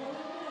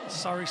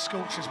Surrey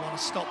Scorchers want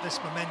to stop this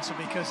momentum,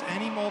 because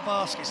any more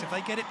baskets, if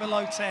they get it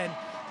below 10,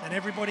 then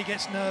everybody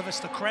gets nervous.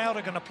 The crowd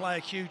are going to play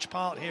a huge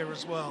part here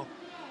as well.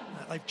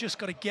 They've just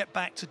got to get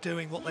back to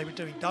doing what they were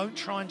doing. Don't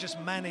try and just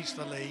manage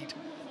the lead.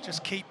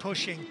 Just keep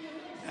pushing.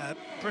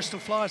 Bristol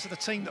Flyers are the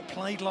team that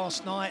played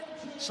last night.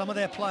 Some of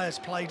their players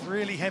played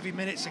really heavy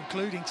minutes,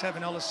 including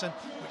Tevin Ollison,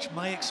 which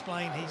may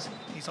explain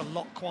he's a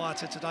lot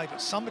quieter today.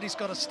 But somebody's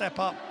got to step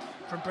up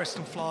from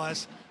Bristol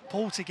Flyers,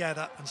 pull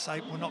together and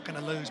say, we're not going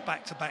to lose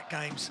back-to-back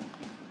games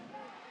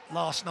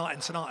last night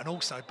and tonight, and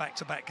also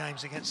back-to-back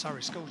games against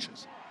Surrey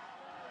Scorchers.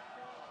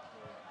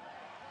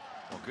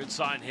 Well, good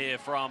sign here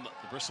from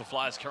the Bristol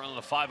Flyers, currently on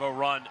a 5-0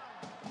 run.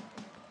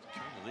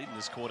 Currently leading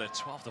this quarter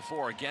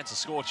 12-4 against the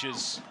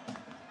Scorchers.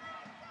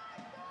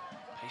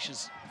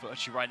 Patience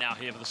virtue right now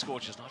here for the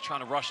Scorchers, not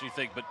trying to rush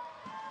anything, but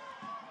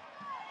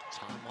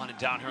time winding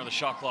down here on the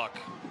shot clock.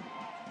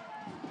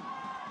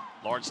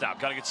 Lawrence now,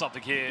 got to get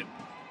something here.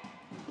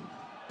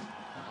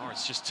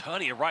 Lawrence just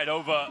turning it right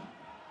over.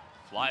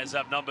 Flyers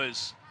have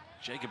numbers.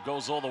 Jacob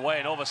goes all the way,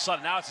 and all of a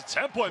sudden now it's a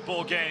 10-point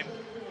ball game.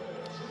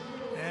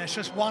 Yeah, it's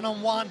just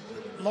one-on-one.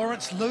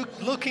 Lawrence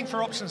looking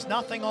for options,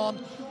 nothing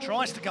on,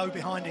 tries to go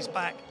behind his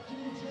back,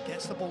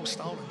 gets the ball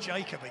stolen.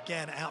 Jacob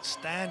again,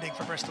 outstanding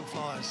for Bristol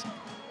Flyers.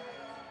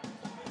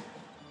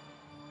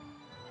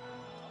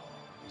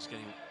 He's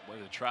getting away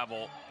with the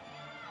travel.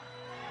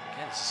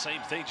 Again, it's the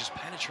same thing, just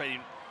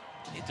penetrating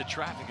into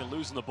traffic and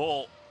losing the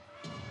ball.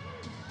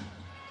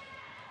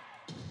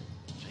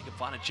 Jacob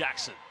finding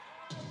Jackson.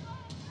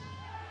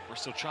 We're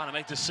still trying to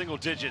make this single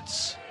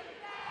digits.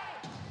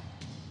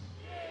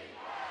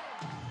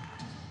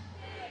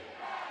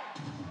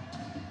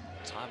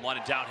 Time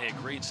winding down here.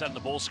 Green setting the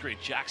ball screen.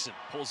 Jackson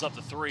pulls up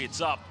the three. It's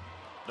up.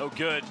 No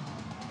good.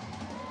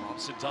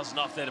 Robinson does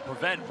enough there to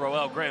prevent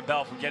Roel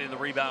Graham-Bell from getting the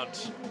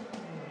rebound.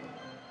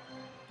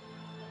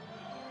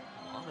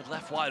 Mohamed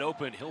left wide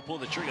open. He'll pull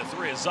the trigger.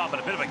 Three is up,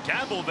 and a bit of a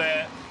gamble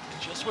there.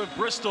 Just when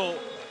Bristol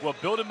were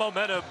building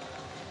momentum,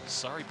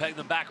 Surrey pegged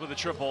them back with a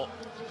triple.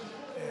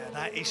 Yeah,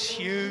 that is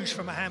huge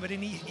for Mohamed,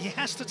 and he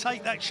has to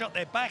take that shot.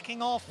 They're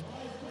backing off.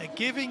 They're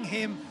giving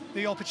him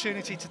the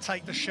opportunity to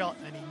take the shot,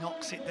 and he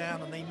knocks it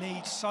down, and they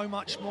need so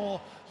much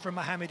more from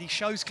Mohamed. He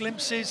shows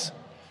glimpses.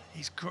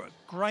 He's a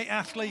great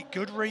athlete,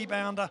 good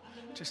rebounder.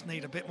 Just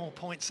need a bit more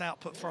points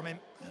output from him,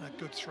 and a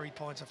good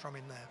three-pointer from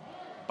him there.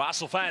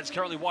 Basel fans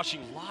currently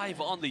watching live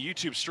on the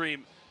YouTube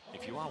stream.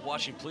 If you are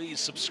watching,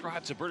 please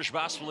subscribe to British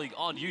Basketball League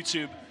on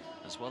YouTube,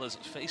 as well as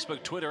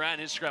Facebook, Twitter,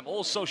 and Instagram,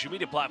 all social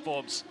media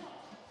platforms.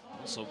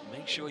 Also,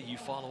 make sure you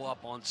follow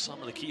up on some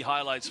of the key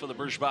highlights for the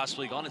British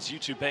Basketball League on its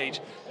YouTube page,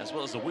 as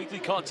well as the weekly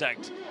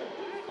content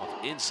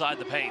of Inside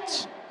the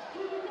Paint.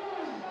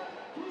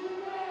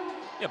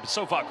 Yeah, but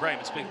so far, Graham,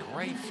 it's been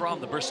great from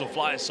the Bristol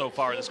Flyers so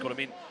far in this quarter. I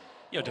mean,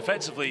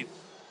 defensively,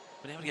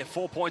 been able to get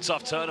 4 points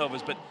off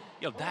turnovers, but,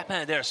 that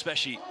man there,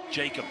 especially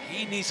Jacob,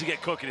 he needs to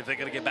get cooking if they're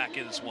going to get back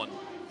in this one.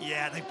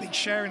 Yeah, they've been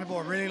sharing the ball.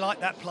 I really like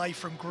that play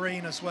from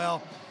Green as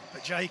well.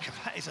 But Jacob,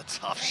 that is a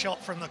tough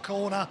shot from the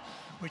corner,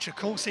 which of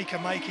course he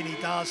can make, and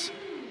he does.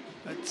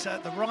 But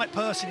the right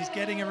person is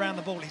getting around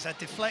the ball. He's had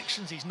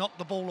deflections, he's knocked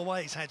the ball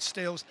away, he's had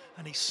steals,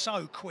 and he's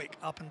so quick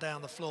up and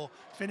down the floor.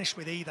 Finished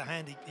with either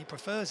hand. He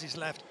prefers his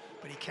left,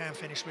 but he can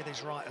finish with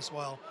his right as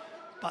well.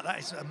 But that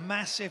is a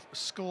massive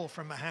score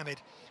from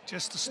Mohammed,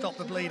 just to stop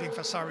the bleeding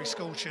for Surrey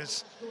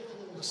Scorchers.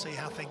 We'll see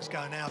how things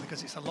go now,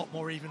 because it's a lot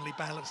more evenly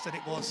balanced than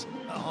it was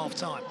at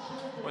half-time.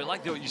 Well, I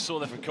like what you saw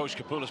there from Coach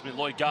Kapoulis. I mean,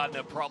 Lloyd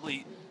Gardner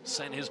probably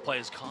saying his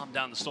players calm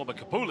down the storm, but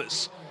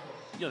Kapoulis,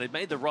 they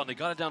made the run, they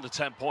got it down to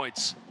 10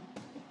 points.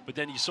 But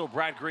then you saw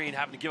Brad Green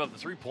having to give up the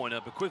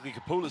three-pointer, but quickly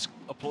Kapoulis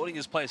applauding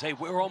his players. Hey,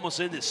 we're almost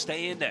in this.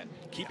 Stay in there.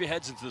 Keep your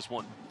heads into this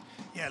one.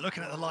 Yeah,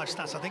 looking at the live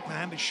stats, I think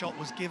Mohammed's shot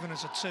was given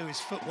as a 2. His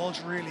foot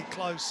was really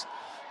close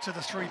to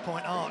the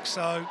three-point arc.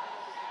 So,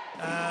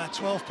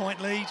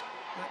 12-point lead.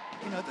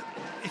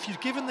 If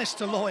you've given this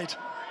to Lloyd,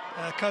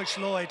 Coach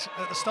Lloyd,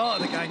 at the start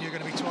of the game, you're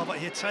going to be 12, but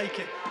he'll take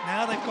it.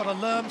 Now they've got to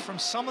learn from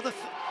some of the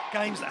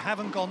games that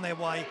haven't gone their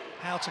way,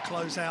 how to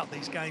close out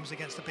these games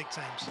against the big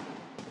teams.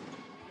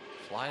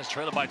 Flyers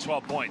trailing by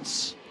 12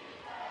 points.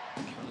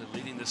 Currently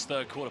leading this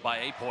third quarter by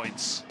 8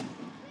 points.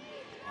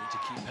 Need to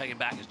keep pegging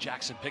back as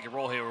Jackson pick and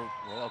roll here.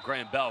 Well,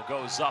 Graham Bell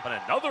goes up, and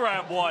another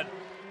and one.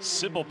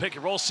 Simple pick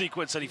and roll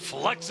sequence, and he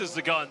flexes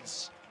the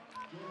guns.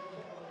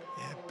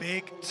 Yeah,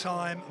 big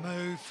time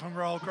move from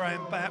Royal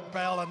Graham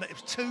Bell, and it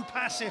was too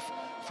passive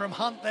from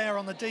Hunt there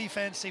on the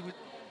defense.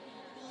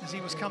 As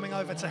he was coming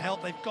over to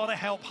help. They've got to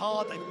help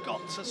hard. They've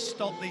got to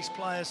stop these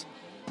players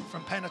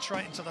from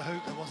penetrating to the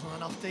hoop. There wasn't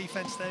enough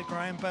defense there.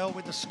 Graham Bell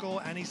with the score,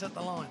 and he's at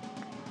the line.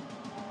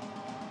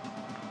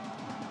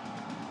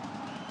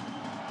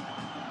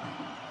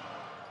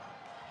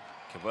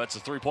 Converts a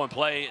three-point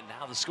play, and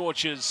now the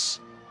Scorchers.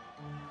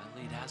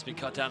 That lead has been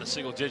cut down to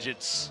single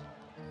digits.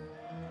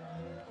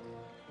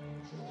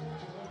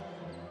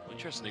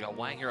 Interesting, they got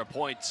Wang here at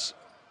points.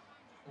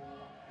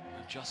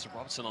 And Justin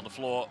Robertson on the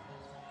floor.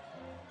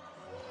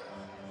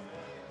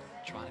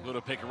 Trying to go to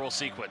a pick and roll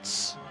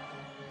sequence.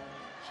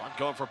 Hunt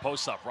going for a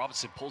post-up.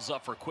 Robinson pulls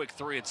up for a quick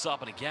three. It's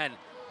up, and again,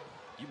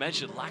 you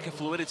mentioned lack of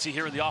fluidity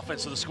here in the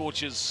offense of the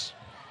Scorchers.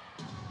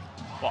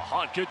 Well,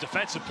 Hunt, good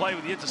defensive play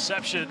with the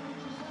interception.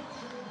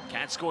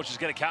 Can Scorchers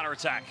get a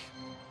counterattack?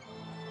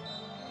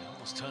 They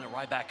almost turn it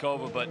right back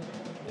over, but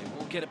they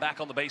will get it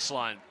back on the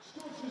baseline.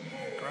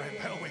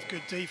 Graham Bell with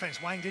good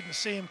defense. Wang didn't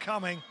see him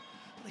coming.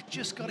 They've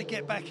just got to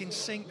get back in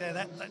sync there.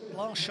 That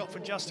last shot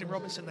from Justin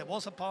Robinson, there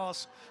was a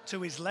pass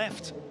to his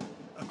left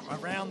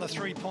around the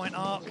three-point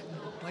arc.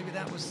 Maybe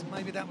that was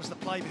the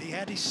play, but he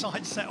had his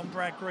sights set on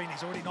Brad Green.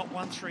 He's already knocked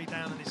 1-3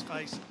 down in his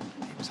face.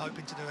 He was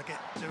hoping to do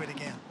it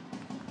again.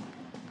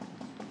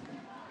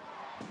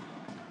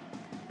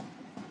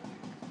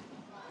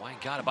 Wang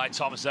got it by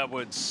Thomas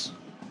Edwards.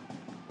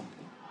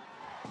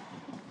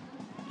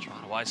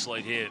 Trying to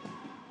isolate here.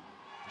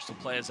 Bristol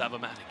players have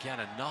him, and again,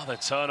 another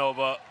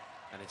turnover.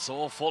 And it's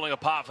all falling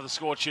apart for the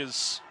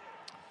Scorchers.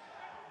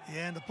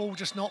 Yeah, and the ball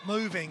just not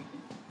moving.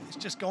 It's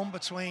just gone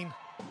between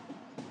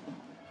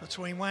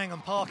Wang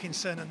and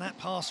Parkinson, and that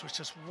pass was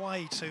just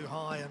way too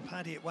high. And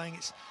Paddy at Wang,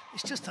 it's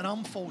just an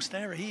unforced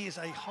error. He is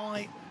a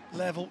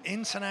high-level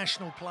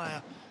international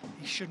player.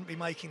 He shouldn't be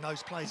making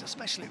those plays,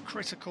 especially at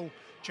critical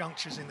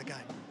junctures in the game.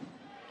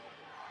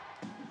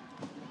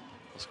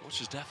 The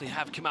Scorchers definitely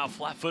have come out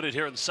flat-footed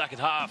here in the second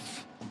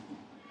half.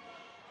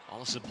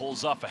 Ollison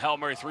pulls up for Hail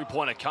Mary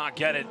three-pointer, can't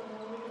get it.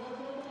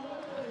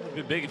 Would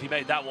have been big if he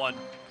made that one.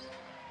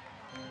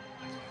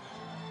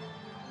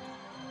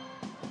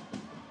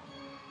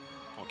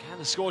 Well, can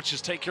the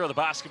Scorchers take care of the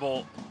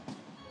basketball?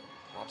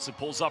 Robinson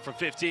pulls up from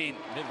 15,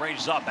 mid-range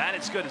is up, and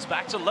it's good. It's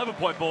back to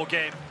 11-point ball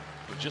game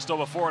with just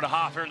over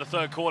 4.5 here in the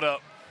third quarter.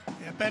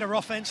 Yeah, better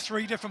offense,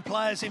 3 different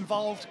players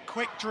involved.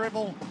 Quick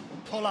dribble,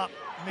 pull up,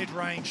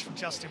 mid-range from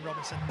Justin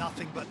Robinson,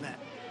 nothing but net.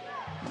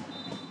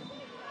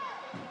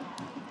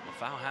 The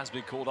foul has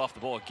been called off the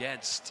ball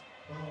against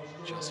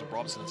Justin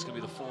Robinson. It's going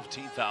to be the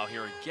 14th foul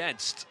here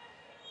against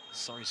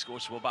Surrey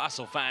Scorchers. Well,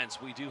 Basel fans,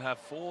 we do have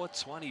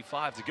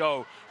 4:25 to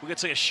go. We're going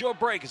to take a short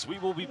break as we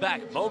will be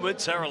back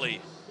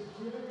momentarily.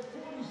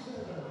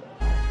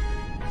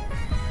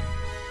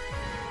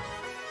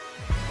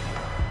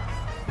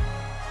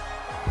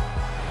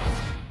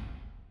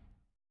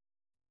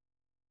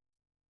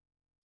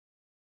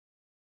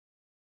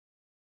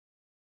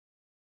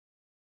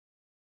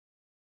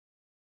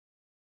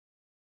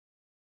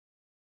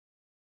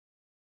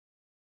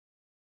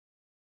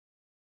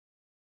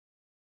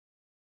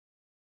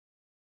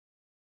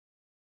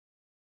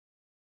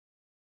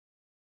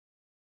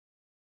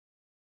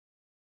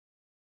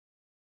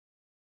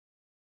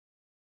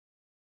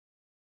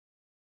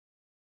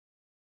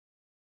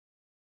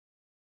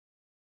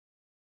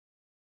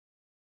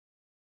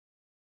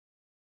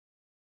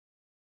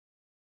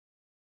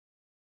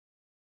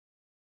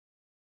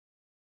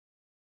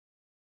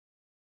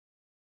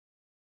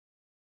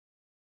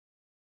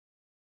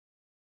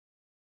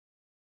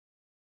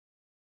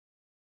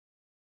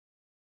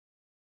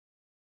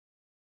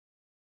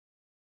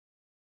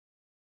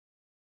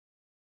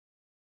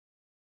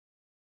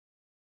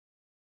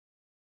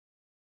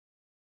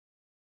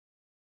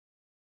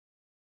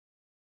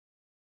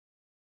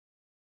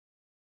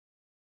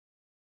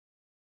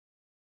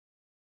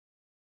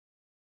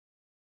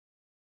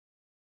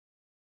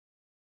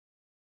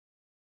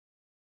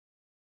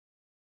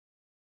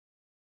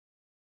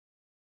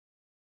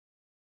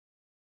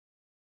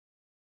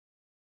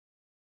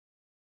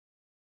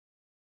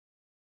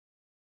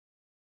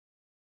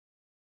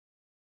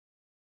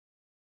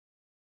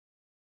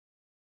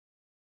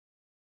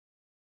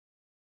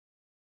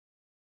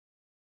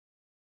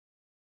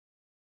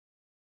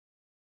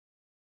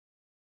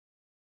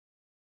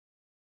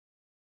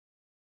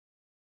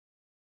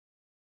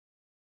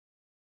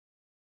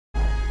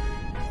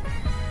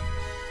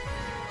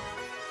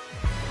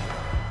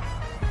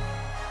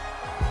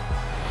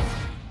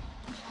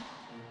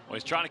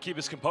 Well, he's trying to keep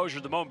his composure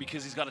at the moment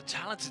because he's got a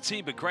talented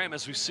team, but Graham,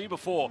 as we've seen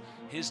before,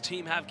 his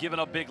team have given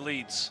up big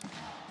leads.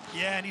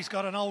 Yeah, and he's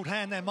got an old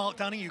hand there, Mark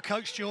Dunning, who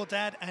coached your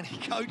dad, and he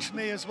coached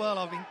me as well.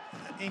 I've been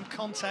in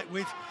contact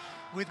with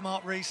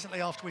Mark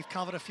recently after we've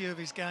covered a few of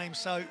his games,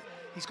 so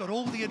he's got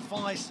all the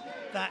advice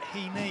that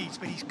he needs,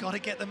 but he's got to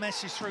get the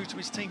message through to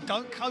his team.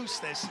 Don't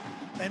coast this.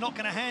 They're not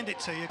going to hand it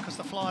to you because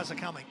the Flyers are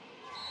coming.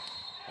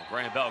 Well,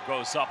 Graham Bell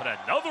goes up and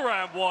another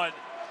and one,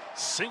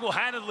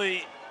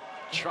 single-handedly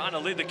trying to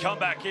lead the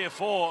comeback here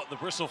for the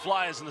Bristol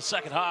Flyers in the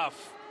second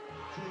half.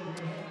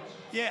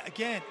 Yeah,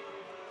 again,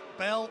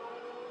 Bell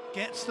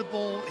gets the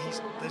ball.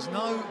 There's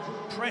no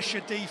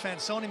pressure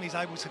defense on him. He's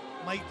able to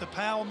make the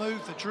power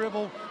move, the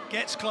dribble,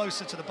 gets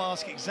closer to the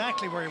basket,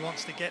 exactly where he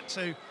wants to get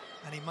to,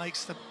 and he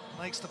makes the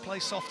play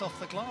soft off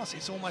the glass.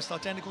 It's almost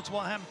identical to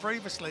what happened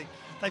previously.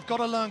 They've got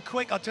to learn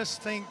quick. I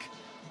just think,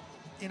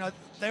 you know,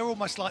 they're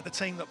almost like the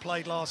team that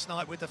played last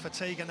night with the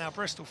fatigue, and now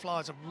Bristol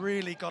Flyers have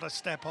really got to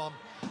step on,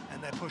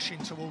 and they're pushing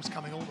towards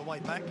coming all the way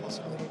back,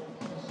 possibly.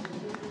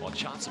 Well,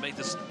 chance to make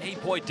this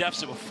 8-point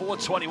deficit with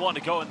 4:21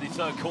 to go in the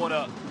third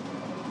quarter.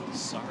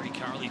 Surrey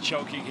currently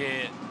choking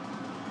here.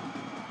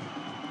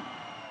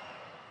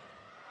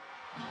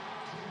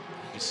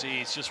 You see,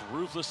 it's just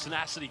ruthless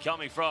tenacity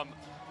coming from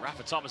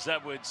Rafa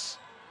Thomas-Edwards.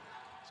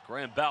 It's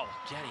Graham Bell.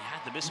 Again, he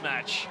had the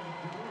mismatch.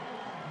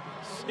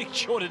 I think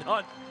Jordan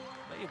Hunt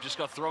may have just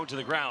got thrown to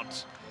the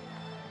ground.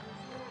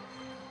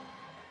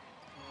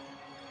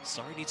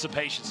 Surrey needs some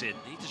patience here.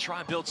 Need to try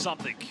and build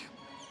something.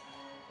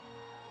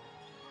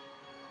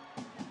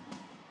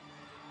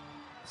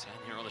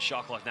 Here on the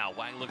shot clock now.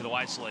 Wang looking to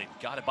isolate.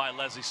 Got it by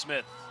Leslie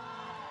Smith.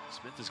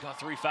 Smith has got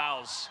 3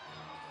 fouls.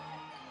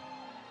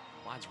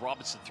 Lines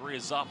Robinson, 3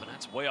 is up, and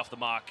that's way off the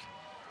mark.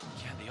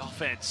 Again, the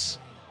offense,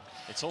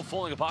 it's all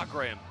falling apart,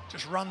 Graham.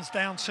 Just runs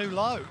down too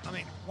low. I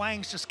mean,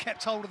 Wang's just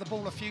kept hold of the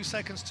ball a few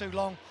seconds too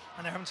long,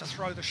 and they're having to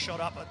throw the shot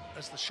up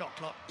as the shot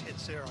clock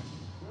hits 0.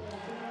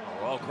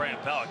 Well,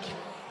 Graham Bell,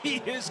 he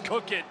is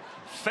cooking.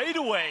 Fade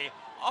away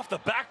off the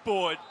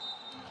backboard.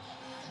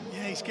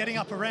 Yeah, he's getting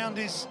up around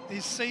his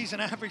season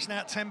average now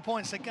at 10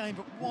 points a game,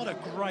 but what a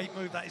great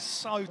move. That is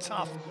so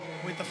tough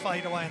with the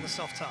fadeaway and the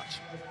soft touch.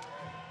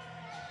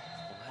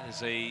 Well, that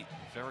is a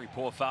very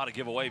poor foul to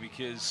give away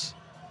because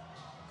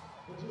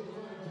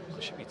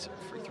there should be 2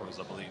 free throws,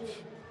 I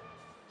believe.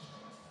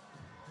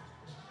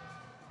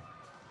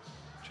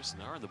 Just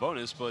an hour in the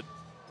bonus, but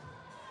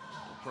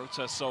no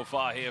protest so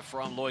far here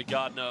from Lloyd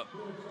Gardner.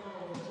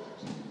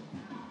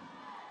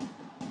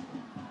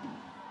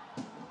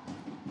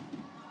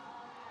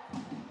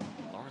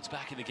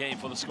 Back in the game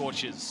for the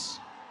Scorchers.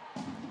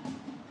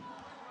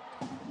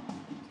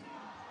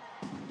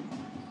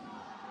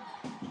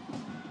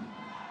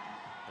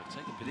 They've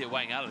taken Padilla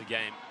Wang out of the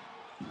game.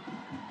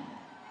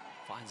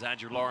 Finds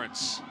Andrew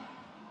Lawrence.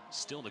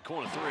 Still in the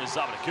corner, 3 is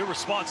up, and a good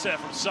response there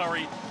from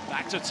Surrey.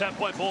 Back to a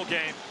 10-point ball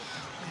game.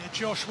 Yeah,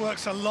 Josh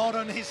works a lot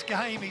on his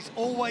game. He's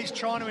always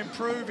trying to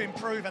improve, and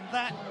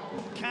that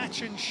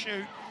catch and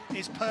shoot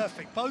is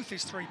perfect. Both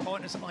his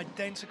 3-pointers are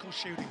identical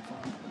shooting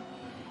form.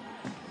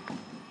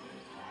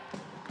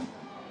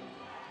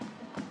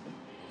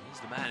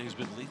 Man who's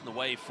been leading the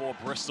way for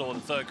Bristol in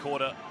the third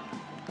quarter.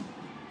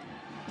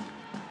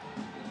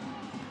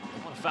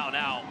 What a foul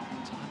now.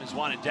 Time is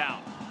winding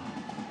down.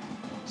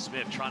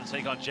 Smith trying to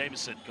take on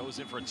Jameson. Goes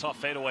in for a tough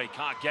fadeaway.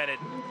 Can't get it.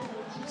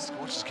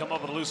 Scorchers come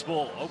up with a loose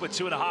ball. Over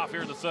 2.5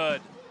 here in the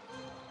third.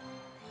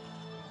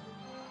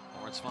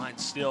 Lawrence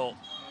finds still.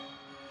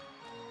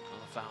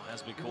 Another foul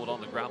has been called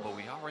on the ground, but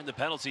we are in the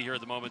penalty here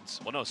at the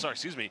moment. Well, no, sorry,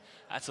 excuse me.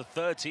 That's the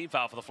 3rd team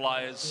foul for the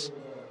Flyers.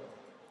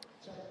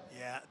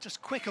 Yeah,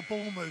 just quicker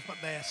ball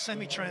movement there,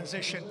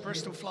 semi-transition.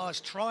 Bristol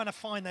Flyers trying to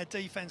find their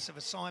defensive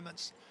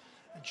assignments.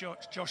 And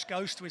Josh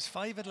goes to his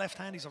favoured left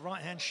hand. He's a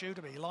right-hand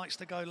shooter, but he likes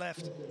to go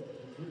left.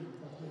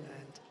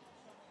 And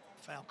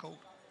foul called.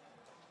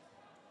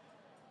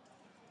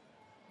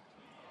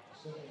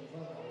 They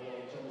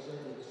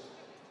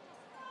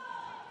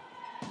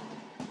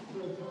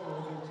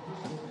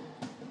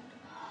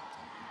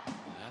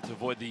have to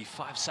avoid the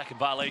 5-second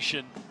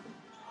violation.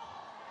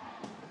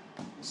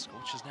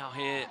 Scorchers now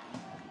here.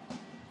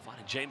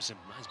 Jameson,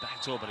 nice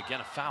back door, but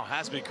again, a foul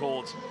has been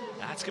called.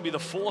 That's going to be the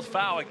 4th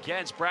foul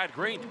against Brad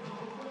Green.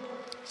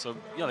 So,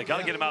 you know, they got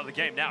to get him out of the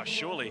game now,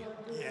 surely.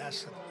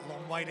 Yes, a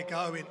long way to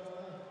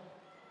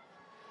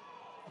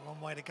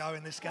go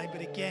in this game.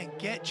 But again,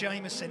 get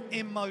Jameson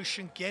in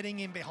motion,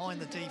 getting in behind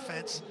the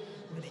defense,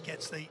 and he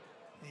gets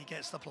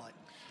the play.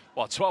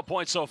 Well, 12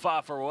 points so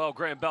far for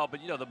Graham Bell,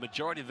 but you know, the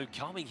majority of them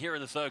coming here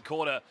in the third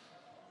quarter.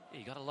 Yeah,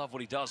 you got to love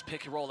what he does,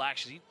 pick and roll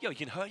action. He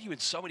can hurt you in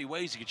so many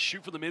ways. He can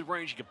shoot from the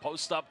mid-range, he can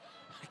post up.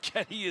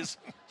 Again, he is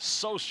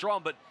so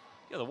strong, but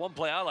the one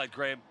play I like,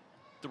 Graham,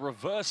 the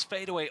reverse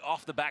fadeaway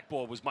off the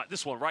backboard was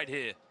this one right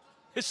here.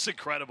 It's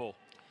incredible.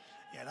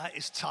 Yeah, that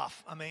is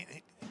tough. I mean,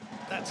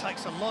 that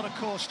takes a lot of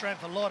core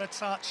strength, a lot of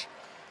touch,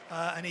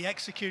 and he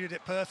executed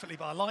it perfectly.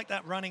 But I like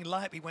that running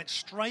layup. He went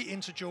straight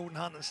into Jordan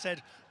Hunt and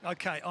said,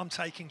 okay, I'm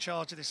taking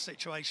charge of this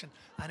situation.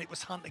 And it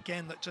was Hunt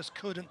again that just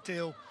couldn't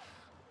deal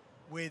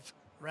with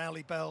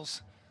Rowley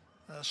Bell's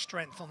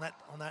strength on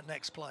that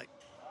next play.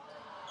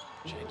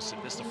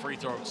 Jameson missed the free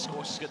throw.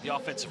 Scorchers get the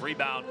offensive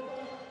rebound.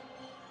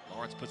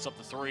 Lawrence puts up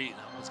the three.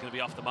 That one's going to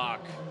be off the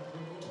mark.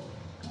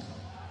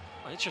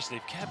 Well, interesting,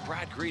 they've kept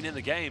Brad Green in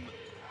the game.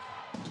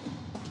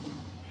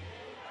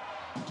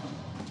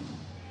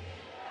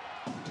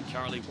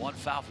 Currently 1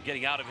 foul for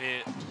getting out of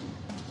here.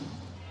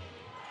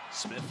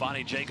 Smith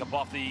finding Jacob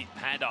off the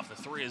handoff. The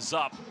three is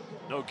up.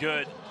 No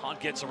good. Hunt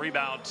gets a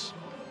rebound.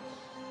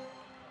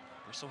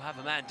 Bristol have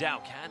a man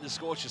down. Can the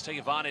Scorchers take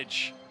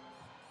advantage?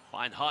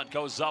 Find Hunt,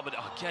 goes up, and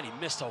again, he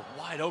missed a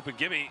wide open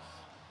gimme.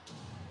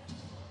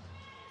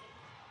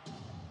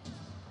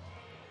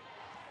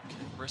 Can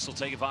Bristol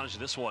take advantage of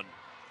this one?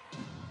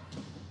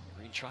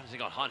 Green trying to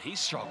take on Hunt. He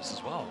struggles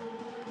as well.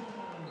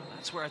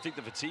 That's where I think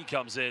the fatigue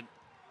comes in.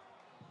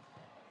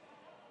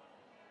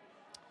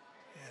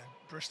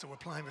 Bristol were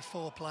playing with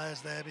 4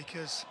 players there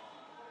because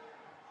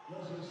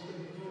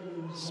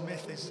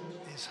Smith is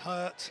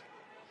hurt.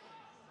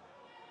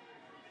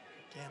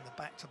 Again, the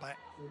back-to-back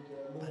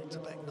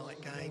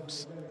night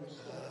games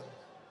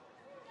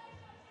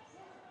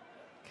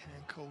can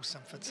cause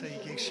some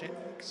fatigue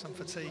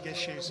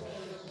issues.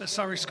 But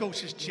Surrey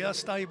Scorchers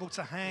just able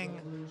to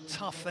hang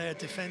tough there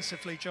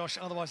defensively, Josh.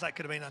 Otherwise, that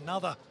could have been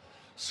another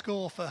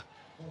score for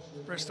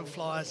Bristol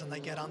Flyers, and they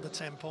get under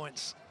 10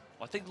 points.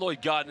 I think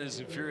Lloyd Gardner is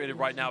infuriated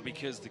right now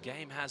because the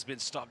game has been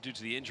stopped due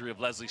to the injury of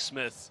Leslie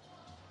Smith.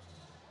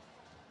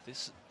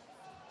 This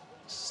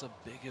is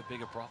a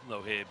bigger problem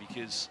though here,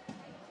 because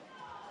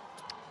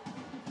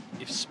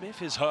if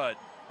Smith is hurt,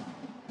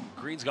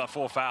 Green's got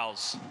 4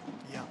 fouls.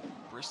 Yeah.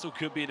 Bristol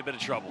could be in a bit of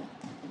trouble.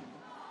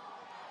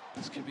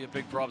 This could be a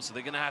big problem, so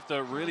they're going to have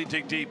to really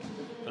dig deep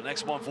for the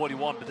next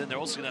 141, but then they're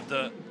also going to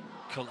have to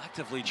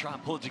collectively try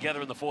and pull it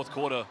together in the 4th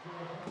quarter.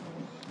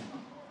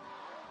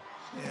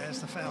 Yeah,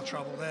 there's the foul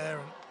trouble there.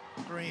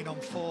 And Green on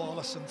 4,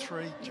 Ollison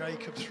 3,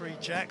 Jacob 3,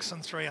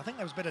 Jackson 3. I think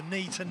there was a bit of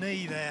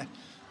knee-to-knee there,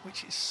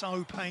 which is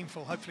so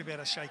painful. Hopefully be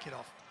able to shake it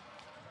off.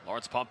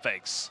 Lawrence pump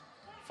fakes.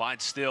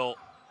 Finds Still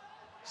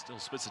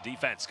splits the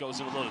defense. Goes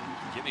in a little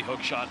gimme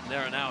hook shot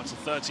there and now. It's a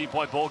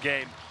 13-point ball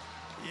game.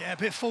 Yeah, a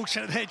bit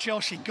fortunate there,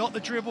 Josh. He got the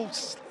dribble,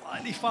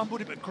 slightly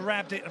fumbled it, but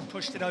grabbed it and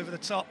pushed it over the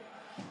top.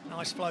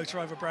 Nice floater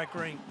over Brad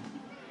Green.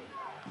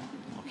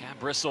 Okay,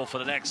 Bristol for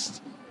the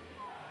next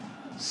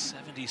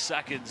 70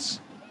 seconds.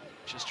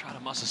 Just trying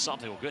to muster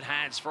something. Well, good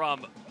hands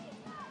from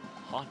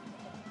Hunt.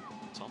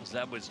 Thomas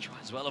Edwards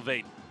tries to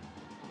elevate.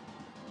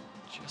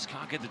 Just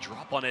can't get the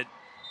drop on it.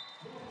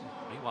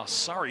 Meanwhile,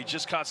 Surrey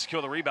just can't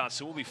secure the rebound,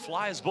 so it will be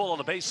Flyers ball on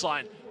the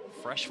baseline.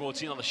 Fresh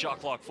 14 on the shot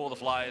clock for the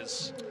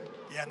Flyers.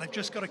 Yeah, and they've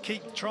just got to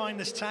keep trying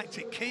this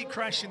tactic, keep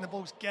crashing the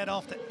balls, get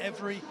after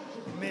every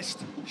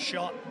missed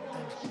shot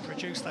and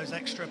produce those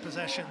extra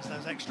possessions.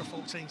 Those extra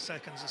 14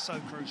 seconds are so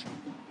crucial.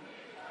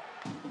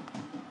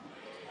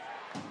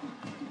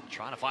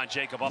 Trying to find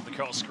Jacob off the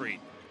curl screen.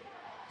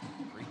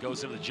 Green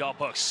goes into the jump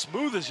hook.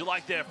 Smooth as you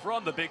like there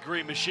from the big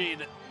green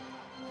machine.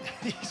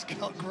 He's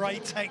got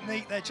great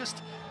technique there.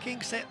 Just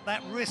kinks it,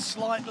 that wrist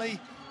slightly,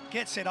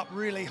 gets it up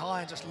really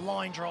high and just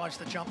line drives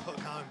the jump hook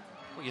home.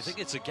 Well, you think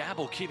it's a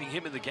gamble keeping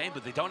him in the game,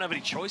 but they don't have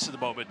any choice at the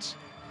moment.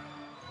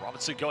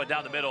 Robinson going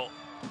down the middle.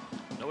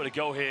 Nowhere to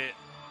go here.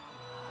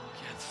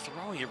 Again,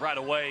 throwing it right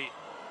away.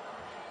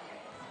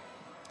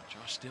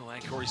 Josh Still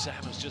and Corey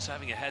Samuels just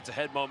having a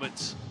head-to-head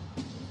moment.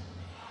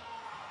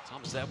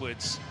 Thomas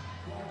Edwards.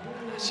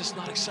 That's just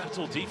not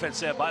acceptable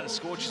defense there by the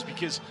Scorchers,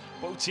 because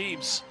both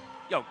teams,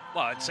 well,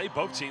 I'd say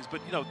both teams,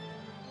 but,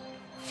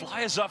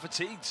 Flyers are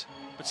fatigued,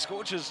 but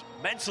Scorchers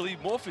mentally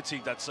more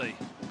fatigued, I'd say.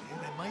 Yeah,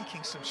 they're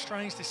making some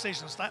strange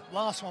decisions. That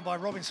last one by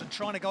Robinson,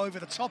 trying to go over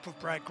the top of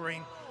Brad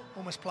Green,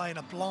 almost playing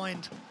a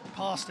blind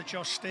pass to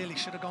Josh Steele. He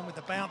should have gone with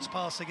the bounce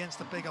pass against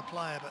the bigger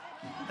player, but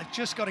they've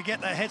just got to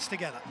get their heads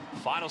together.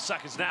 Final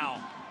seconds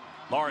now.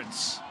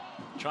 Lawrence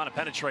trying to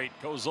penetrate,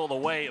 goes all the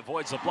way,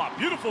 avoids the block.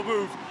 Beautiful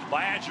move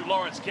by Andrew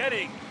Lawrence,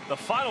 getting the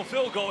final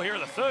field goal here in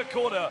the 3rd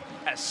quarter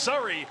as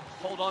Surrey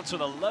hold on to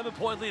an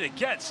 11-point lead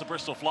against the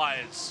Bristol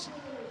Flyers.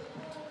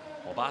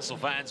 Well, Basel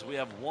fans, we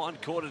have 1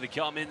 quarter to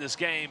come in this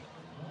game.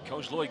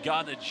 Coach Lloyd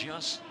Gardner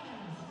just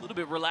a little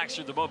bit relaxed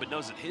at the moment,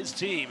 knows that his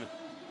team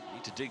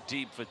need to dig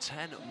deep for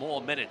 10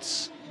 more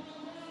minutes.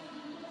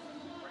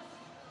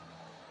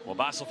 Well,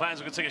 Basel fans,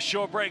 we're going to take a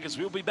short break as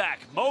we'll be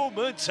back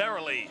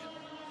momentarily.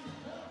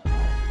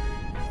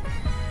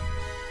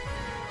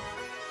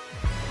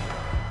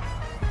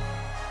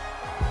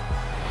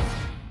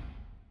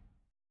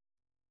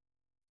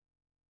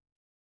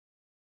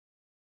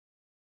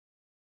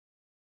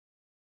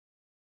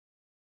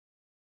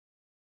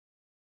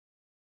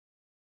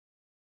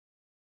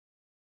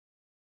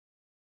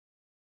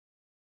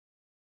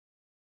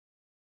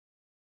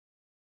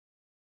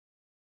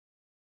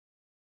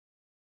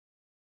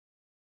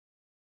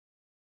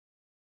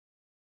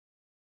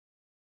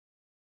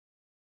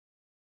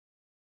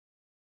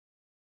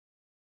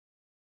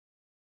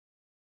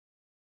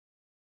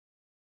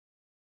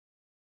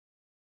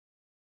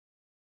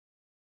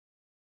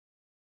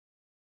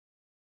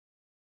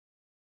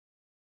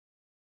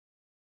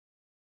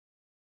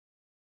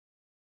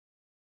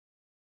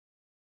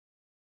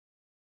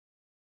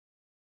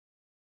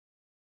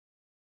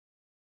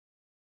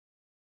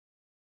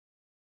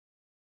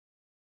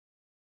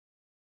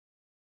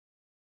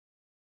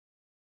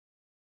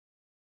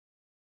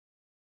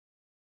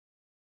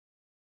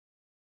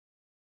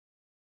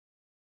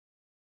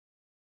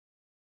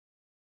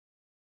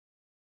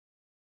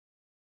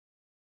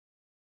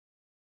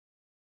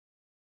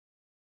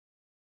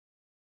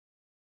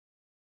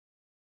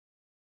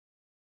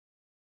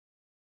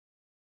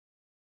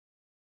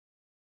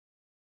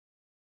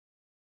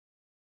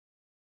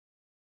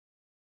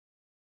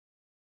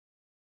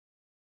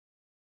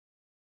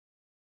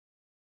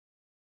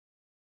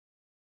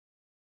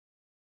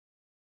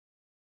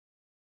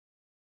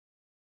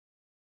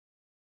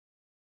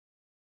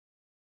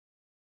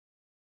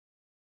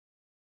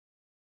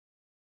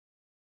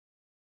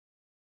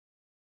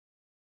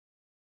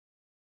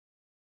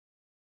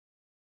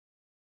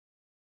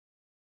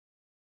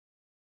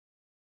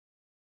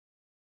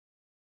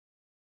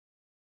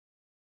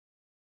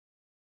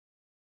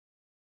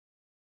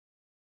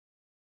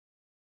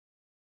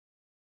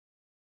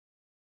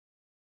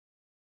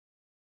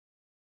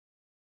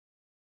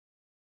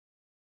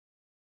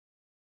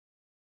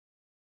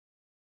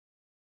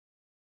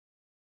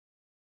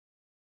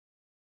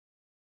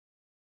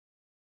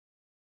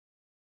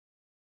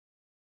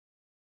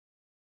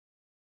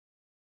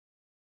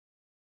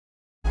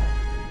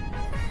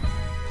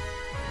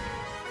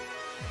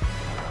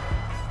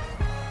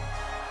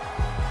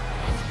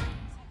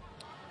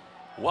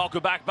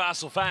 Welcome back,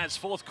 Basel fans.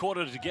 Fourth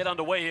quarter to get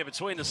underway here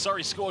between the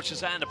Surrey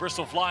Scorchers and the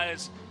Bristol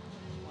Flyers.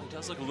 Well, he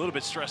does look a little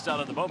bit stressed out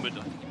at the moment.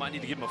 I think you might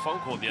need to give him a phone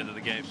call at the end of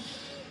the game.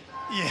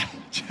 Yeah,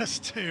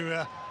 just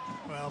to,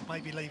 well,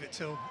 maybe leave it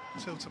till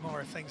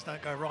tomorrow if things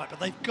don't go right. But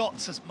they've got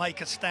to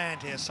make a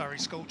stand here, Surrey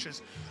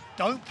Scorchers.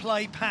 Don't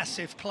play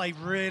passive, play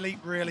really,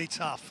 really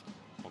tough.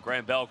 Well,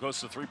 Graham Bell goes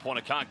to the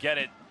three-pointer, can't get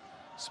it.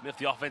 Smith,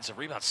 the offensive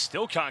rebound,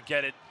 still can't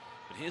get it.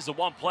 But here's the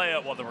one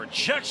player, well, the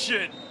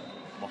rejection.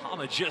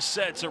 Muhammad just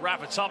said to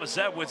Rafa Thomas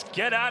Edwards,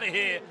 get out of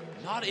here,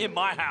 not in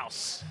my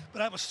house. But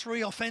that was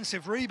 3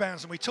 offensive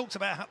rebounds, and we talked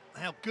about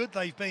how good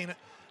they've been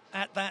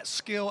at that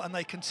skill, and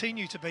they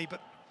continue to be.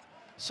 But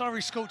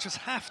Surrey Scorchers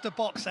have to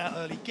box out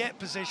early, get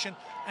position,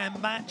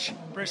 and match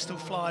Bristol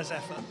Flyers'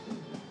 effort.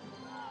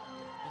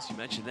 As you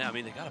mentioned there, I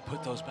mean, they got to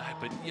put those back,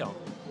 but, you know,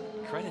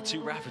 credit to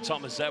Rafa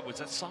Thomas Edwards.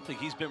 That's something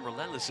he's been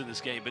relentless in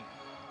this game, but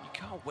you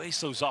can't waste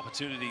those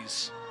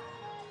opportunities.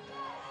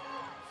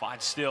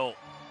 Fine still.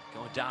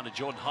 Going down to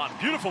Jordan Hunt.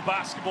 Beautiful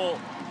basketball.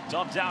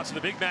 Dumped down to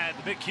the big man,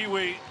 the big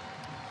Kiwi.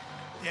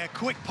 Yeah,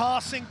 quick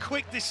passing,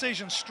 quick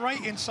decision,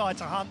 straight inside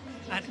to Hunt.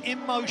 And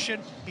in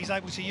motion, he's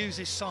able to use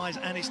his size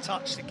and his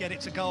touch to get it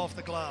to go off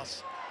the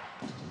glass.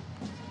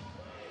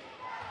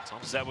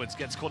 Thomas Edwards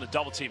gets caught in a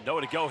double team.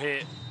 Nowhere to go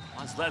here.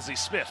 Finds Leslie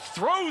Smith.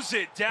 Throws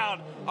it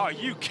down. Are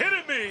you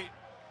kidding me?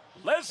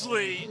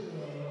 Leslie,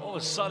 all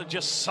of a sudden,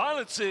 just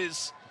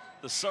silences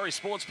the Surrey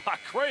Sports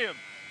Park Graham.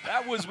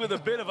 That was with a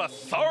bit of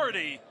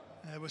authority.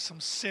 There was some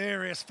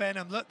serious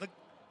venom. Look,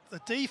 the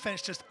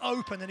defense just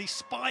opened and he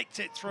spiked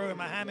it through.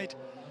 Mohammed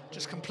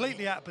just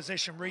completely out of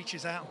position,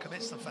 reaches out and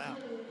commits the foul.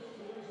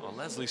 Well,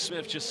 Leslie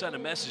Smith just sent a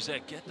message there.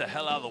 Get the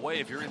hell out of the way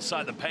if you're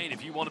inside the paint,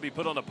 if you want to be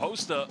put on a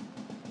poster.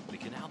 We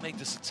can now make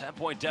this a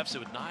 10-point deficit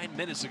with 9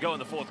 minutes to go in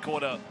the fourth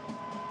quarter.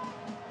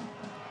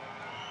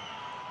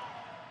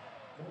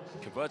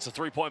 Converts a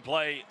three-point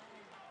play.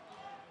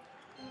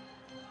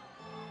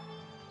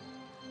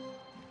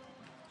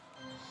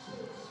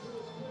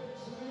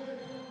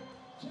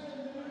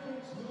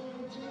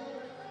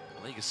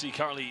 Well, you can see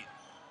currently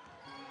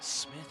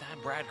Smith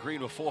and Brad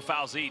Green with 4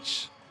 fouls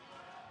each.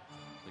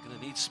 They're going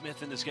to need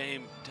Smith in this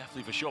game,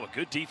 definitely for sure. But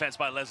good defense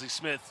by Leslie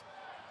Smith.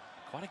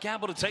 Quite a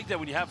gamble to take there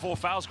when you have 4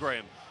 fouls,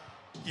 Graham.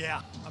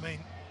 Yeah, I mean,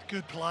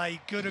 good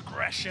play, good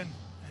aggression,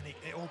 and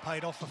it all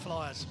paid off for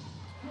Flyers.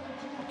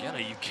 Again,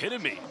 are you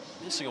kidding me?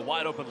 Missing a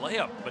wide open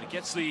layup, but he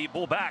gets the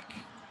ball back.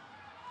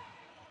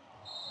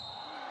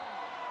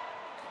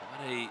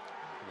 The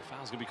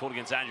foul's going to be called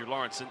against Andrew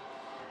Lawrence. And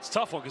it's a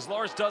tough one because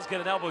Lawrence does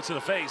get an elbow to the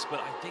face, but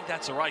I think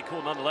that's the right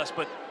call nonetheless.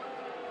 But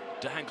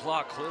Dan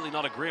Clark clearly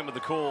not agreeing with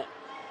the call.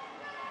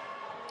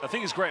 The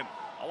thing is, Graham,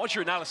 I want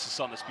your analysis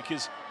on this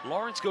because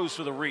Lawrence goes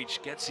for the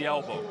reach, gets the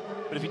elbow.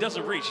 But if he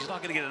doesn't reach, he's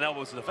not going to get an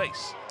elbow to the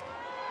face.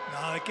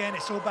 No, again,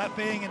 it's all about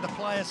being in the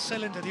player's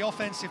cylinder, the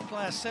offensive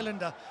player's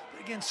cylinder.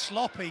 But again,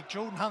 sloppy.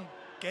 Jordan Hunt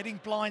getting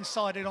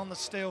blindsided on the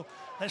steal.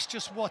 Let's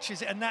just watch.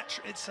 Is it a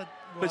natural? It's a.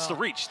 Well, but it's the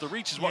reach. The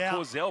reach is what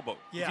causes the elbow.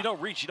 Yeah. If you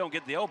don't reach, you don't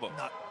get the elbow.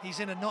 No, he's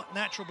in a not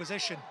natural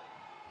position,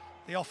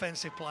 the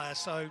offensive player.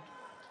 So,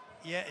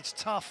 yeah, it's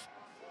tough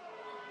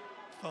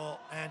for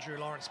Andrew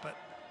Lawrence, but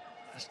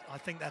I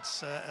think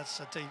that's a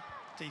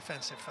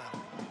defensive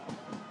foul.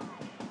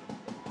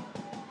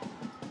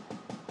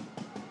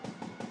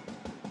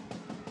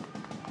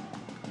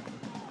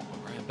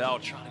 Graham Bell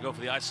trying to go for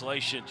the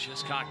isolation,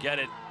 just can't get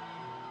it.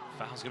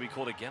 Foul's going to be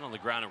called again on the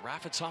ground. And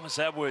Rafa Thomas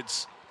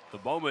Edwards, the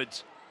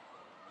moment,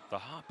 the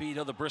heartbeat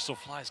of the Bristol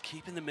Flyers,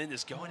 keeping them in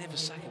this, going in for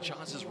second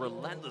chances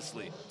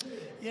relentlessly.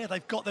 Yeah,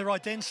 they've got their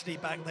identity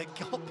back. They've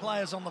got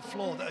players on the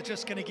floor that are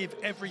just going to give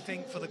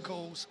everything for the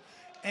calls.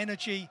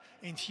 Energy,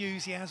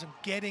 enthusiasm,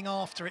 getting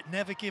after it,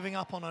 never giving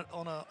up on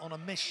a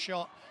missed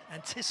shot,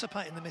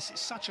 anticipating the miss.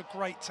 It's such a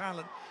great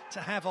talent to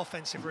have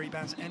offensive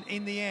rebounds, and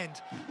in the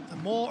end, the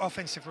more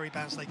offensive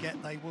rebounds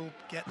they will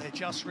get their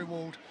just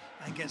reward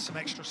and get some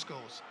extra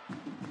scores.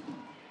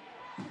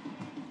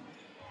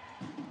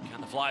 Can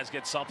the Flyers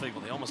get something?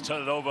 Well, they almost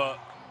turn it over.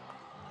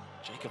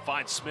 Jacob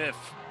finds Smith.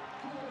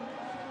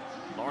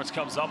 Lawrence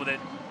comes up with it.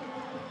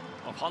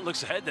 Well, Hunt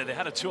looks ahead there. They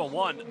had a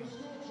 2-on-1.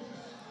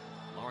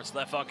 Lawrence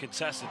left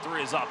uncontested,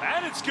 3 is up,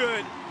 and it's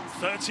good.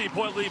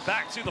 13-point lead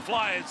back to the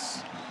Flyers.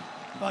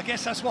 Well, I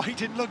guess that's why he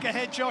didn't look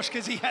ahead, Josh,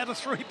 because he had a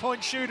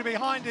 3-point shooter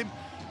behind him.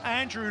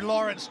 Andrew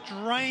Lawrence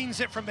drains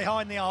it from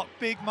behind the arc.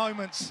 Big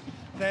moments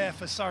there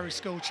for Surrey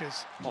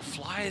Scorchers. Well,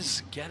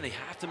 Flyers, again, they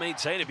have to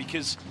maintain it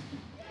because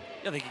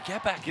they can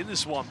get back in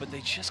this one, but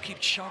they just keep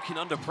choking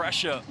under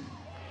pressure.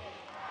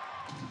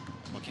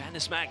 Well, can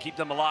this man keep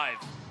them alive?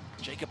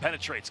 Jacob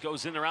penetrates,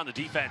 goes in around the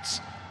defense.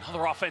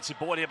 Another offensive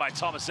board here by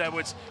Thomas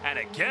Edwards. And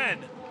again,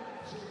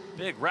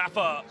 big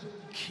Rafa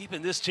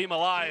keeping this team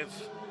alive.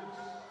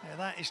 Yeah,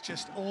 that is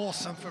just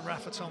awesome for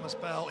Rafa Thomas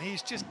Bell.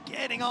 He's just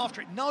getting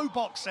after it. No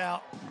box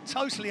out,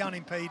 totally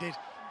unimpeded.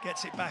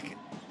 Gets it back,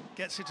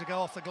 gets it to go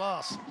off the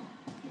glass.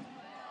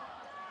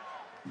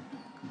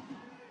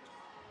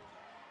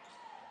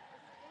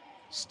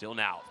 Still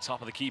now,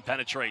 top of the key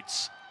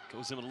penetrates.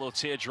 Goes in with a little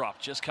teardrop,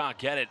 just can't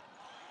get it.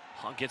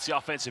 Hunt gets the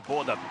offensive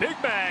board. The big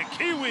man,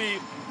 Kiwi,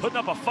 putting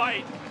up a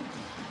fight.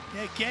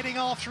 Yeah, getting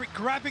after it,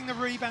 grabbing the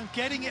rebound,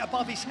 getting it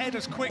above his head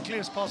as quickly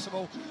as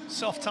possible.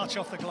 Soft touch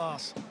off the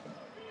glass.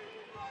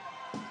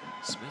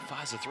 Smith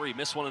fires a three,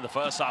 missed one in the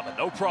first half, but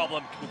no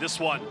problem with this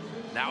one.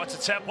 Now it's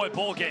a 10-point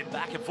ball game,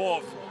 back and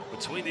forth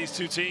between these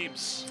two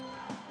teams.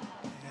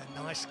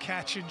 Yeah, nice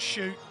catch and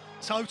shoot.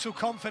 Total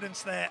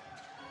confidence there.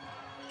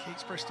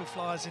 Keeps Bristol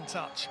Flyers in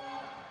touch.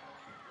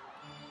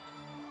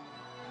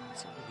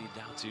 It's going to be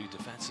down to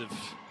defensive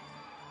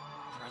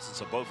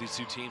presence of both these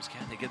two teams.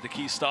 Can they get the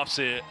key stops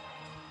here?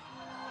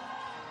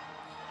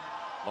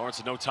 Lawrence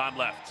with no time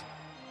left.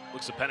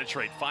 Looks to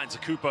penetrate, finds a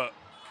Cooper.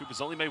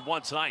 Cooper's only made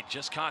one tonight,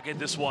 just can't get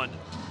this one.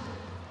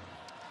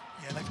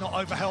 Yeah, they've not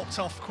overhelped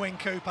off Quinn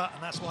Cooper,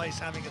 and that's why he's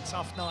having a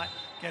tough night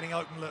getting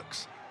open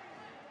looks.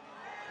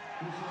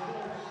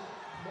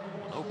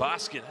 No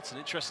basket, that's an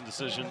interesting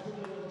decision.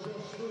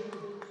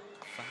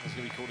 Foul's going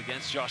to be called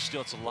against Josh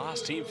Steele. It's the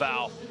last team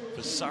foul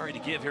for Surrey to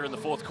give here in the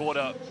fourth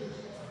quarter.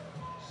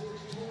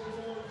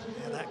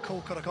 Yeah, that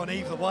call could have gone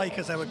either way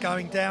because they were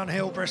going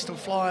downhill, Bristol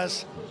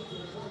Flyers.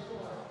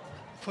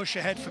 Push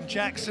ahead from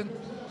Jackson.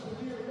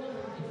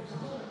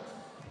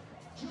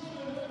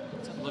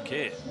 Let's have a look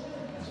here.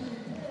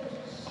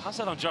 How's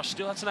that on Josh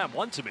Steele? That's an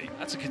M1 to me.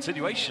 That's a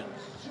continuation.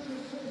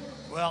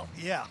 Well,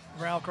 yeah,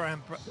 Raul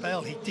Graham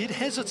Bell, he did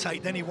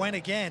hesitate, then he went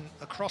again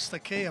across the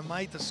key and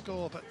made the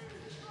score, but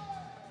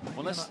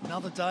well,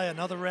 another day,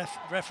 another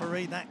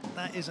referee, that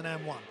is an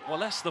M1. Well,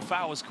 unless the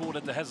foul was called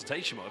at the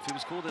hesitation mode. If it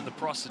was called in the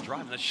process of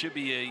driving, that should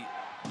be a,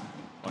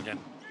 again,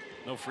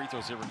 no free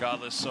throws here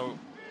regardless, so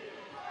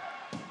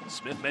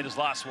Smith made his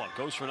last one,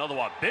 goes for another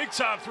one. Big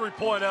time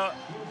three-pointer.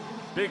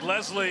 Big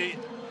Leslie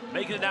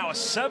making it now a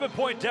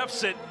 7-point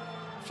deficit.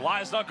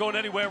 Flyers not going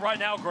anywhere right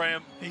now,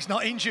 Graham. He's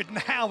not injured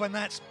now, and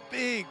that's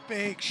big,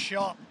 big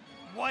shot.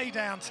 Way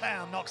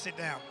downtown, knocks it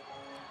down.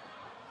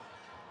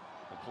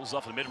 Well, pulls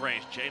off the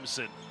mid-range,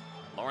 Jameson.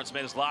 Lawrence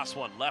made his last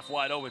one, left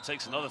wide open,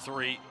 takes another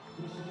three.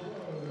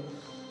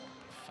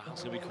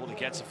 Foul's gonna be called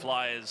against the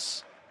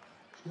Flyers.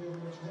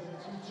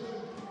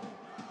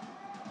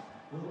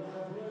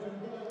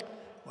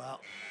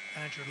 Well,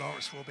 Andrew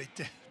Lawrence will be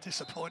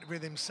disappointed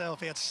with himself.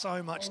 He had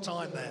so much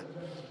time there.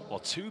 Well,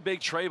 two big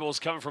tray balls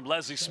coming from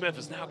Leslie Smith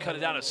has now cut it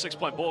down to a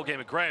 6-point ball game.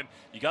 And Graham,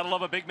 you got to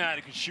love a big man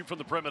who can shoot from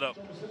the perimeter.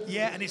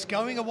 Yeah, and it's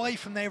going away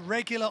from their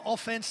regular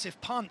offensive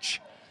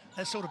punch.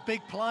 They're sort of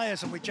big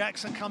players, and with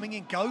Jackson coming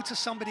in, go to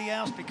somebody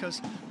else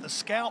because the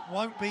scout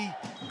won't be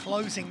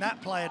closing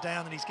that player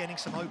down, and he's getting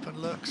some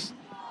open looks.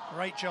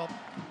 Great job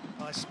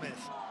by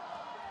Smith.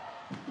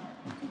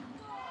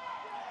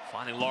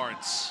 Finding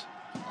Lawrence.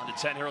 Under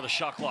 10 here on the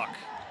shot clock.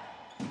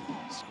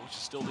 Scorchers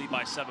still lead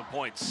by 7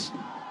 points.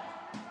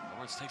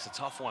 Lawrence takes a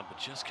tough one, but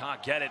just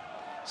can't get it.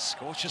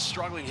 Scorchers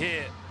struggling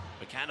here,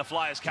 but can the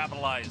Flyers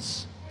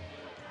capitalize?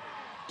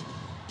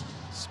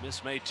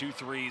 Smith's made 2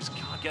 threes,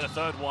 can't get a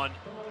third one.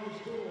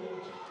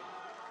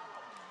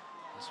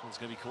 This one's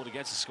going to be called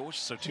against the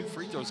Scorchers, so 2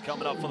 free throws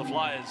coming up for the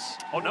Flyers.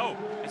 Oh no,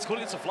 it's called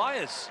against the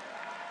Flyers.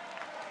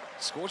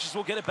 Scorchers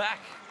will get it back.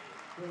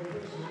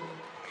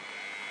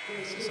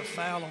 This is a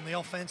foul on the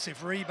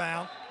offensive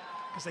rebound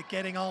because they're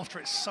getting after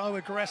it so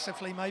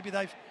aggressively. Maybe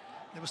there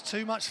was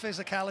too much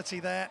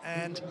physicality there,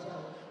 and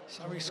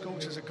Surrey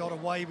Scorchers have got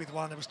away with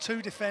one. There was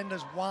 2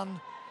 defenders,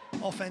 1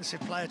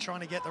 offensive player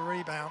trying to get the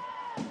rebound.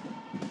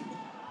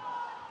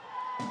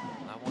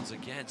 That one's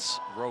against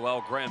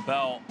Raul Graham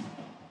Bell.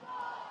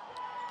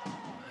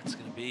 That's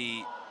going to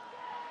be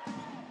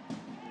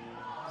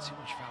too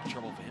much foul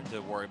trouble for him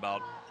to worry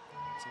about.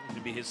 It's only going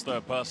to be his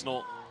 3rd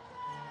personal.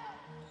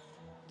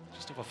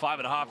 Just over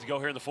 5.5 to go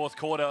here in the fourth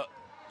quarter.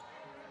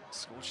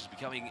 Scorchers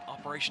becoming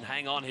Operation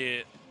Hang On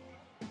here.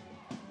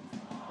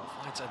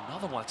 Finds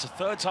another one. It's the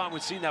 3rd time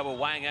we've seen that with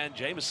Wang and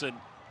Jameson.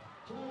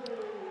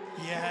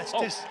 Yeah,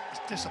 it's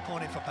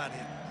disappointing for Paddy.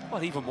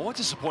 Well, even more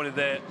disappointed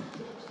there.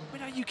 I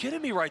mean, are you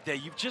kidding me right there?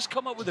 You've just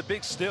come up with a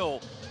big steal,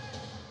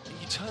 and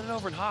you turn it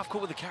over in half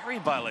court with a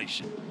carrying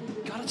violation.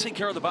 Got to take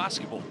care of the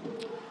basketball.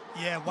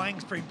 Yeah,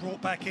 Wang's been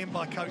brought back in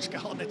by Coach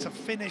Gardner to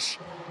finish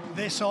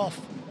this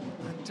off.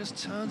 And just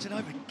turns it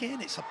over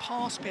again. It's a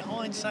pass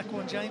behind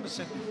Saquon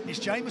Jameson. Is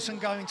Jameson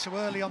going too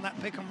early on that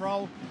pick and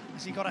roll?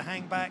 Has he got to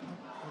hang back?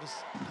 Or does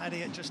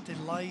Paddy just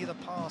delay the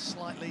pass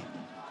slightly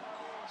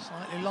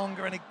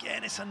longer? And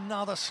again, it's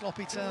another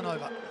sloppy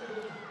turnover.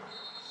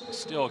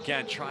 Still,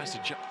 again, tries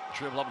to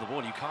dribble up the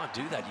ball. You can't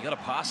do that. You got to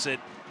pass it.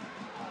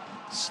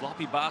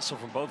 Sloppy basket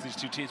from both these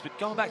two teams. But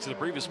going back to the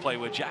previous play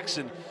where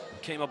Jackson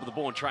came up with the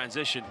ball in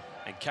transition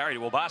and carried it.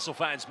 Well, Basel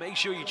fans, make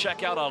sure you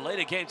check out our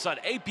later game time,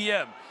 8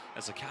 p.m.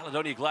 as the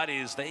Caledonia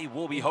Gladiators, they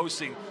will be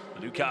hosting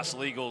the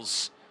Newcastle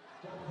Eagles.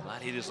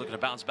 Gladiators looking to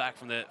bounce back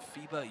from the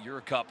FIBA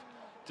Eurocup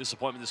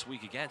disappointment this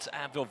week against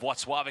Anwil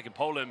Włocławek in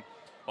Poland.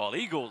 While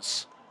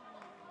Eagles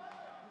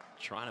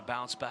trying to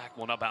bounce back,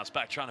 well, not bounce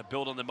back, trying to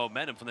build on the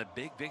momentum from their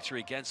big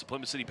victory against the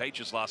Plymouth City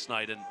Patriots last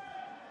night. And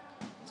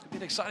it's going to be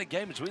an exciting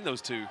game between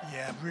those two.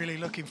 Yeah, really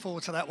looking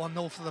forward to that one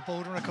north of the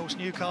border. And of course,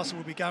 Newcastle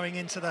will be going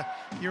into the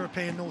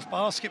European North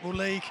Basketball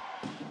League.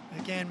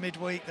 Again,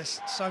 midweek, there's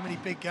so many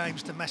big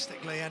games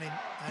domestically and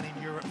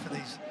in Europe for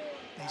these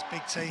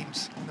big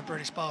teams in the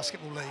British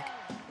Basketball League.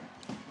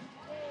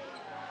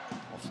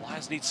 Well,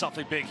 Flyers need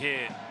something big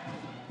here.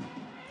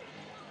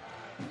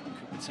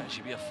 Could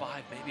potentially be a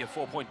 5, maybe a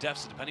 4-point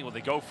deficit, depending what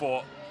they go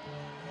for.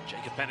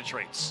 Jacob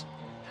penetrates,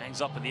 hangs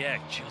up in the air,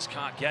 just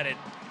can't get it.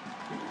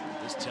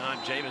 This time,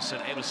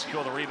 Jamison able to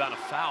secure the rebound. A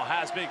foul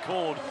has been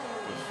called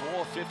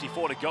with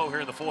 4:54 to go here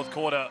in the fourth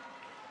quarter.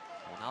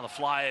 Well, now the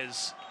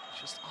Flyers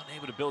just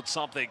unable to build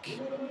something.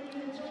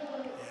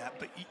 Yeah,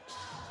 but...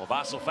 Well,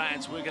 Basel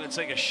fans, we're going to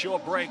take a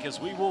short break as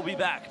we will be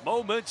back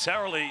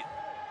momentarily.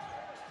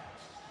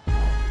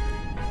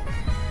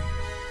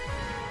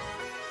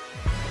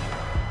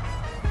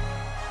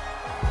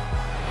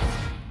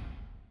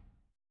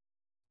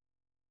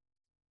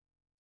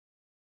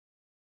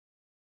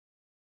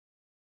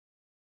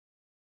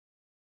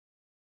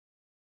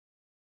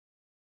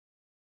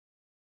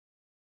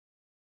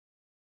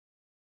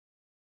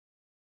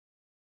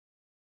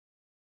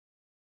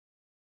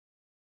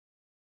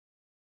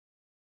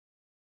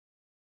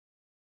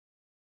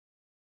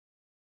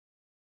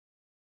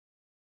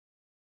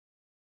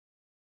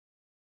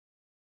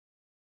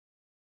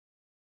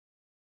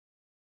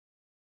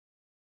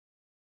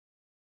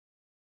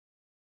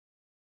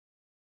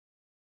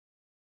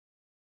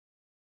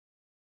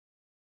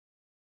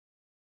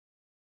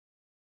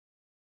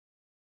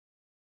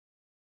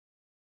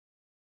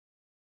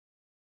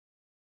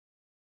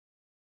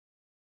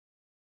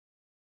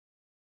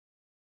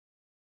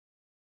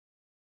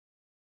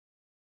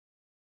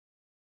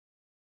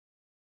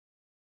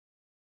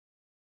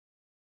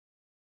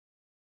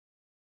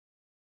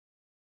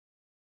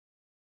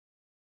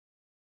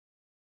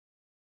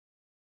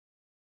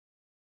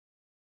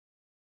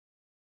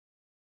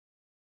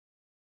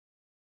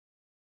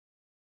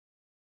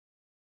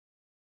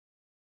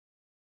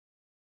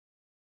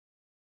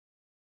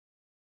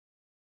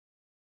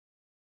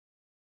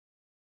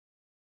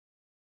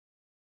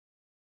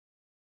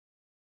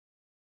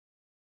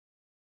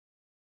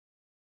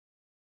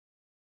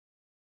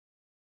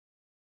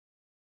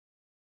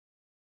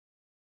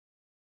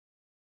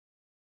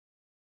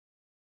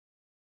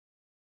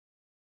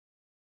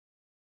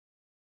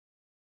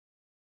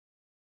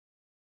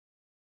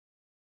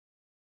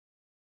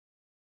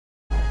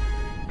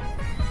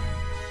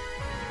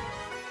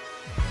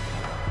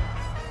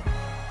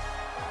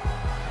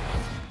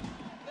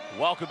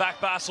 Welcome back,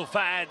 Basel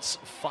fans.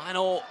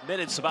 Final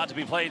minutes about to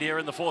be played here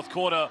in the fourth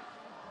quarter.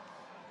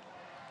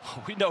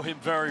 We know him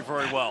very,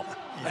 very well.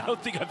 Yeah. I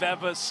don't think I've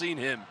ever seen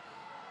him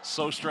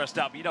so stressed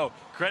out. But, you know,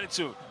 credit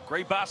to him.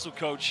 Great Basel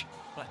coach.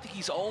 But I think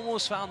he's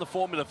almost found the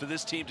formula for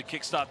this team to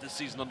kickstart this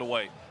season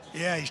underway.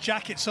 Yeah, his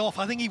jacket's off.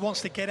 I think he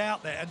wants to get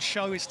out there and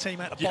show his team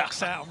how to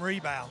box out and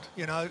rebound.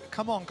 You know,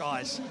 come on,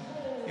 guys.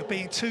 You're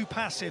being too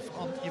passive.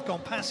 You've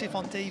gone passive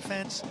on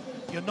defense.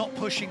 You're not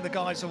pushing the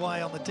guys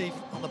away on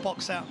the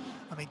box out.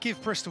 I mean,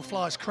 give Bristol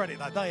Flyers credit,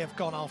 though. They have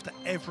gone after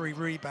every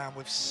rebound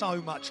with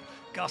so much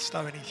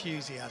gusto and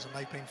enthusiasm.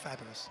 They've been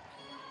fabulous.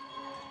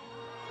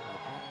 The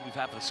problem we've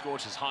had for the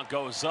Scorchers, Hunt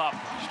goes up.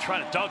 He's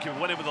trying to dunk him,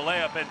 went in with a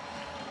layup, and,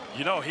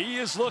 you know, he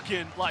is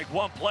looking like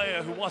one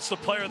player who wants the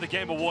Player of the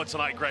Game award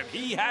tonight, Graham.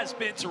 He has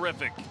been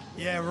terrific.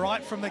 Yeah,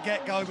 right from the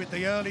get-go with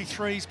the early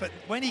threes, but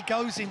when he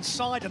goes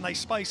inside and they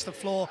space the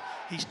floor,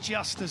 he's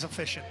just as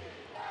efficient.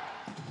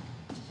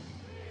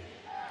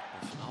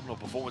 Phenomenal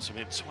performance from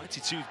him.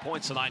 22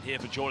 points tonight here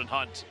for Jordan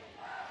Hunt.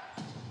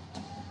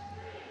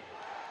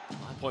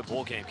 9-point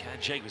ball game.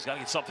 Can Jacobs got to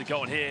get something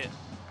going here.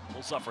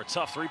 Pulls up for a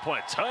tough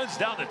three-pointer. Turns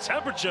down the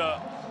temperature.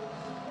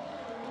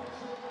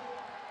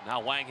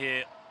 Now Wang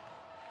here.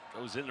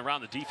 Goes in and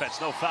around the defense.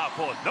 No foul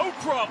call. No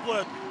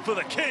problem for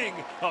the king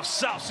of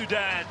South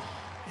Sudan.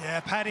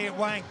 Yeah, Paddy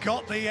Wang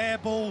got the air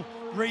ball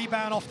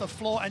rebound off the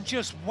floor and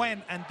just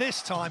went. And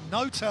this time,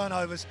 no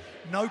turnovers,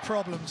 no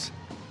problems.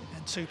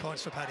 And 2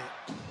 points for Paddy.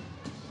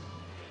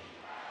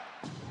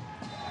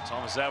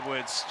 Thomas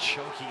Edwards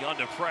choking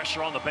under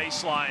pressure on the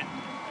baseline.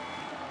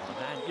 And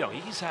then, you know,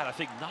 he's had, I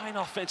think, 9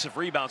 offensive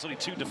rebounds, only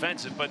 2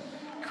 defensive, but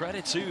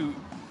credit to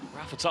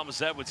Rafa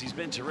Thomas Edwards. He's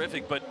been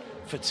terrific, but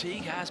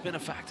fatigue has been a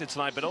factor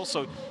tonight. But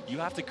also, you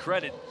have to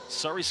credit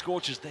Surrey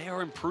Scorchers. They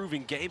are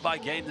improving game by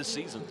game this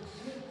season.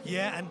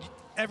 Yeah, and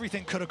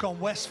everything could have gone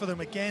west for them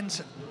again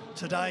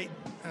today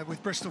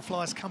with Bristol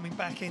Flyers coming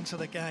back into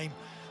the game.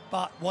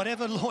 But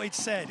whatever Lloyd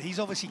said, he's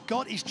obviously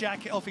got his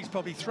jacket off. He's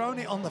probably thrown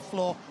it on the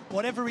floor.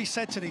 Whatever he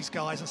said to these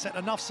guys and said,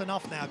 enough's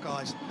enough now,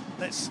 guys.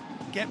 Let's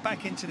get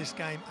back into this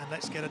game and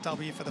let's get a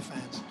W for the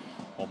fans.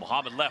 Well,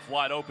 Muhammad left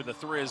wide open. The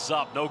 3 is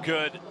up. No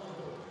good.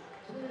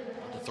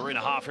 The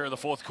 3.5 here in the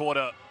fourth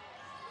quarter.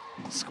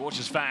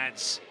 Scorchers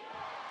fans,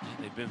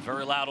 they've been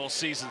very loud all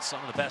season.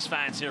 Some of the best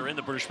fans here in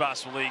the British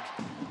Basketball League.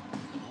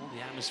 All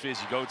the atmospheres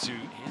you go to,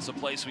 here's a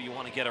place where you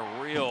want to get a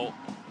real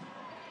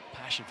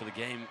passion for the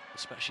game,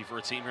 especially for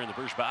a team here in the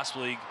British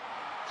Basketball League.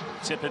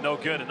 Tip it no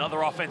good.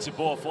 Another offensive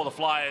ball for the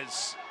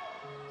Flyers.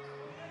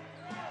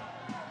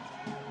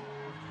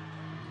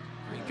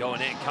 Green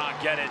going in,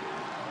 can't get it.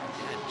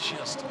 And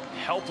just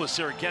helpless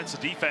here against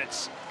the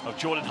defense of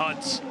Jordan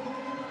Hunt.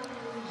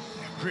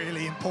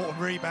 Really important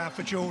rebound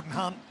for Jordan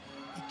Hunt.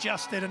 He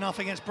just did enough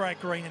against Brad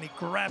Green, and he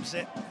grabs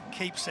it,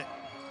 keeps it.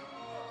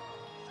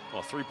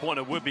 Well,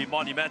 three-pointer would be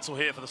monumental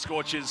here for the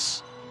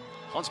Scorchers.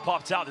 Hunt's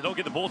popped out, they don't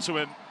get the ball to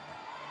him.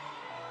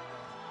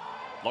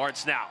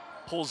 Lawrence now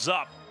pulls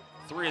up.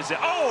 Three is it.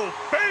 Oh,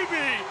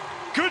 baby!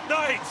 Good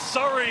night,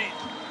 Surrey.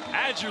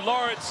 Andrew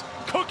Lawrence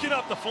cooking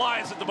up the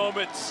Flyers at the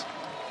moment.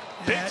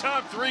 Big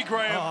time three,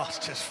 Graham. Oh,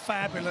 it's just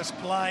fabulous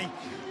play.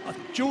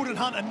 Jordan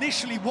Hunt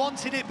initially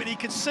wanted it, but he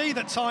could see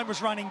that time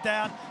was running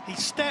down. He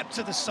stepped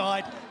to the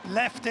side,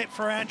 left it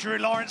for Andrew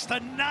Lawrence to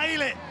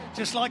nail it,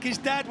 just like his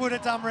dad would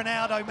have done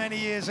Ronaldo many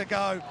years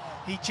ago.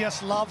 He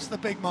just loves the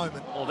big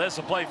moment. Well, there's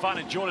the play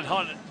finding Jordan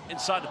Hunt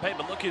inside the paint,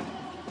 but looking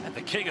at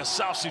the king of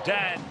South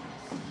Sudan.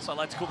 So I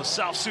like to call the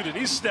South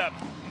Sudanese step.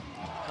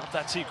 Help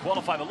that team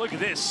qualify, but look at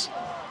this.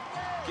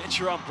 Get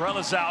your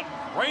umbrellas out.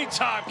 Rain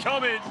time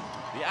coming.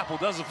 The apple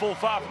doesn't fall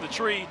far from the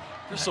tree.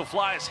 Bristol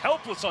Flyers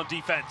helpless on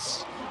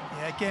defense.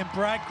 Yeah, again,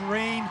 Brad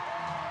Green,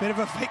 bit of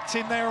a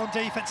victim there on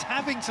defense,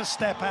 having to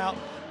step out.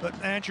 But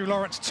Andrew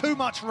Lawrence, too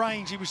much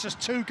range. He was just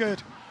too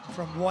good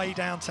from way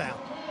downtown.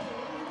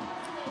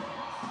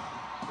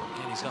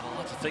 Again, he's got a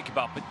lot to think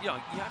about, but you know,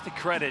 you have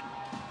to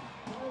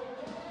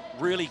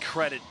really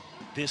credit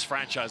this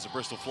franchise, the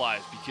Bristol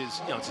Flyers, because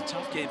you know it's a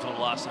tough game for them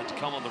last night to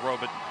come on the road.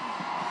 But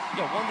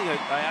you know, one thing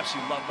I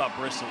absolutely love about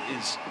Bristol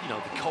is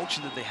the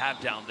culture that they have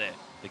down there.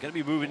 They're going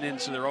to be moving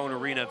into their own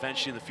arena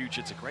eventually in the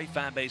future. It's a great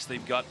fan base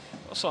they've got.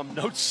 Also, I'm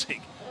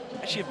noticing,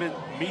 actually, I've been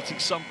meeting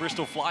some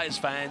Bristol Flyers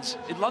fans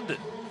in London.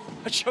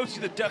 That shows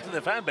you the depth of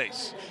their fan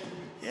base.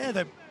 Yeah,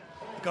 they've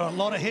got a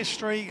lot of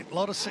history, a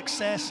lot of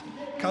success.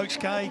 Coach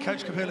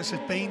Capoulas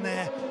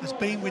has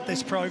been with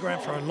this program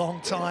for a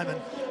long time,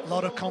 and a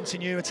lot of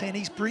continuity, and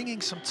he's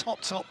bringing some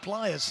top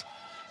players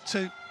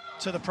to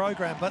the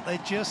program, but they're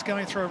just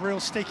going through a real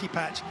sticky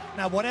patch.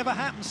 Now, whatever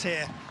happens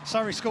here,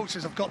 Surrey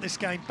Scorchers have got this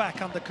game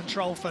back under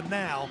control for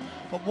now,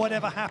 but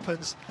whatever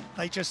happens,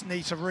 they just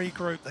need to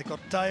regroup. They've got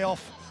a day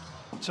off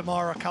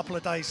tomorrow, a couple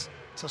of days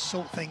to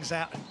sort things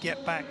out and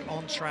get back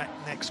on track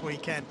next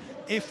weekend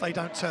if they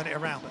don't turn it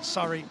around. But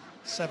Surrey,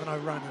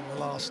 7-0 run in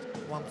the last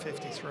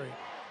 153.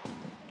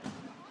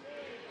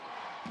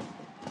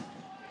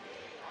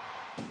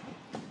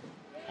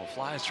 Well,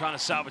 Flyers trying to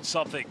salvage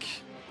something.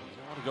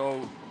 They want to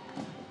go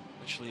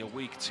literally a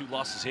week, 2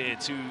 losses here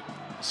to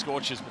the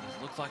Scorchers, but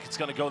it looks like it's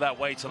going to go that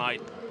way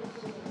tonight.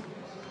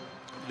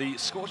 The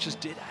Scorchers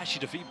did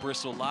actually defeat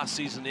Bristol last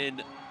season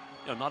in,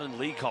 not in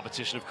league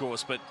competition, of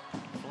course, but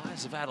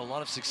Flyers have had a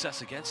lot of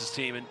success against this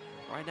team, and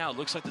right now it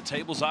looks like the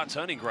tables are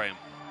turning, Graham.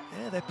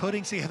 Yeah, they're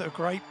putting together a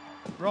great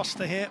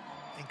roster here,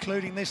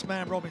 including this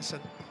man, Robinson.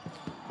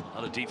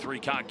 Another deep three,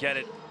 can't get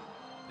it.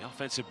 The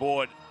offensive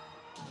board.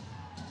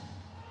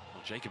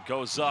 Well, Jacob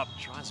goes up,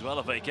 tries to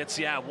elevate, gets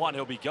the and one.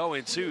 He'll be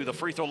going to the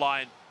free throw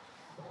line.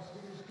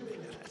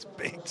 That's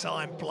big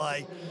time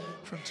play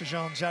from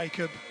Tajon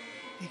Jacob.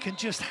 He can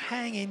just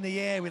hang in the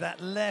air with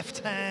that left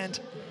hand.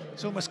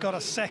 It's almost got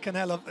a second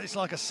it's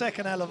like a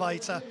second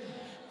elevator,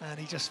 and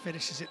he just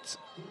finishes it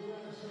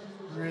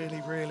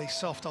really, really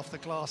soft off the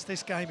glass.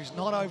 This game is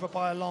not over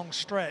by a long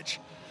stretch,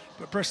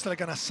 but Bristol are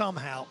going to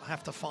somehow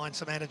have to find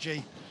some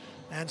energy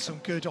and some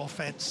good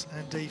offense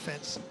and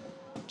defense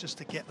just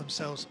to get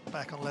themselves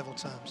back on level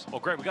terms. Well,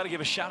 great, we've got to give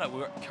a shout out.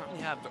 We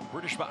currently have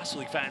British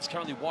Basketball League fans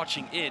currently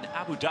watching in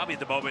Abu Dhabi at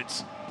the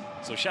moment.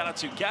 So shout out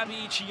to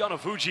Gabi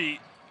Chiyonofuji,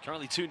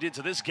 currently tuned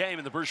into this game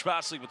in the British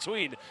Basketball League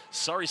between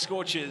Surrey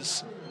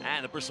Scorchers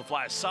and the Bristol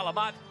Flyers.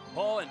 Salamat,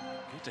 Paul, and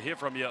good to hear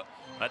from you.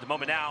 At the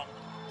moment now,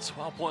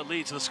 12-point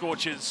lead to the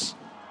Scorchers.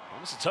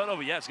 Almost a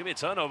turnover. Yeah, it's going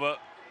to be a turnover.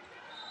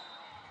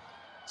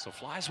 So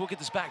Flyers will get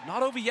this back.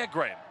 Not over yet,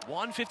 Graham.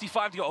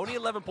 1:55 to go. Only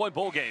 11-point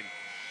ball game.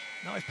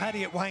 No, if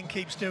Paddy at Wang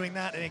keeps doing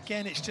that, and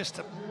again, it's just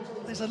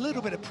there's a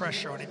little bit of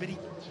pressure on him, but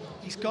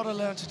he's got to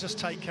learn to just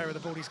take care of the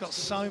ball. He's got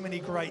so many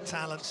great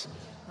talents.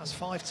 That's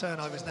 5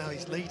 turnovers now.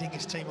 He's leading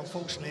his team,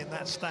 unfortunately, in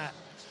that stat.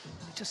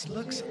 He just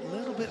looks a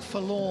little bit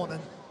forlorn,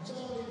 and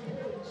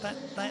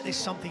that is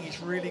something he's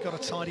really got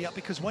to tidy up,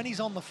 because when he's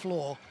on the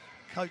floor,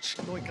 Coach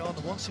Lloyd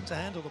Gardner wants him to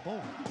handle the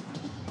ball.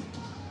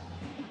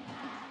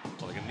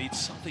 Well, they're going to need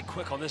something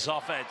quick on this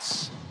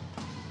offense.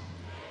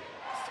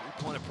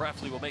 3-pointer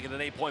preferably will make it an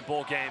 8-point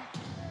ball game.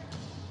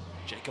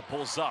 Jacob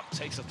pulls up,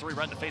 takes a 3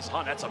 right in the face of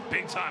Hunt. That's a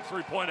big-time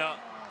 3-pointer.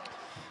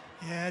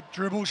 Yeah,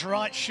 dribbles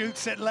right,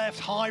 shoots it left,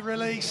 high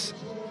release.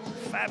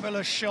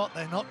 Fabulous shot.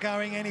 They're not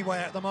going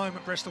anywhere at the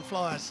moment, Bristol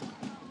Flyers.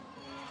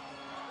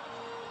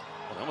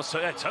 Well, almost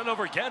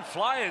turnover again.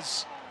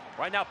 Flyers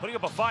right now putting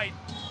up a fight.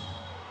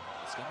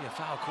 It's going to be a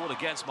foul called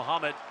against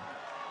Muhammad.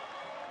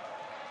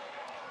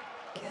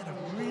 Get a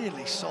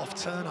really soft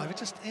turnover,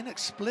 just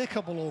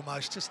inexplicable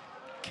almost. Just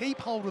keep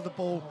hold of the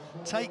ball,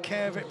 take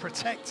care of it,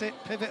 protect it,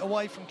 pivot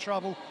away from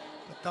trouble,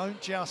 but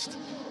don't just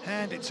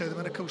hand it to them.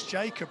 And of course,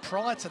 Jacob,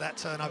 prior to that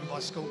turnover by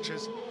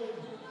Scorchers,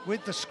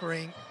 with the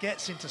screen,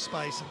 gets into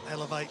space and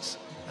elevates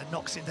and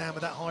knocks it down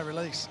with that high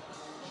release.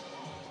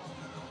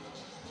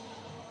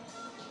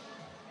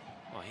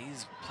 Well,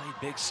 he's played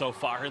big so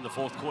far here in the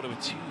 4th quarter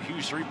with 2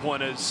 huge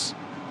 3-pointers.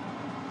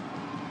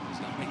 He's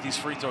got to make with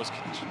these free throws.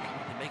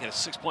 Make it a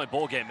 6-point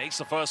ball game. Makes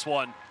the first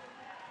one.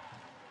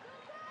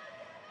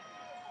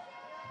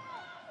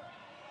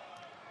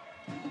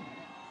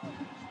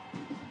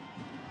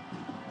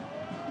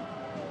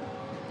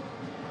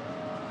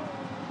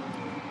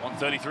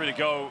 .133 to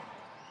go.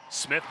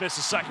 Smith missed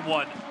the second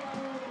one.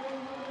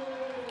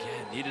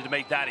 Again, needed to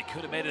make that. He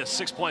could have made it a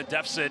 6-point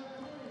deficit.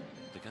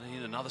 They're going to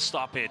need another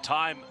stop here.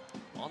 Time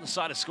on the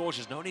side of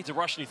Scorchers. No need to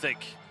rush anything.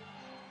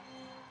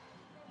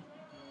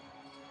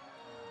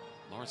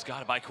 Lawrence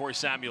got it by Corey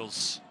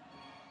Samuels.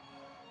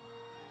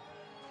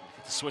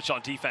 Get the switch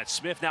on defense.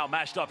 Smith now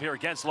matched up here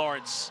against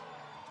Lawrence.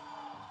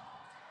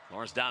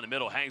 Lawrence down the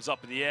middle, hangs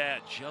up in the air,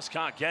 just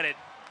can't get it.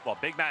 Well,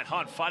 big man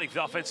Hunt fighting for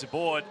the offensive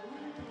board.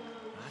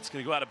 That's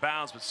going to go out of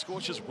bounds, but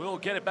Scorchers will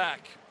get it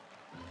back.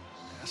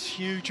 That's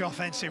huge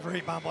offensive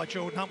rebound by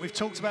Jordan Hunt. We've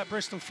talked about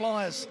Bristol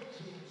Flyers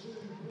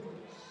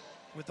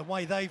with the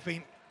way they've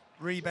been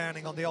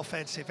rebounding on the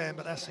offensive end,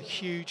 but that's a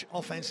huge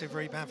offensive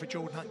rebound for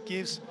Jordan Hunt.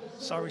 Gives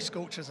Surrey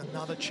Scorchers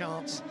another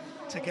chance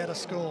to get a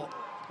score.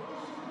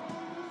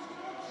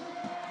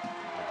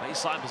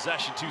 Baseline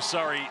possession to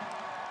Surrey.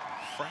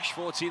 Fresh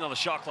 14 on the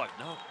shot clock.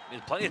 No,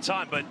 there's plenty of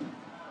time, but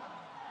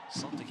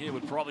something here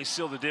would probably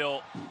seal the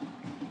deal.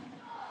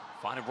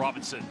 Finding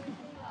Robinson.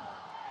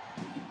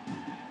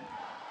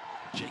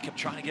 Jacob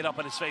trying to get up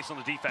on his face on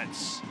the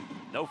defense.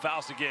 No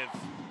fouls to give.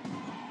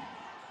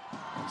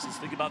 Robinson's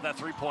thinking about that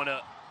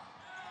three-pointer.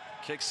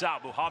 Kicks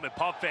out, Muhammad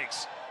pump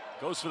fakes.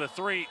 Goes for the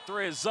three.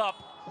 Three is up.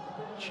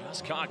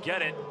 Just can't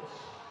get it.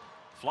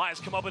 Flyers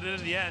come up with it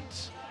in the end.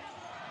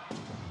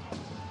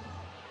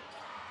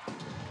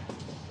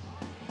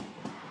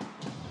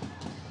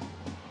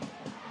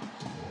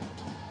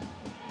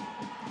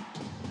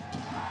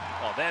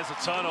 Well, there's a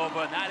turnover,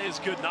 and that is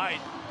good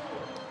night.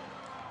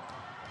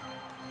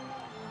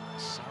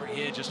 Surrey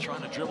here just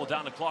trying to dribble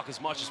down the clock as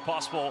much as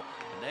possible,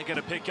 and they're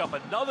going to pick up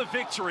another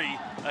victory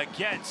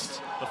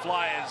against the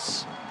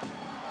Flyers.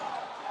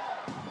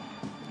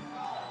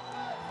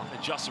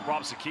 And Justin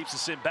Robinson keeps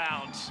us in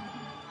bounds.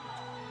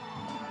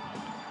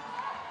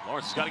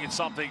 Lawrence has got to get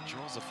something.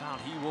 Draws the foul.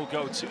 He will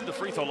go to the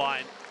free throw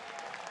line.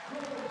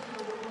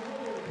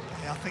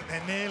 Yeah, I think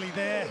they're nearly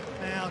there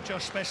now,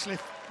 Josh, especially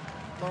if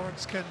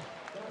Lawrence can.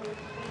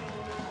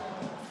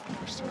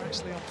 Bristol are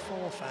actually on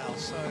 4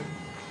 fouls, so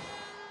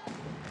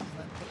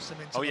that puts them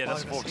into the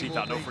that's a bonus. 14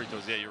 foul, no free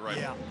throws. Yeah, you're right.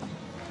 Yeah.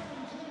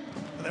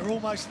 But they're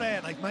almost there.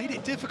 They've made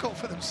it difficult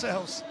for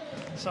themselves,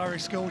 Surrey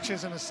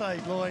Scorchers, and I say,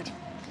 Lloyd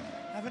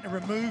having to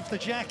remove the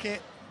jacket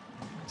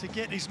to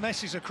get his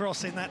message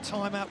across in that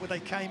timeout where they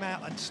came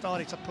out and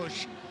started to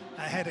push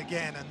ahead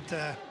again,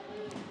 and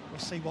we'll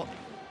see what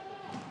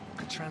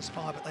could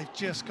transpire, but they've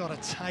just got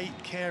to take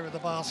care of the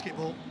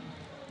basketball.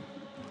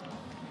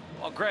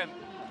 Well, Graham,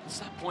 it's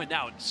that point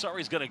now.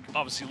 Surrey's going to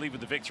obviously leave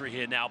with the victory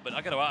here now, but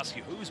I got to ask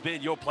you, who's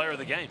been your player of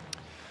the game?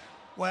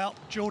 Well,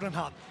 Jordan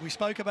Hunt. We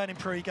spoke about him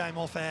pre-game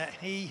off air.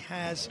 He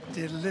has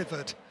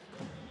delivered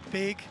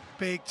big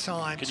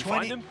time. Can you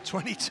find him?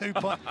 22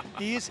 points.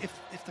 He is,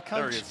 if the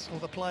coach or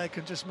the player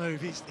can just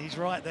move, he's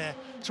right there.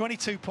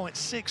 22 points,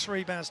 6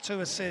 rebounds, 2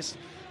 assists,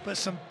 but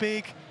some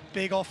big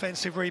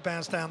offensive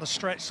rebounds down the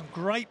stretch. Some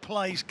great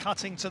plays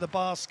cutting to the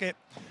basket.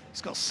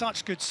 He's got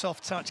such good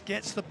soft touch,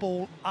 gets the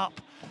ball up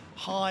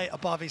high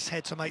above his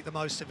head to make the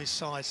most of his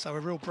size. So a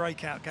real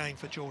breakout game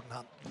for Jordan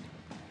Hunt.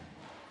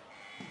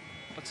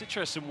 It's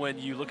interesting when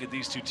you look at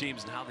these two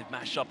teams and how they've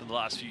matched up in the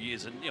last few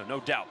years, and no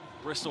doubt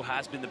Bristol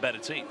has been the better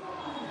team.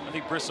 I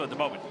think Bristol at the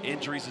moment,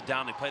 injuries are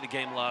down. They played a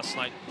game last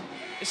night.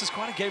 This is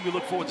quite a game we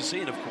look forward to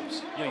seeing, of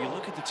course. You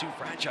look at the two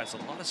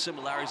franchises, a lot of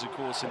similarities, of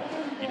course, and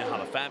you know how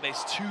the fan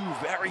base, two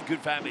very good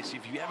fan bases.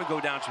 If you ever go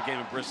down to a game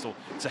in Bristol,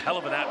 it's a hell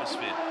of an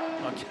atmosphere.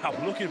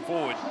 I'm looking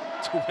forward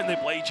to when they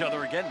play each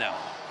other again now.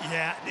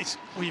 Yeah,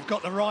 we've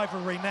got the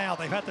rivalry now.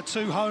 They've had the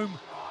 2 home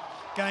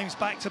games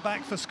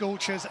back-to-back for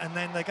Scorchers, and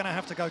then they're going to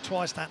have to go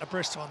twice down to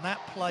Bristol, and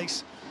that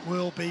place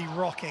will be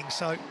rocking.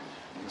 So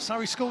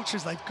Surrey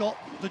Scorchers, they've got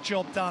the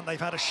job done. They've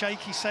had a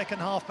shaky second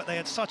half, but they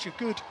had such a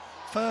good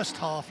first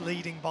half,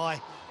 leading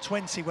by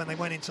 20 when they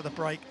went into the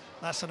break.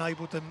 That's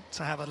enabled them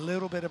to have a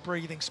little bit of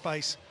breathing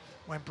space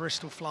when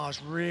Bristol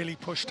Flyers really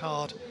pushed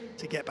hard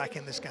to get back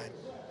in this game.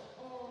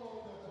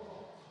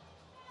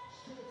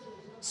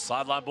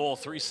 Sideline ball,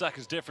 3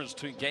 seconds difference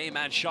between game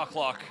and shot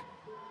clock.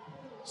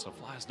 So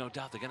Flyers, no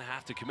doubt, they're going to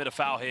have to commit a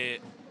foul here.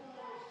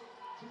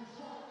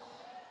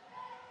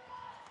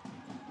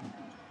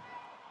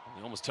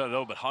 They almost turned it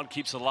over, but Hunt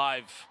keeps it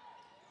alive.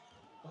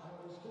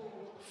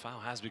 Foul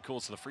has been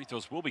called, so the free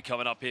throws will be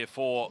coming up here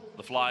for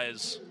the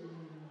Flyers.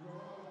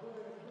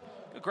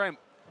 Graham,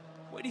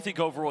 where do you think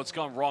overall it's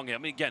gone wrong here? I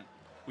mean, again,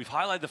 we've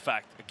highlighted the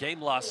fact, a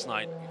game last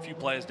night, a few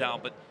players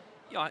down, but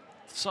at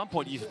some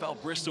point you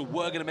felt Bristol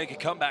were going to make a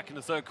comeback in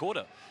the third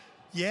quarter.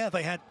 Yeah,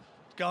 they had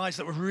guys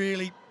that were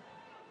really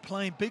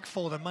playing big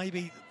for them.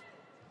 Maybe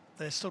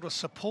they're sort of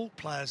support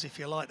players, if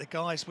you like, the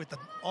guys with the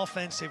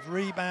offensive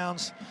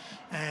rebounds,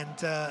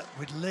 and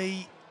with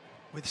Lee,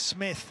 with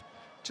Smith,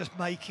 just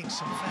making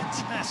some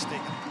fantastic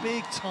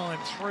big-time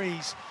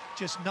threes.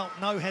 Just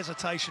no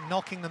hesitation,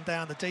 knocking them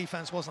down. The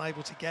defense wasn't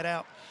able to get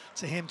out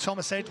to him.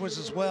 Thomas Edwards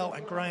as well,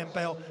 and Graham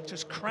Bell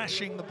just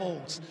crashing the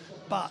balls.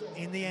 But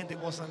in the end, it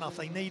wasn't enough.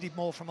 They needed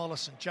more from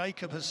Ollison.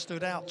 Jacob has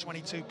stood out,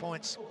 22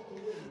 points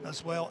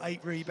as well, 8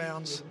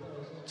 rebounds,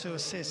 2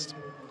 assists,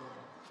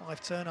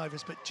 5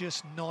 turnovers, but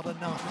just not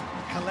enough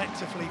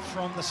collectively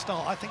from the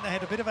start. I think they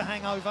had a bit of a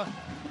hangover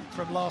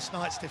from last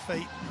night's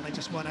defeat, and they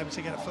just weren't able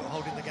to get a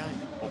foothold in the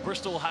game. Well,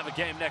 Bristol will have a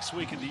game next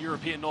week in the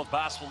European North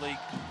Basketball League.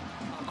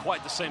 Not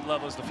quite the same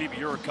level as the FIBA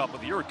Euro Cup or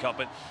the Euro Cup,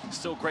 but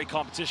still great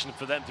competition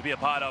for them to be a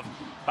part of.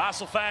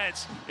 Basel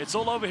fans, it's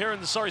all over here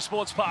in the Surrey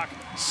Sports Park.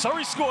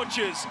 Surrey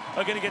Scorchers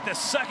are going to get their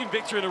 2nd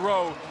victory in a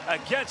row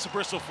against the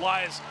Bristol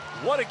Flyers.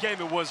 What a game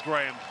it was,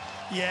 Graham.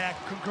 Yeah,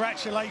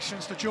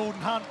 congratulations to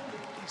Jordan Hunt.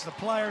 He's the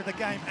player of the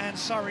game, and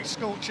Surrey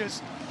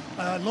Scorchers.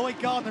 Lloyd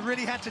Gardner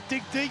really had to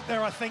dig deep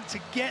there, I think, to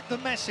get the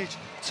message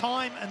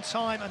time and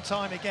time and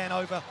time again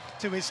over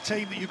to his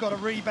team that you've got to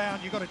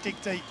rebound, you've got to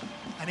dig deep.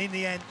 And in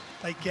the end,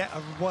 they get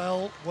a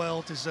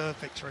well-deserved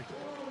victory.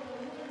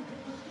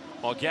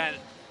 Well, again,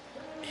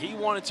 he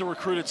wanted to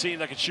recruit a team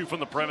that could shoot from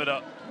the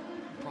perimeter.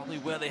 Probably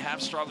where they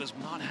have struggled is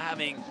not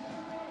having,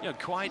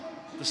 quite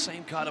the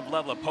same kind of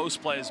level of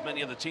post play as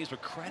many other teams.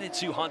 But credit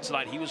to Hunt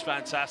tonight. He was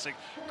fantastic.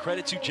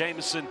 Credit to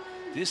Jameson.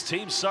 This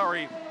team,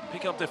 Surrey,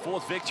 pick up their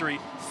 4th victory.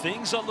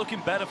 Things are looking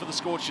better for the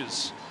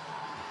Scorchers.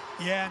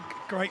 Yeah, and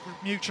great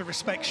mutual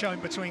respect shown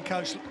between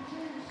Coach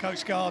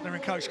Gardner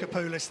and Coach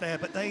Kapoulis there,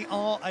 but they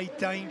are a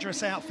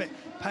dangerous outfit.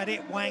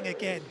 Padit Wang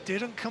again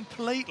didn't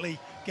completely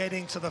get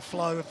into the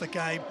flow of the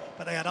game,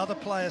 but they had other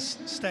players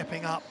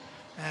stepping up,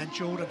 and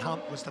Jordan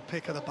Hunt was the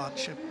pick of the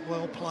bunch. A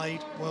well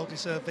played,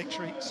 well-deserved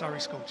victory, Surrey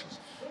Scorchers.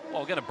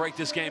 Well, we're going to break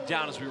this game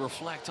down as we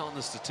reflect on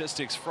the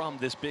statistics from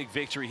this big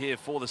victory here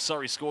for the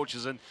Surrey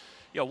Scorchers. And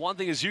one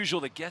thing as usual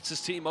that gets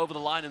this team over the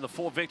line in the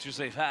 4 victories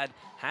they've had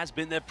has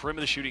been their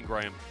perimeter shooting,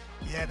 Graham.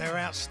 Yeah, they're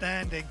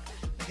outstanding.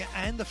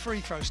 And the free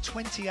throws,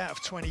 20 out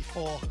of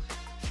 24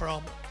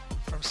 from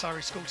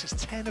Surrey Scorchers,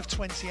 10 of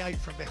 28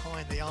 from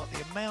behind the arc.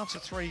 The amount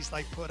of threes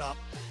they put up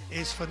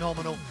is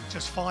phenomenal.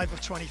 Just 5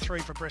 of 23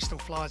 for Bristol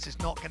Flyers is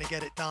not going to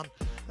get it done.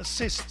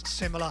 Assists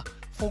similar,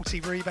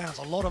 40 rebounds,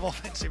 a lot of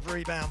offensive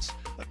rebounds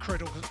at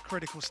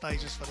critical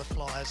stages for the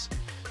Flyers.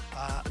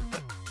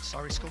 But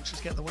Surrey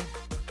Scorchers get the win.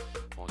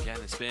 Well, again,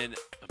 it's been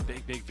a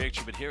big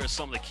victory, but here are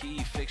some of the key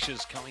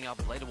fixtures coming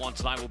up. Later on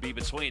tonight will be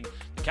between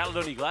the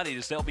Caledonian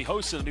Gladiators. They'll be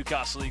hosting the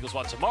Newcastle Eagles,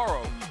 while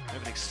tomorrow we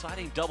have an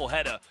exciting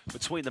doubleheader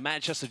between the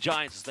Manchester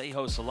Giants as they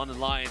host the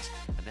London Lions.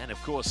 And then,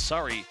 of course,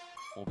 Surrey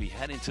will be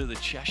heading to the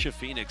Cheshire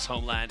Phoenix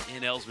homeland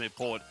in Ellesmere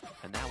Port,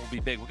 and that will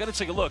be big. We're going to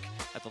take a look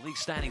at the league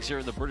standings here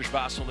in the British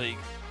Basketball League.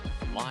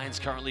 Lions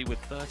currently with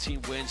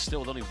 13 wins,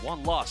 still with only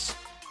 1 loss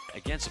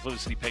against the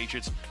Plymouth City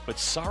Patriots. But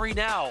Surrey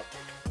now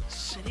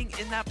sitting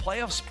in that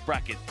playoffs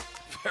bracket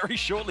very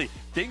shortly.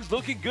 Things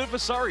looking good for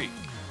Surrey.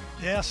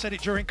 Yeah, I said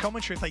it during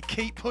commentary. If they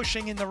keep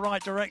pushing in the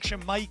right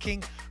direction,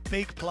 making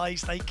big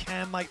plays, they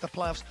can make the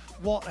playoffs.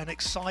 What an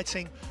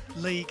exciting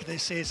league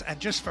this is. And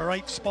just for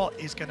 8th spot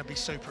is going to be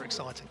super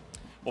exciting.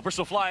 Well,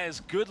 Bristol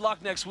Flyers, good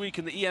luck next week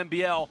in the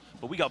EMBL.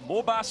 But we got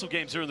more basketball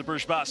games here in the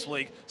British Basketball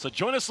League. So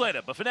join us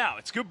later. But for now,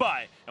 it's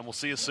goodbye, and we'll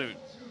see you soon.